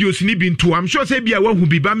yemfa videos ni bi nto am sure say bia wahu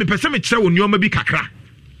bi ba me pese me kire wo nyoma bi kakra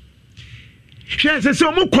hwe say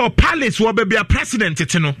omu call palace wo be bia president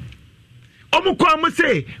te no omu call mo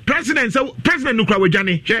say president no kra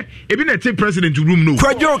wadwane hwe ebi na take president room no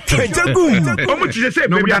Kwajo Kejagu omu ti say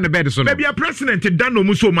bia president dan no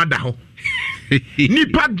mu so mada ho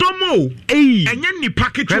nipa domo enye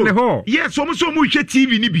nipa keto yes omu so mu hwe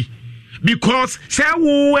TV ni bi because say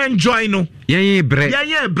wo enjoy no yen bre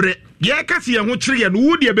ye kasi ye ho kire ye no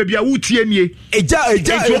wo de bebia wo tie nie eja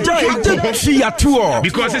tiatuo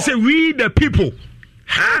because they say we the people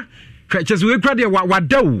just we crowd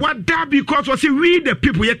wada because we say we the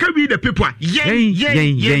people ye ka we the people yen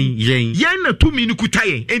na tumi ni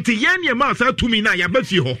kutaye enti yen ye ma sa tumi na ya ba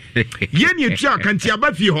fi ho yen ye tua kanti ya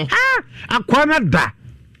ba fi ho akwana da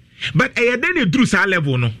but den e dru sa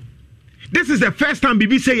level no. This is the first time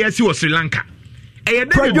BBC yes was Sri Lanka.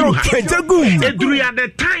 Kwajo Kejagu edru at the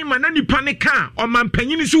time and any panic or man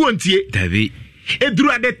penny si wontie David edru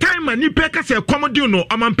at the time and nipa ka se komodi no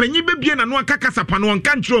o man penny be bia na no aka kasapa no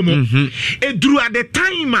nka ntro mo edru at the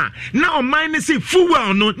time na o man say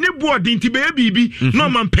fuwa no ne board nti be bibi no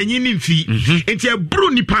man penny ni mfi enti e bro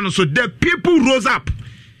nipa no so the people rose up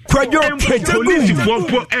Kwajo Kejagu police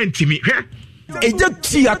for entimi eja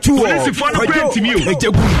tiatuo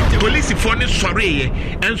police for ne sorry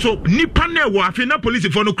and so nipa na wo afi na police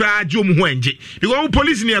for no kra age omu ho anje because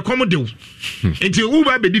police ne come de enti wo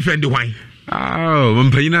ba be defend why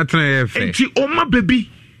mpanyina tena efe enti oma baby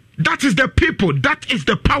that is the people, that is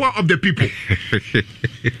the power of the people.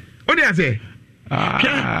 What do I say?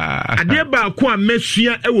 Ade ba ko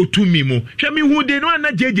amesua e wo tumi mu hwe mi hu de no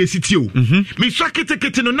na jeje city o mi so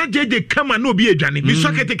ketekete no na jeje kama na obi adwane mi so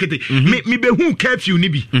ketekete mi be hu curfew ni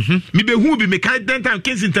bi mi be hu bi me kai dental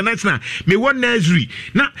Kings International me won nursery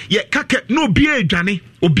na ye kake na obi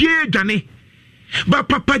adwane ba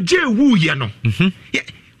papa je wu ye no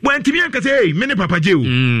when timi anka say hey me ne papa je wu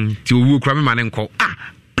ti owu kura me mane nko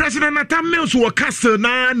President Nathan Mills wo castle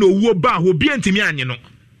na owu ba ho bi antimi anye no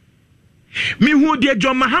mi hu de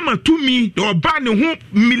John Mahama tumi de oba ne ho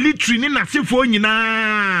military ni nasefo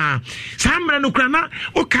nyina samra no kra na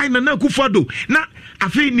o kai na Akufo-Addo na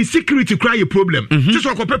afi ni security cry a problem just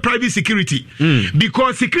so private security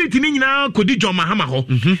because security ni nyina kodi John Mahama ho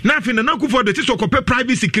na afi na Akufo-Addo just so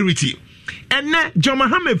private security and na John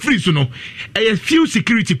Mahama free so no a few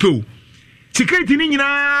security people security ni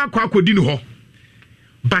nyina kwa kodi no ho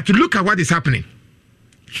but look at what is happening.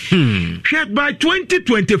 By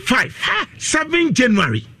 2025, 7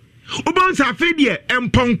 January, Ubonsa Fedie and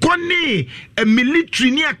Ponkone, a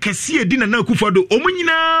military near Cassia Dina Akufo-Addo,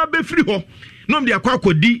 Omunina Befri ho. No, they are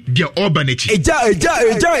Kwakodi, their urbanity. Eja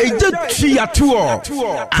Tiatuo,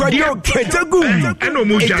 Kwajo Kejagu, and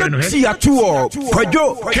Omuja Tiatuo,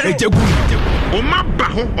 Kwajo Kejagu.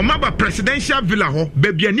 Omaba presidential villa ho,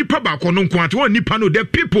 baby, and Nipa Bakono Kwanto, Nipano, the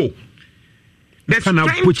people. The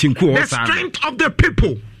strength of the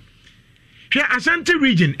people. Here, Ashanti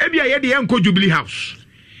region, Ebia Yedi Yanko Jubilee House.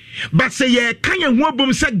 But say ye Kanya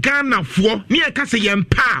Wabum sa Ghana for near Kasa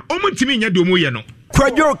Yampa, Omuntimi Yadomoyano.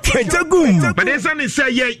 Kwajo Kejagu. But there's only say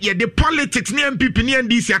ye the politics near people near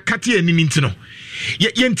this Yakati and Nintino.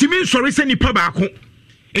 Ye Yentimi sorry send Pabako.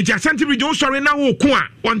 And Ashanti region sorry now Kwa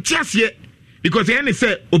on Tias ye because the end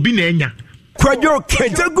say Obinenya. Kwajo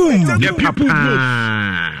Kejagu. The people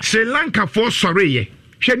Sri Lanka for sorry ye.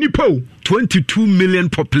 Shenipo 22 million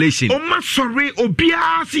population. Oma sorry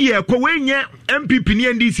obia si ye kwenye MPP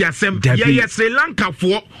ni ndisi asem ye Sri Lanka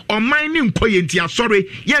for o mining koyenti sorry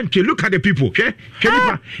ye look at the people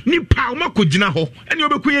nipa oma kogina ho ene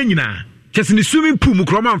obekuye nyina just ni swimming pool mu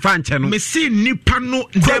kroma mfa nche no me see nipa no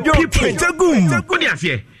the people what do you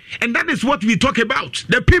say And that is what we talk about.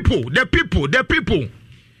 The people.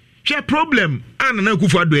 Share problem. Nana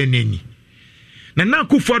Akufo-Addo eneni. Nana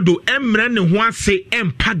Akufo-Addo emre ne ho ase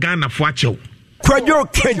empa Ghana fo achew. Kwajo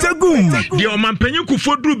Kejagum. The Omampanyin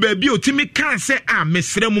Kufuor baby otimi kan say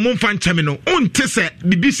mesre mo mfa nchame no. Unte say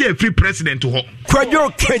bibi say free president ho. Kwajo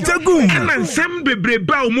Kejagum. Na nsem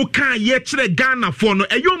bebreba o mu kan ye kire Ghana fo no.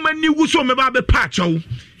 Eyo mani wu so me ba be pa achew.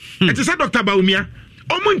 Enti say Dr. Bawumia,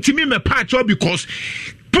 omo ntimi me pa achew because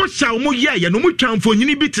Posha omo ye no mu twanfo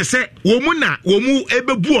nyini bi te se wo mu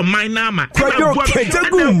ebebu o man na ama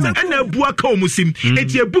na ebu aka omo sim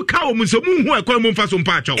eti ebu ka omo so mu hu akwa mu mfa so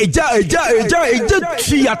mpa acho eja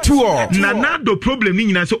tiato na do problem ni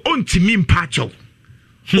nyina so ontimi mpa acho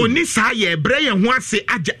oni sa ye bre ye ho ase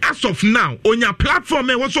age as of now onya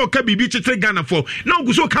platform e wo so ka bibi chitre Ghana for na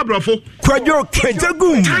oguso kabrofo Kwajo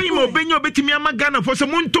Kejagum time obenyo betimi ama Ghana for so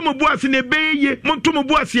montomo bu ase ne beye montomo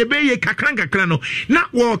bu ase beye kakran no na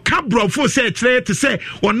wo kabrofo say tre te say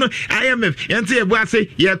ono IMF yente ye bu ase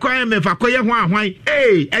ye kwa IMF akoye ho ahwan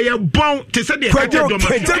eye bon te say de Kwajo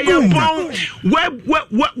Kejagum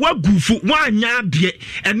wa gufu wa anya de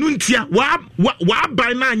enu ntia wa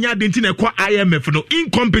ban na anya de nti na kwa IMF no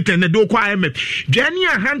competent na do kwa IMF dwani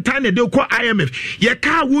ahanta na do kwa IMF ye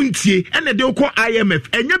ka wuntie na do kwa IMF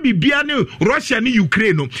enya bibia ne Russia ne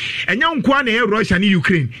Ukraine no enya nko na Russia ne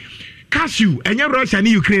Ukraine cashew enya Russia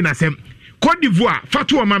ne Ukraine asem Cote d'Ivoire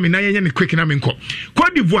fatu o mame na yenye ne quick na menko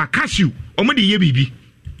Cote d'Ivoire cashew omo de ye bibi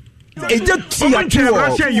eja tia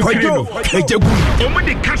Russia Ukraine omo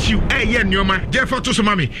de cashew ye nyoma je fatu so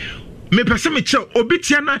mame me pese me che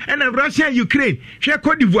obitia na Russia Ukraine hwe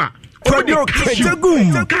Cote d'Ivoire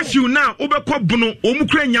cashew now obekọ bono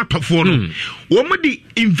omukra nya tofo no omudi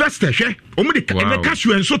investor hwe omudi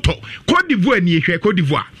cashew enso to Cote d'Ivoire ni hwe Cote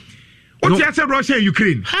d'Ivoire oti ase Russia and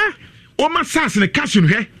Ukraine o ma sas ne cashew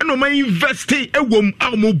hwe na o ma invest ewom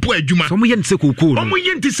a mo bo adwuma so mo ye ntse kokoo no mo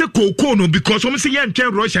ye ntse kokoo no because o mo se ye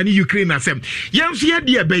ntwen Russia and Ukraine asem ye nso ye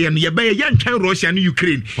de ebe ye no ye be ye ntwen Russia and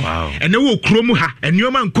Ukraine ene wo krom ha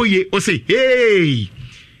enioma nkoye o se hey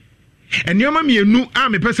Enyoma mienu a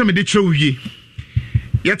me pese me de chewie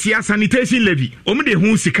yete sanitation levy omu de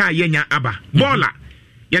hu sika yenya aba bola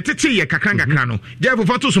yetete ye kakanga no jefo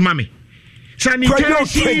foto so mame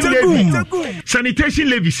sanitation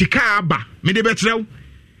levy sika aba me de betrew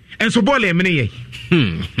enso bola emene ye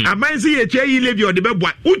abanzi ye twa yi levy o de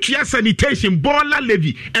beboa utua sanitation bola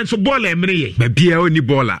levy enso bola emene ye ba bia oni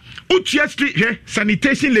bola utua street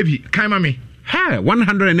sanitation levy kan mame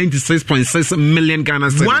 196.6 million Ghana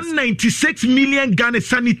cedis. 196 million Ghana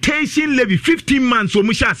sanitation levy 15 months o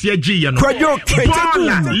musha ase agi ye no.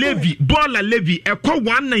 Bola levy ekọ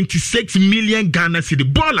 196 million Ghana cedis.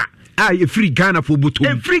 Bola free Ghana for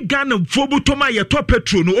butom. Free Ghana for butom ye to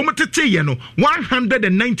petrol no o motete ye no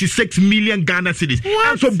 196 million Ghana cedis.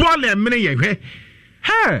 And so bola emene ye hwe.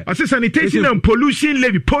 Ase sanitation and pollution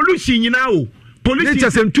levy nyina o. Police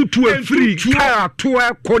just tutu a free car to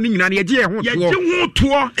a corning and ye to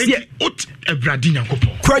Evradin Yankopo.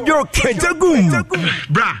 Kwajo Kejagum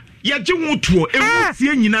Bra, Yaji to Ewa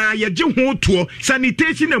Yaji to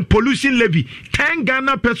sanitation and pollution levy 10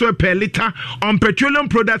 Ghana peso per liter on petroleum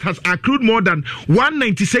products has accrued more than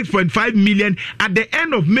 196.5 million at the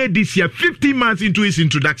end of May this year, 15 months into its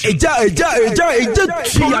introduction.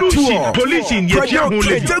 Pollution,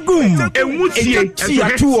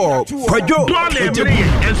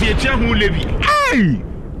 hey!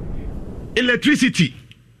 Electricity,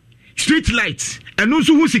 street lights, and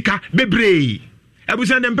also husika bebre.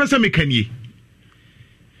 Abusan dem pesa mekanie.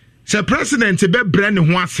 Sir President be brand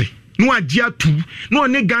ho ase. No agia tu. No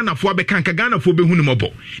ne Ghana fo be kanka Ghana fo be hunu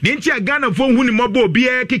mobo. De ntia Ghana fo hunu mobo obi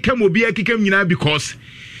e kekam nyina because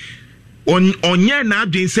onye na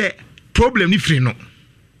adwen say problem ni free no.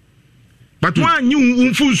 But one you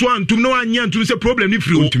unfu so antum no anya antum say problem ni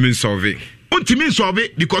free. Ultimate solve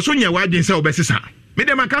it because onye wa adwen say obesesa. Me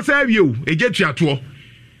dem akasa awie ejetua to.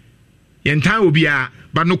 Yentan obi a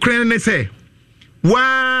but no kren ne say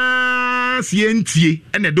was yentie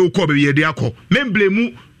and a do ko be ye de akọ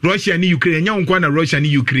memblemu Russia and Ukraine nya nkwa na Russia and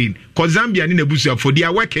Ukraine cause Zambia ni nebusia for they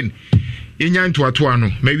are working enya ntoato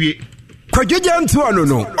ano mawie Kwajoja ntuano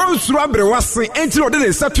no onsuru abre wase enti ode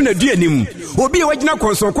ne satu na duanim obi e wagina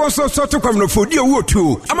konson soto kwamno fodi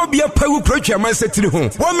owotu ama bia pawu krochwa mansetiri ho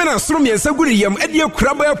wo mena soro miensa guri yam ade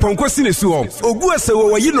akuraba ya ponko sinesu ogu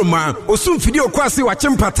asewo wayinoma osumfidi okwase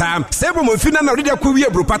wachempata sebo mfina na ode akwi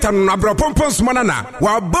abro pata no abro pompons manana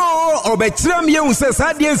wa bo obetram ye unse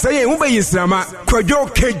sade ensa ye hu bayisrama Kwajo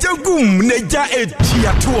Kejagum neja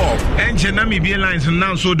etiato enje na mi be lines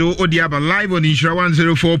now so do odiaba live on Insura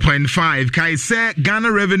 104.5 835 kai say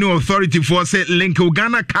Ghana Revenue Authority for say link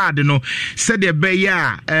Ghana card no said the be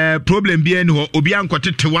problem bi en ho obi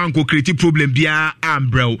ankotete wanko create problem bia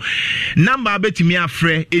ambrel number betimi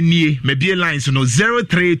afre enie mebie lines no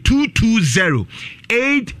 03220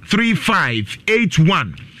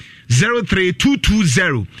 83581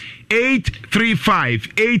 03220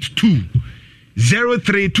 83582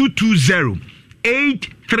 03220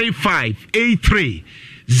 83583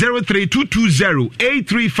 03220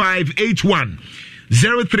 83581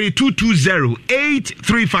 03220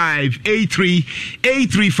 83583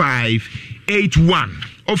 83581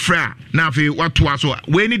 Ofra na fe watoa so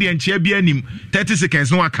we need the enchia bia anim 30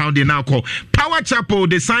 seconds no account dey now call Power Chapel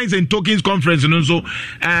the Signs and Tokens Conference no so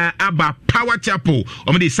aba Power Chapel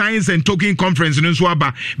the Signs and Token Conference no so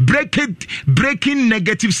aba breaking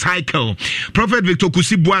negative cycle. Prophet Victor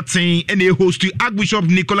Kusi Boateng and a host to Archbishop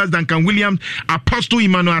Nicholas Duncan Williams, Apostle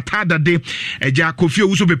Emmanuel Atadade, Eja Kofi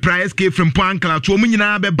Owusu be prize came from Pankala to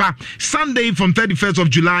omunyina beba Sunday from 31st of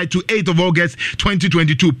July to 8th of August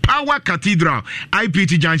 2022. Power Cathedral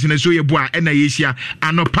IPT Junction so ye boa na yesia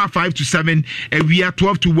anopa 5 to 7 we are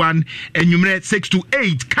 12 to 1 and you 6 to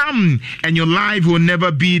 8. Come and your life will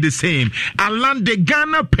never be the same. Alande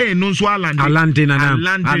Ghana pay no so Alande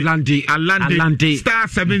star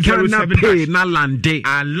 707 na lande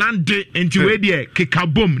Alande into we there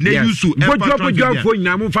kikabom na yusu bojo fo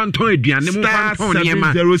nyina mo fanton aduane mo fanton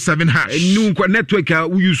niema 707 hash nu network a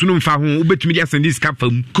yusu no mfa ho obetumi dia send this cap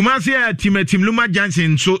fam Kumasi team Luma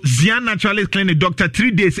Johnson so Zian Naturalist Clinic doctor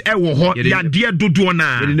 3 days ewo ho ya dia dodo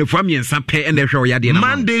na ne fam yensa pe and ehwe ya dia na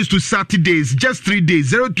Mondays to Saturdays just 3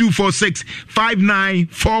 days 0246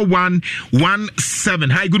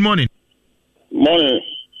 594117. Hi, good morning. Morning.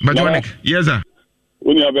 Bajonik. Yes, sir.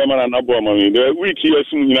 When you have a man and the week here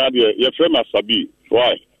soon you your friend Masabi.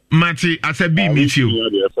 Why? Mati Asabi meet you.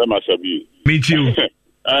 Meet you.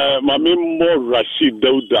 Mami mo Rashid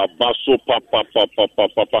Dauda Baso papa.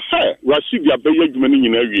 Hey, Rashid ya be yedwuma ni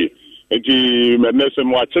nyina wie. Enti menese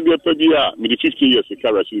mo achede pa bia me 15 years ka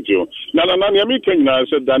Rashid jo. Na me kan na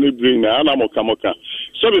se Danny Brain na ana moka.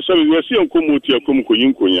 Sabe we see enkomuti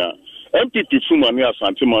akomkoyinkonya. MPP fuma ne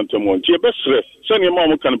asante mantemo nti ebesre se ne ma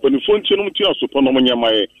mo kan panifo nti no mti asopo no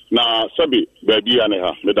nyamae na sabe baabi ya ne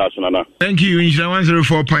ha me da asana. Thank you Inja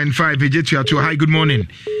 104.5 ejetu ato. Hi, good morning.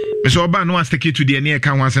 Mr. Oba no stick to the near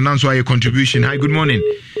can once announce your contribution. Hi, good morning.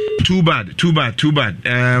 Too bad.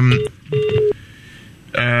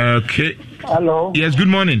 Okay. Hello. Yes, good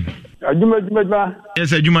morning. Ajuma.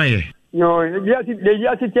 Yes, Ajuma here. No,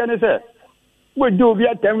 the tiene se. We do be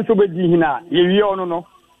at them so be hina. Ye ono no.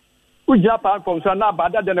 We japa from so na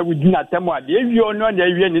bada than we dina temo ade. Ye ono na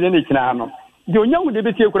ye ni ne kina no. De onyamu de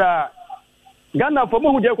be tie kura. Ghana for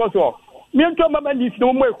mo hu de kwaso. Me nto mama ni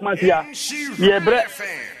no mo ekumasia. Ye bre.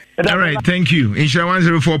 All right, thank you. Insha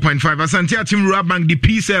 104.5. Asante Atim Rabank the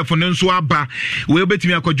PCF for Nonso Aba. We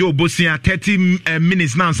betimi akojo Bosia 30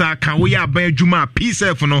 minutes now sa kan we aban adwuma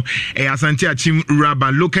PCF for no Asante Atim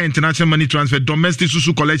Rabank local international money transfer domestic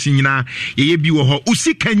susu collection nyina ye bi wo ho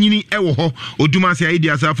usika nyini e wo ho oduma se aidi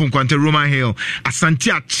asafo kwante Roman Hill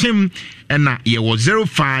Asante Atim na ye wo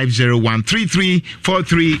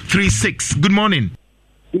 0501334336. Good morning.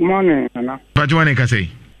 Good morning, Nana. Pajwane ka say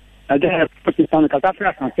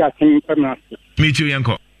Meet you,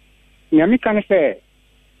 Yanko. Yami can say,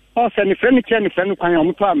 oh, send a friend, can you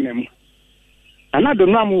come? And I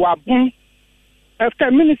don't know what boom.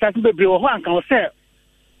 After minutes, I could be one can say,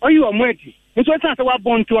 oh, you are ready. It was not what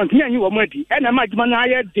born to me, and you are ready. And I might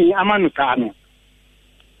manage the Amanucano.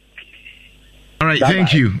 All right,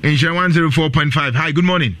 thank you. Insha 104.5. Hi, good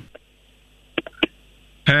morning.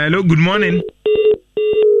 Hello, good morning.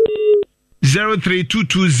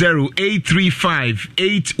 03220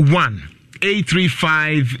 83581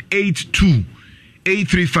 83582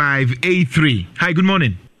 83583. Hi, good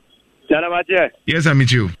morning. Yes, I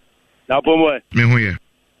meet you. Me who here?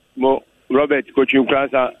 Mo Robert coaching class.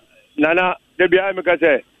 Nana, the behind me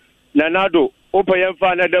say, Nanado, open your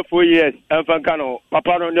fan another 4 years, and Fancano,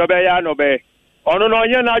 Papa no no be. Ono no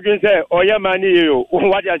nya na adwin say, oya mani you.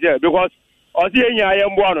 What you say? Because Osi I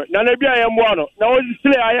am one. Nana be I am one. Now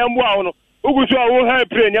still I am one. Ugusu a wo ha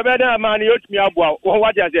pray nya be da ma na yotumi aboa wo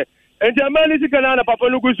what you say? Enti amani sika na papa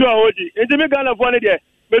no gusu a hoji. Enti me Ghana fo ne de.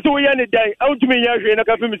 Me so wo ye ne dan. Awutumi nya hwe na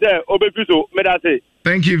ka fi mi say obefi so me da say.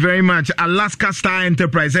 Thank you very much. Alaska Star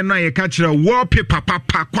Enterprise. And now you catch a wallpaper,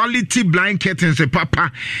 papa, quality blind curtains,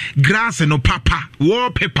 papa, grass, no papa,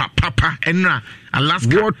 wallpaper, papa, and now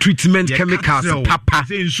Alaska water treatment chemicals, papa.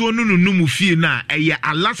 So no mu feel na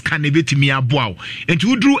Alaska nebeti mi aboa. And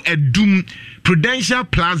you drew a doom Prudential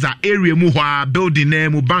Plaza area muha building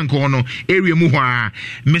name bank ono area muha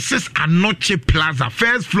Mrs. Anoche Plaza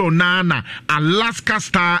first floor na Alaska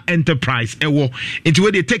Star Enterprise ewo. Into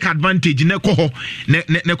where they take advantage ne kope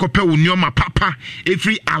unyoma papa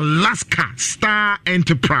every Alaska Star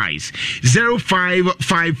Enterprise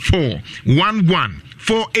 0554 11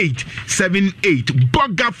 4878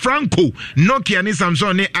 Boga Franco Nokia ni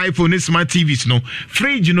Samsung ni iPhone ni smart TVs no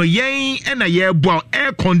fridge no yen and a year bow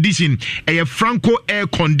air condition a Franco air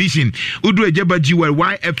condition udu ejeba jiwa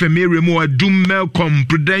YFM area Doom Melcom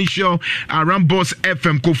Prudential Rambos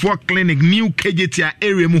FM Kofo Clinic New KJT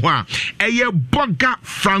area muha a Boga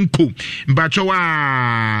Franco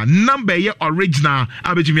bachowa number ye original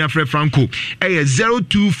abejimi afre Franco a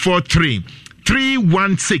 0243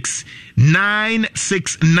 316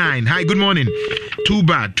 969. Hi, good morning. Too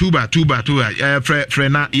bad.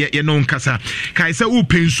 Frena, you know, Kasa. Kaisa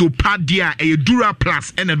open so padia a Dura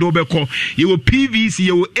Plus and a Dobeko. You PVC,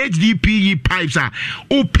 you HDPE pipes are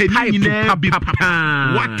open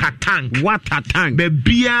water tank.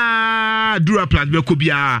 Bebia Dura Plus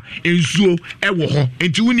Bekobia in so ewo.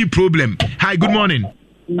 Into any problem. Hi, good morning.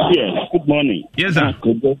 Yes, good morning. Yes, sir.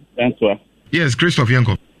 Thanks, sir. Yes, Christoph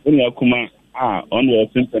Yanko. On the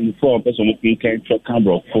system for person who can check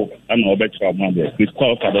camera for and over travel there. We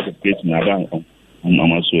call for the place in around on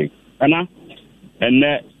my way. And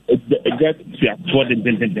get for the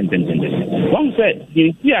one said,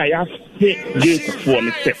 the I Jacob for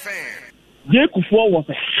the step. Jacob was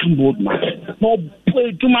a humble man. No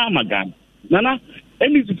play to Mama Gan. Nana,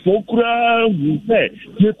 any Fokura who said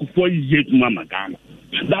Jacob for Yet Mama Gan.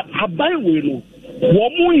 That I buy will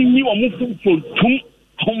one you are moving for two.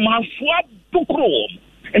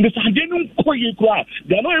 And the Sardinian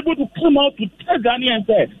they are not able to come out to tell Ghana and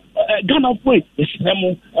say, Ghana way,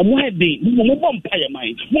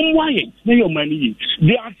 your money.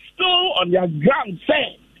 They are still on their ground,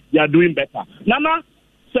 say they are doing better. Nana,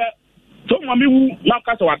 sir, so mommy who now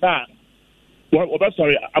cast our time. Well,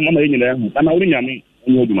 sorry, I'm not in there. I'm not in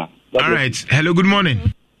there. All right. Hello, good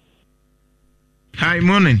morning. Hi,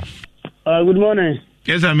 morning. Good morning.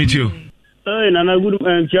 Yes, I meet you. Hey, Nana,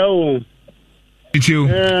 good ciao. It's you.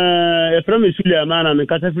 From Sulia, man, I'm a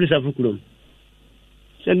catapult of Fukurum.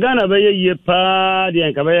 Sagana Bay, ye pa, the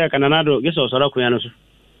Ancabaya Cananado, guess or Soraquianos.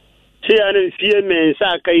 See, I didn't see me,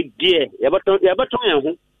 Sakai, dear,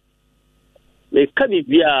 Yabaton. May Kabi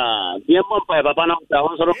Bia, Yampa, Papana,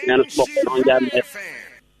 Soroquianos.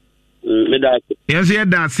 Yes,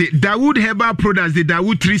 that's it. Dawood Herbal Products, the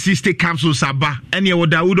Dawood 360 capsules, Saba, and your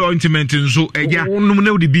Dawood ointment, and so,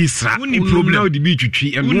 no, the beast, only problem, the beach,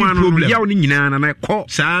 and one problem, yawning, and I call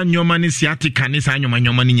San your money, Siatic, and San your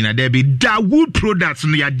money in a debit. Dawood Products,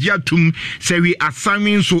 and the Adjatum, say we are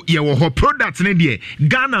signing so your products, Nadia,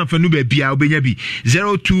 Ghana for Nube Bia, Benabi,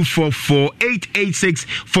 0244 886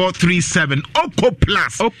 437,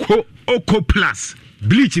 Oko Plus.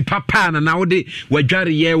 Bleach papa na now de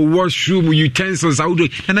wajari ye washroom utensils out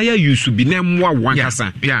and I used to be name one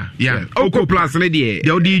kasa. Yeah. Oko Plus na de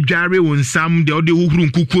odi jare won sam de odi huhuru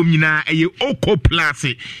nkukom nyina eye Oko Plus.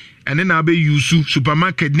 And then I'll be used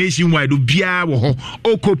supermarket nationwide Bia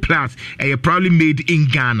Oko Plus proudly made in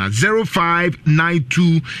Ghana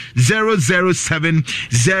 0592 007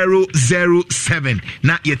 007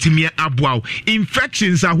 na yetimia abwao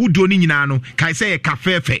infections are who doni nyina no kai say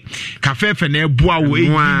kafefe na ebwao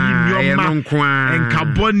nyoma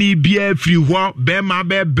enkaboni bia free ho bema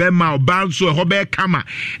obanso ho be kama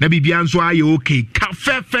na bibia nso aye okay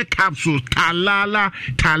kafefe capsule talala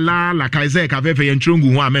kai say kafefe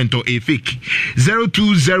yentrongu ho amen a fake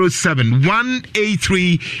 0207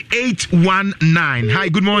 183 819. Hi,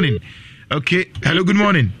 good morning. Okay, hello, good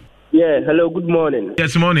morning. Yeah, hello, good morning.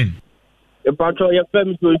 Yes, morning. Patrol, your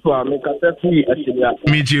family to make a free.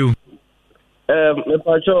 Meet you.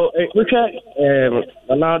 Patrol, we can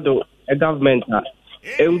Ronaldo, a government.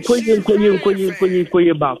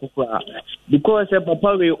 Because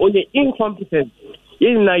papa we only incompetent.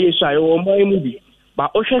 In na yesha o my movie.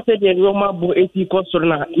 But Osha said the Roma bo 80 cost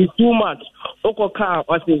is too much. Oko car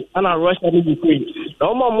was an Russian Ukraine.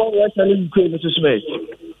 No more Russian Ukraine to space.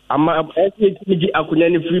 I'm actually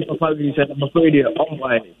free papa said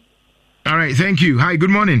all right, thank you. Hi, good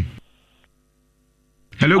morning.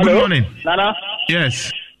 Hello, good morning. Nana?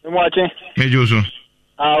 Yes. I'm watching. Hey, Joso.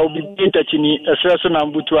 I'll be touching a stress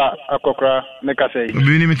on Butua, a cockra, make a say.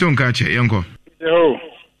 Bini Miton Kache, Yanko. Oh,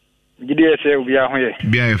 did dear say we are here.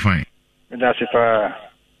 Be fine. That's if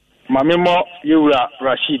Mamimo Yura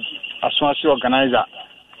Rashid, as one organizer,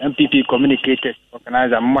 MPP communicated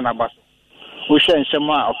organizer Monabas. We share in some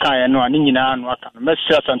okay no Nina and Waka,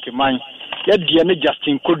 Messia Santimine, yet Diana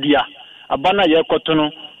Justin Kodia, Abana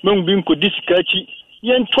Yakotono, Mungbinko Discachi,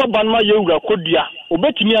 Yen Twabanma Yoga Kodia,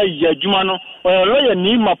 Obetimia Yajumano, or a lawyer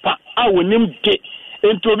Nimapa, I will name Gay,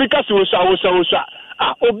 and to because Osa.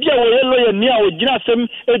 Obia lawyer near Jinasem,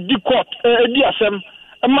 a decot, a diasem,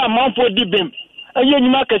 a man for dibim. A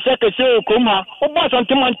young market secretary say, Coma, or Bass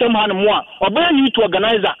Antimantum Hanamwa, or brand new to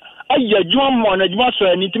organizer. I ya Jum on a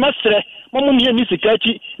Jmaster and Intimastre, Mamma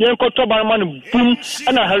Nisikachi, Yanko Tobarman, boom,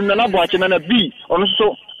 and I have another watch and a bee, or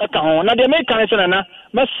so a town. Now they make Canana,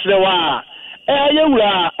 Masrewa,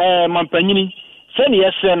 Ayura, Mampanini,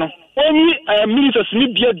 Seni Sen, only a minister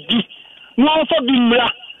Snibia D, no for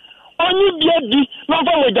Bimra. Only be no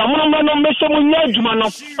for the Mamma Messamuna Jumano,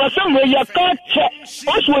 or somewhere you can't check.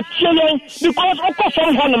 Also, because of course,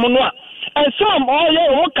 from Hanamona. And some all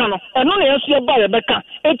your work and only as you buy a becca.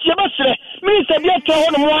 It's your best. Minister, be a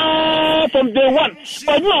town from day one.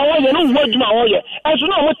 But no, you know what my oil. As you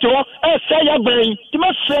know what to say your brain. You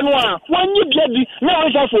must say one you get the no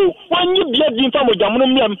is a fool. One you get the info with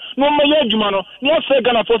Jamunium, no more Jumano, no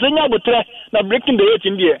second for Senya Butre, not breaking the weight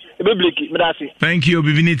in the air. Thank you,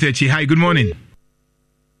 Bivinitechi. Hi, good morning.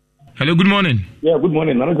 Hello, good morning. Yeah, good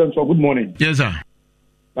morning. Good morning. Yes, sir.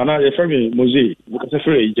 Nana, your friend Mose, because I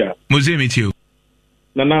feel Ija. Mose, meet you.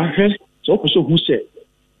 Nana, so who said,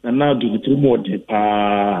 Nana, do the three more.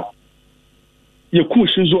 Your cool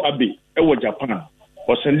Shinzo Abe, Japan,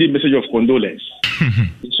 was sending message of condolence.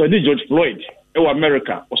 So did George Floyd,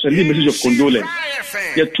 America, was sending message of condolence.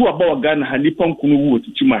 You're two about Ghana, Hanipon Kunu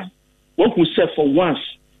to Chumai. What who said for once,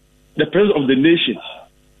 the president of the nation,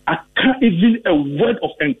 I can't even a word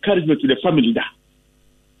of encouragement to the family that.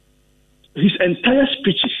 His entire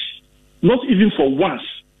speeches, not even for once,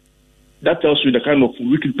 that tells you the kind of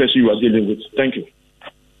wicked person you are dealing with. Thank you.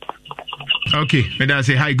 Okay, may I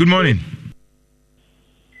say hi? Good morning.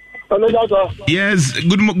 Hello, doctor. Yes,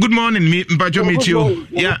 good morning. Me, Mpacho meet you.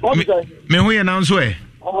 Yeah, me who announce where?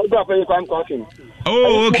 Oh,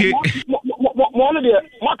 okay. One of the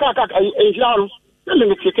Makaka is Yaro,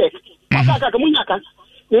 the ticket. Makaka Munyaka,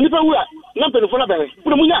 the Nipa, not the Funabe,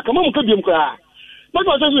 Munyaka, Mum but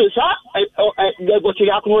what is this, they go to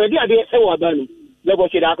the Akon, the idea of Burning. They go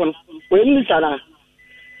to the Akon. When you said,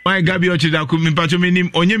 my Gabi Ochidaku, Mimpacho minim,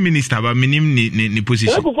 onye minister, but minim ni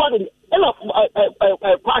position. Pachima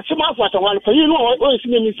for one, for you know, what is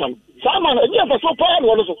minister. Someone, a dear for so power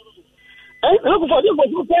also. And look for you, but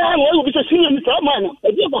you can will be a senior minister, man,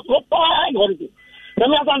 a dear for so power also.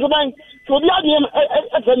 Then I found the bank, so the idea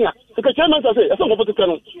at Kenya, the chairman says, I don't know what to tell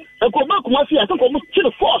him. And go back to my fear, I think almost kill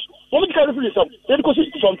the force. What did you do? They go to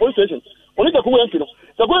some police station. Only the Kuyan, the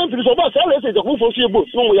going to the Soba, the who for your books,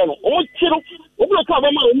 no, we are almost chill. Open a car, my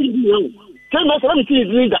own. Tell me, let me see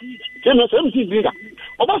leader. Tell me, let me see leader.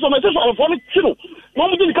 About some message on phone, chill. No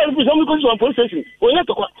one didn't carry some because on police station. We have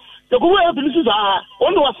to go. The Kuyan police are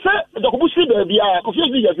only a set the Kubushi, be a coffee.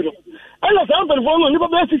 And as I'm the phone, never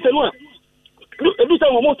best system. Look, every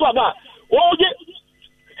time we move to about all the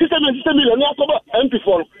system million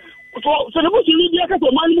MP4. So the most you need to get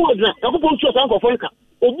money more than a couple of Uncle Folka.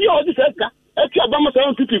 Or be all this extra Obama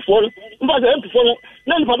MP4, but the MP4,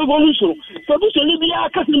 none for the solution. So we should be a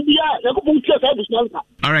cutting the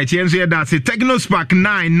all right, here that's it. Technospark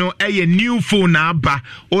 9 no a new phone aba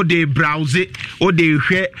or they browse it or they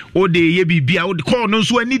share or they yebi or the call no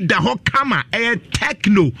so any da ho kama a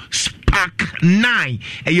Technospark 9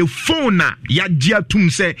 a phone na ya dia tum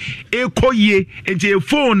say e koye e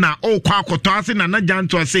phone na o kwa akoto ase na na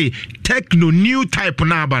janto say Techno new type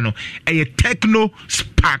na aba no a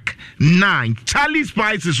Technospark 9 Charlie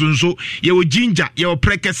Spices so your ginger your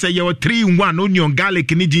prekese your 3-in-1 onion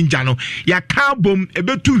garlic ni ginger no ya carbon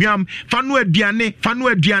ebetu hwam fanu aduane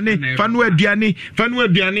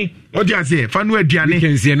what you say fanu aduane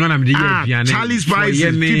can say no na me aduane Charlie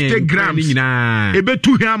Spices 50 grams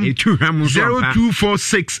ebetu hwam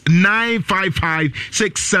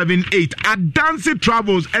 0246955678 Adansi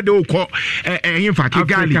Travels edo ko himfa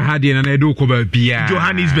Kigali hade na edo ko ba bia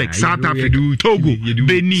Johannesburg South Africa Togo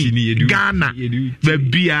Benin Ghana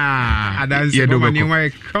bia Adansi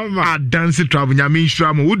Travel nyame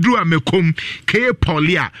insura mo wodru amekom ke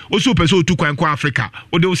polia oso pese otu kwan kwa Africa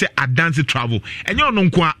ode wo se Adansi Travel enye ono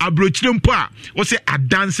nko abrochire mpo a wo se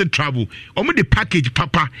Adansi Travel omo the package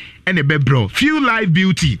papa ene bebro Feel Life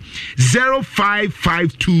Beauty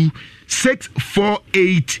 0552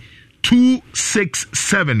 648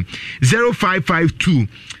 267 0552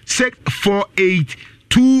 648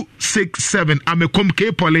 267. Amekom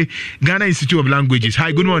K. Poly, Ghana Institute of Languages.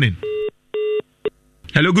 Hi, good morning.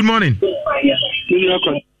 Hello, good morning.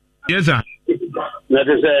 Yes, sir. That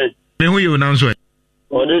is who you announce it?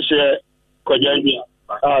 Oh, this Kojani.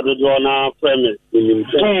 The Dwana premise.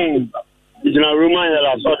 It's in a room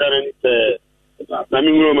I saw that I'm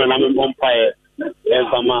in room and I'm in Bompire.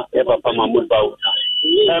 Papa Mamudbau.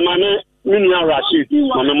 Mane, Minia Rashid,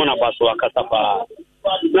 Mamma Basso, Catapa.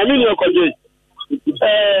 Namino Koji. The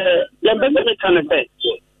better can say.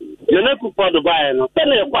 You're not good for the buyer, no. Tell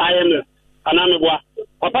me a buyer, and I'm a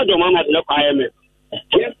Papa Jomama, the buyer. I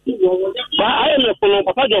am a follow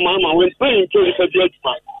Papa Jomama when playing to the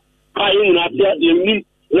judgment. I am not yet in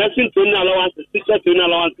lesson to an allowance, teacher to an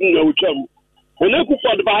allowance in the term. When I could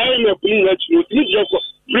for the buyer, I'm a clean let you just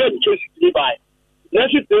bread choice to be by.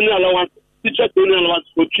 Lesson to an allowance, teacher to an allowance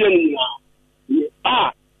for training now.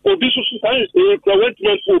 This is a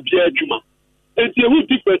correctment for Pierre Juma. And the who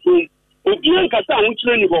different room, Obian Kata, which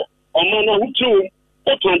anymore, or Mana, which room,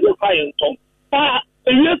 or to fire and Tom.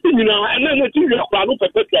 And yes, and then the two of Plano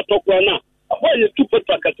Petra talk right now. Why is 2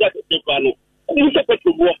 Petra Casac Plano? Who's a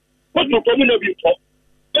Petro war? What will come in a bit for?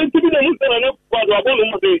 And to be the Muslim and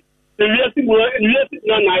the yes,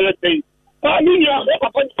 none I say. I mean, you have a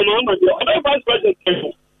Papa, other vice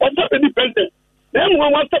president. What's up independent? Then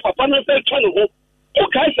one wants to Papa and say, Channel.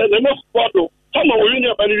 Okay, I said, the most photo. Some of you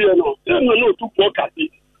know, no, 2 4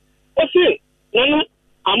 What's it? Nana,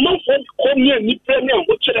 I'm not for home near me, premium,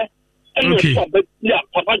 which okay. Yeah,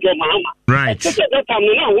 Papa Jomama. Right. That time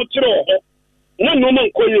now, what's it? No,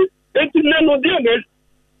 man, call you. It's no dearness.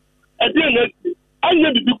 At the end, I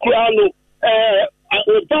need to be crowned. A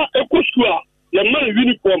Kuskua, the man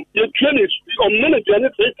uniform, your training on manager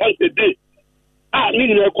 3 times a day.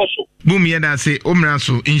 Boom, yeah, that's it.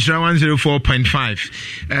 Omraso, Insura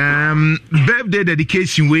 104.5. Birthday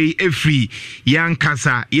dedication way every young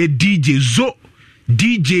casa, ye DJ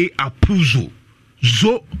DJ Apuzo.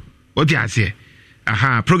 What do you say?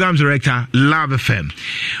 Program director, Love FM.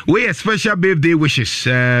 We have special birthday wishes.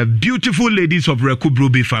 Beautiful ladies of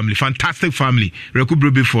Rekubrubi family, fantastic family.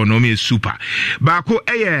 Rekubrubi for Nomi is super. Bako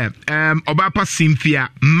Obapa Cynthia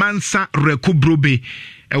Mansa Rekubrubi,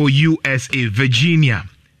 USA, Virginia,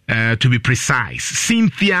 to be precise.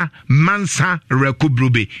 Cynthia Mansa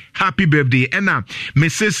Rekubrubi. Happy birthday. And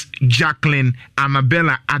Mrs. Jacqueline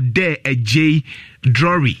Amabella Ade J.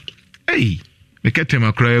 Drury. Hey.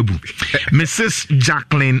 Mrs.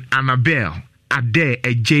 Jacqueline Annabelle Ade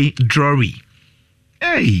J. Drury.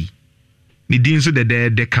 Hey, Nidinso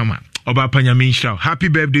de Kama. Happy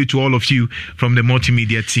birthday to all of you from the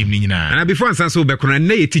multimedia team. And before I say be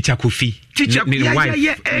teacher Kofi. Teacher,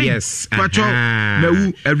 yes. Pacho,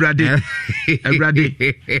 mewu everade,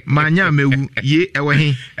 manya mewu ye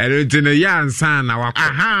ewehi. Erentene ya ansa na wako.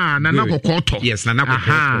 Aha, nana kokoto. Yes, nana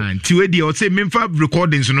kokoto. Aha, tiwe di o say memfa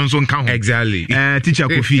recordings no nso nka ho. Exactly. Teacher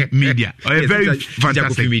Kofi Media. Yes, very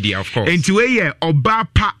fantastic. Kofi Media, of course. And tiwe ye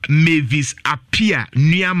Obapa Mavis Apia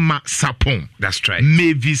Niama Sapon. That's right.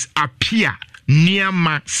 Mavis Apia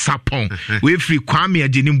Niama Sapon. We free Kwame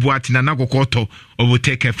Ajeni Boati na nakokoto of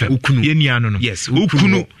Take FM. Ukunu. Ye niano no. Yes,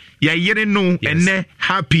 Ukunu. Ya yere no ene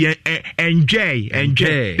happy enjoy.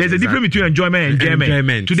 There's a difference between enjoyment and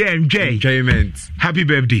enjoyment. Today enjoyment. Happy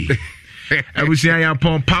birthday. I will say I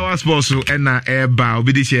upon Power Sports and Airba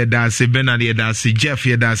obi this year that's Bernard here that's Jeff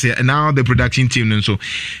here that's and now the production team and so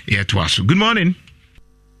yeah to us. Good morning.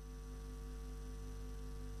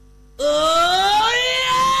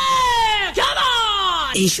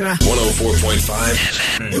 Isra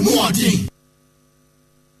 104.5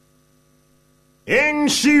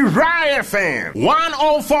 Insura FM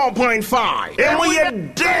 104.5 and we are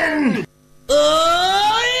done.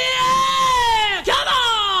 Oh yeah, come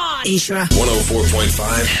on. Isra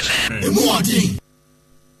 104.5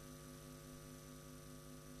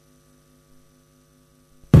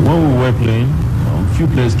 When we were playing, a few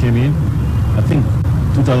players came in. I think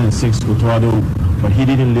 2006 Otoado, but he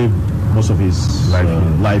didn't live most of his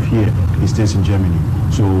life here. He stays in Germany.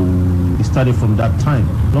 So it started from that time,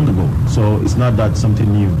 long ago. So it's not that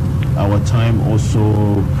something new. Our time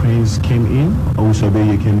also, Prince came in,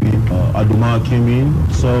 Awusabeye came in, Aduma came in,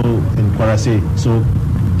 so in Kwarase. So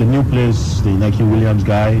the new players, the Nike Williams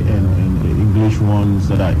guy and the English ones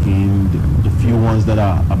that are in, the few ones that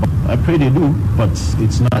are about, I pray they do, but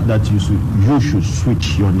it's not that you should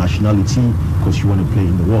switch your nationality because you want to play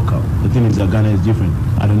in the World Cup. The thing is that Ghana is different.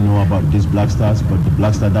 I don't know about these Black Stars, but the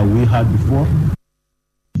Black Star that we had before.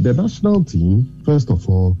 The national team, first of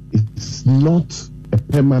all, it's not a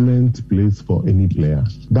permanent place for any player.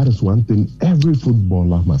 That is one thing every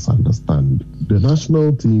footballer must understand. The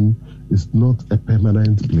national team is not a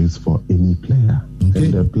permanent place for any player. Okay.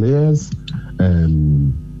 And the players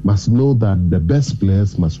must know that the best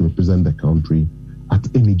players must represent the country at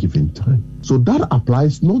any given time. So that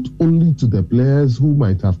applies not only to the players who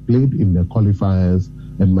might have played in the qualifiers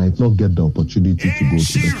and might not get the opportunity to go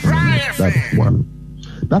to the tournament. That's one.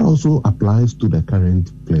 That also applies to the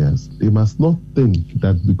current players. They must not think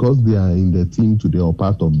that because they are in the team today or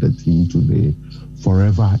part of the team today,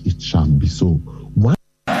 forever it shall be so. One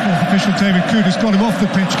official David Coot has got him off the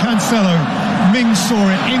pitch. Cancelo, Mings saw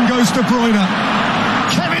it. In goes De Bruyne.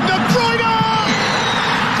 Kevin De Bruyne!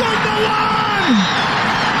 Number one!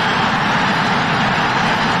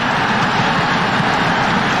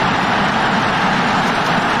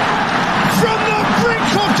 From the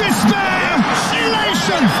brink of despair,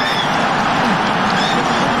 elation.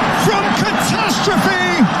 From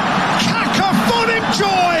catastrophe, cacophonic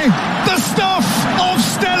joy, the stuff of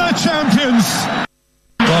stellar champions.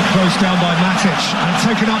 Well, closed down by Matic and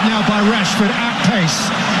taken up now by Rashford at pace.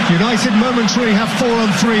 United momentarily have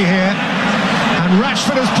 4-on-3 here, and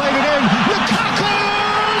Rashford has played it in. Lukaku!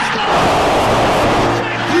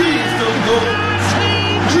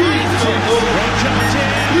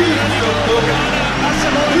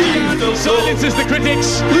 Silences the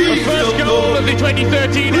critics. The first goal of the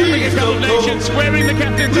 2013 Africa Cup of Nations, wearing the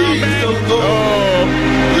captain's armband.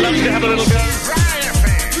 Oh, loves to have a little go.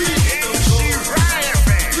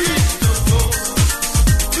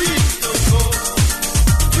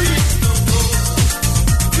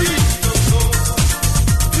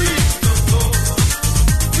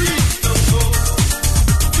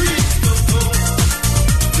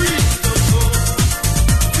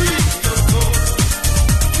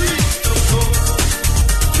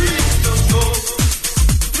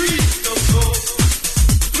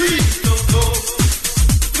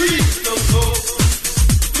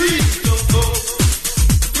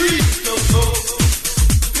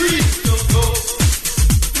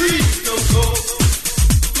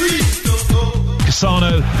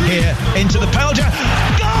 Here into the penalty. Goal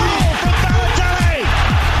from Balotelli!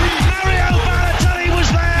 Mario Balotelli was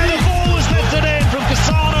there. The ball was lifted in from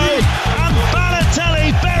Cassano, and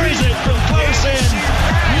Balotelli buries it from close in.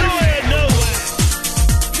 Nowhere.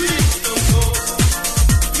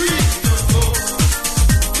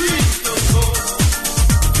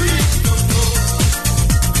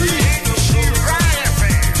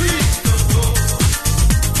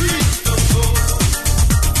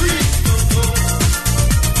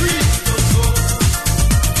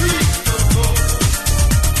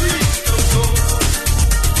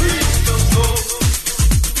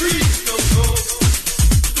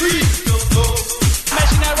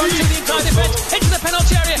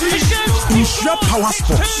 Power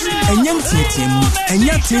Sports, and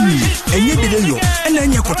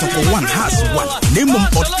One has one. Name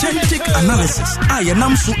authentic analysis. I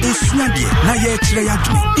am so Iswadi, Naya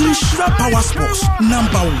Insura Power Sports,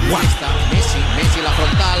 number one. Messi la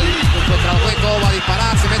frontal, contra el hueco, va a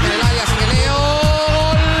disparar, se mete en el área, sin el Leo.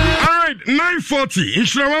 All right, 9:40,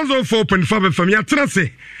 Insura 104.5 FM, Yatrase.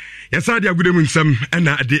 Yes, I did a good munsum, and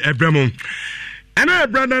I did a bramo. And I,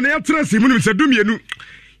 Brandon, Yatrase, Munum Sadumianu.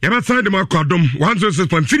 Yabaside Makadom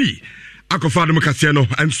 106.3 Akofadum Casiano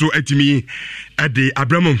and so etimi at the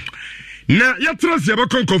Abramo. Na Yatras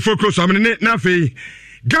Yabakon focus on the Nafe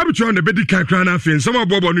Garbage on the Betty Kakrana fin, some of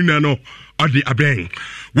Bobo Nunano or the Abrang.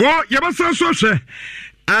 War Yabasa Sosha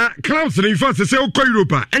Clouds in first to say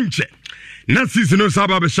Europa Enche. Nazis no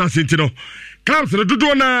Sababa Shasintino. Clouds in the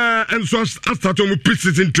Dudona and so Astatomu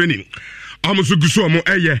preseason training. Almost Gusuamo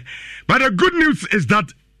Eye. But the good news is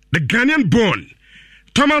that the Ghanaian born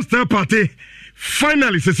Thomas Partey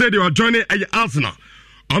finally said they were joining Arsenal.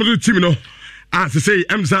 I'm the team, as I say,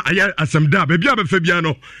 Emsa Aya Asamda, baby,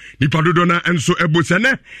 Fabiano, Nipadona, and so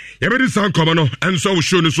Ebusene, every sound common, and so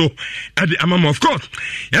shown so at the Amam, of course.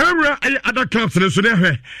 Every other clubs in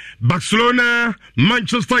the Barcelona,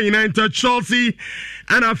 Manchester United, Chelsea,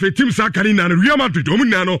 and after Team Sakarina and Real Madrid,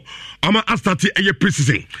 Omunano, Ama Astati a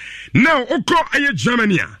preseason. Now, Oko Aya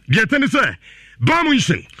Germany, get any say,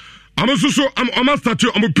 Bamuishin. I'm also start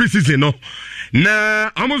to preseason no. Na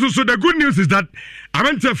I'm also the good news is that I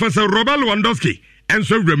went to first Robert Lewandowski and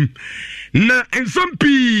so na and some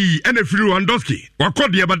P and a few Lewandowski wakɔ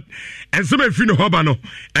deɛ but and some a few no hobano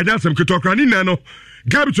and that's some kitokra ni no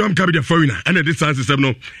Gabi to am kabi the foreigner and the distance system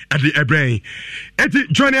no at the brain. At the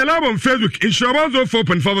join the live on Facebook Insure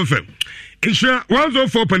 104.5 FM. Insure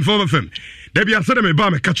 104.5 FM. There be a said me ba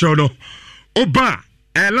me catch no. Oba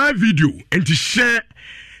a live video and to share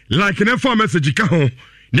like an FM message ka ho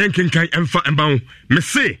ne nkenkan ɛmfa ɛmba ho me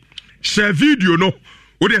se share video no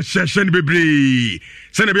wo de share no bebree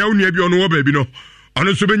sɛ na bia wo nua bi ɔno wɔ baabi no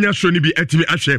ɔno nso bɛnya show no bi atimi ahwɛ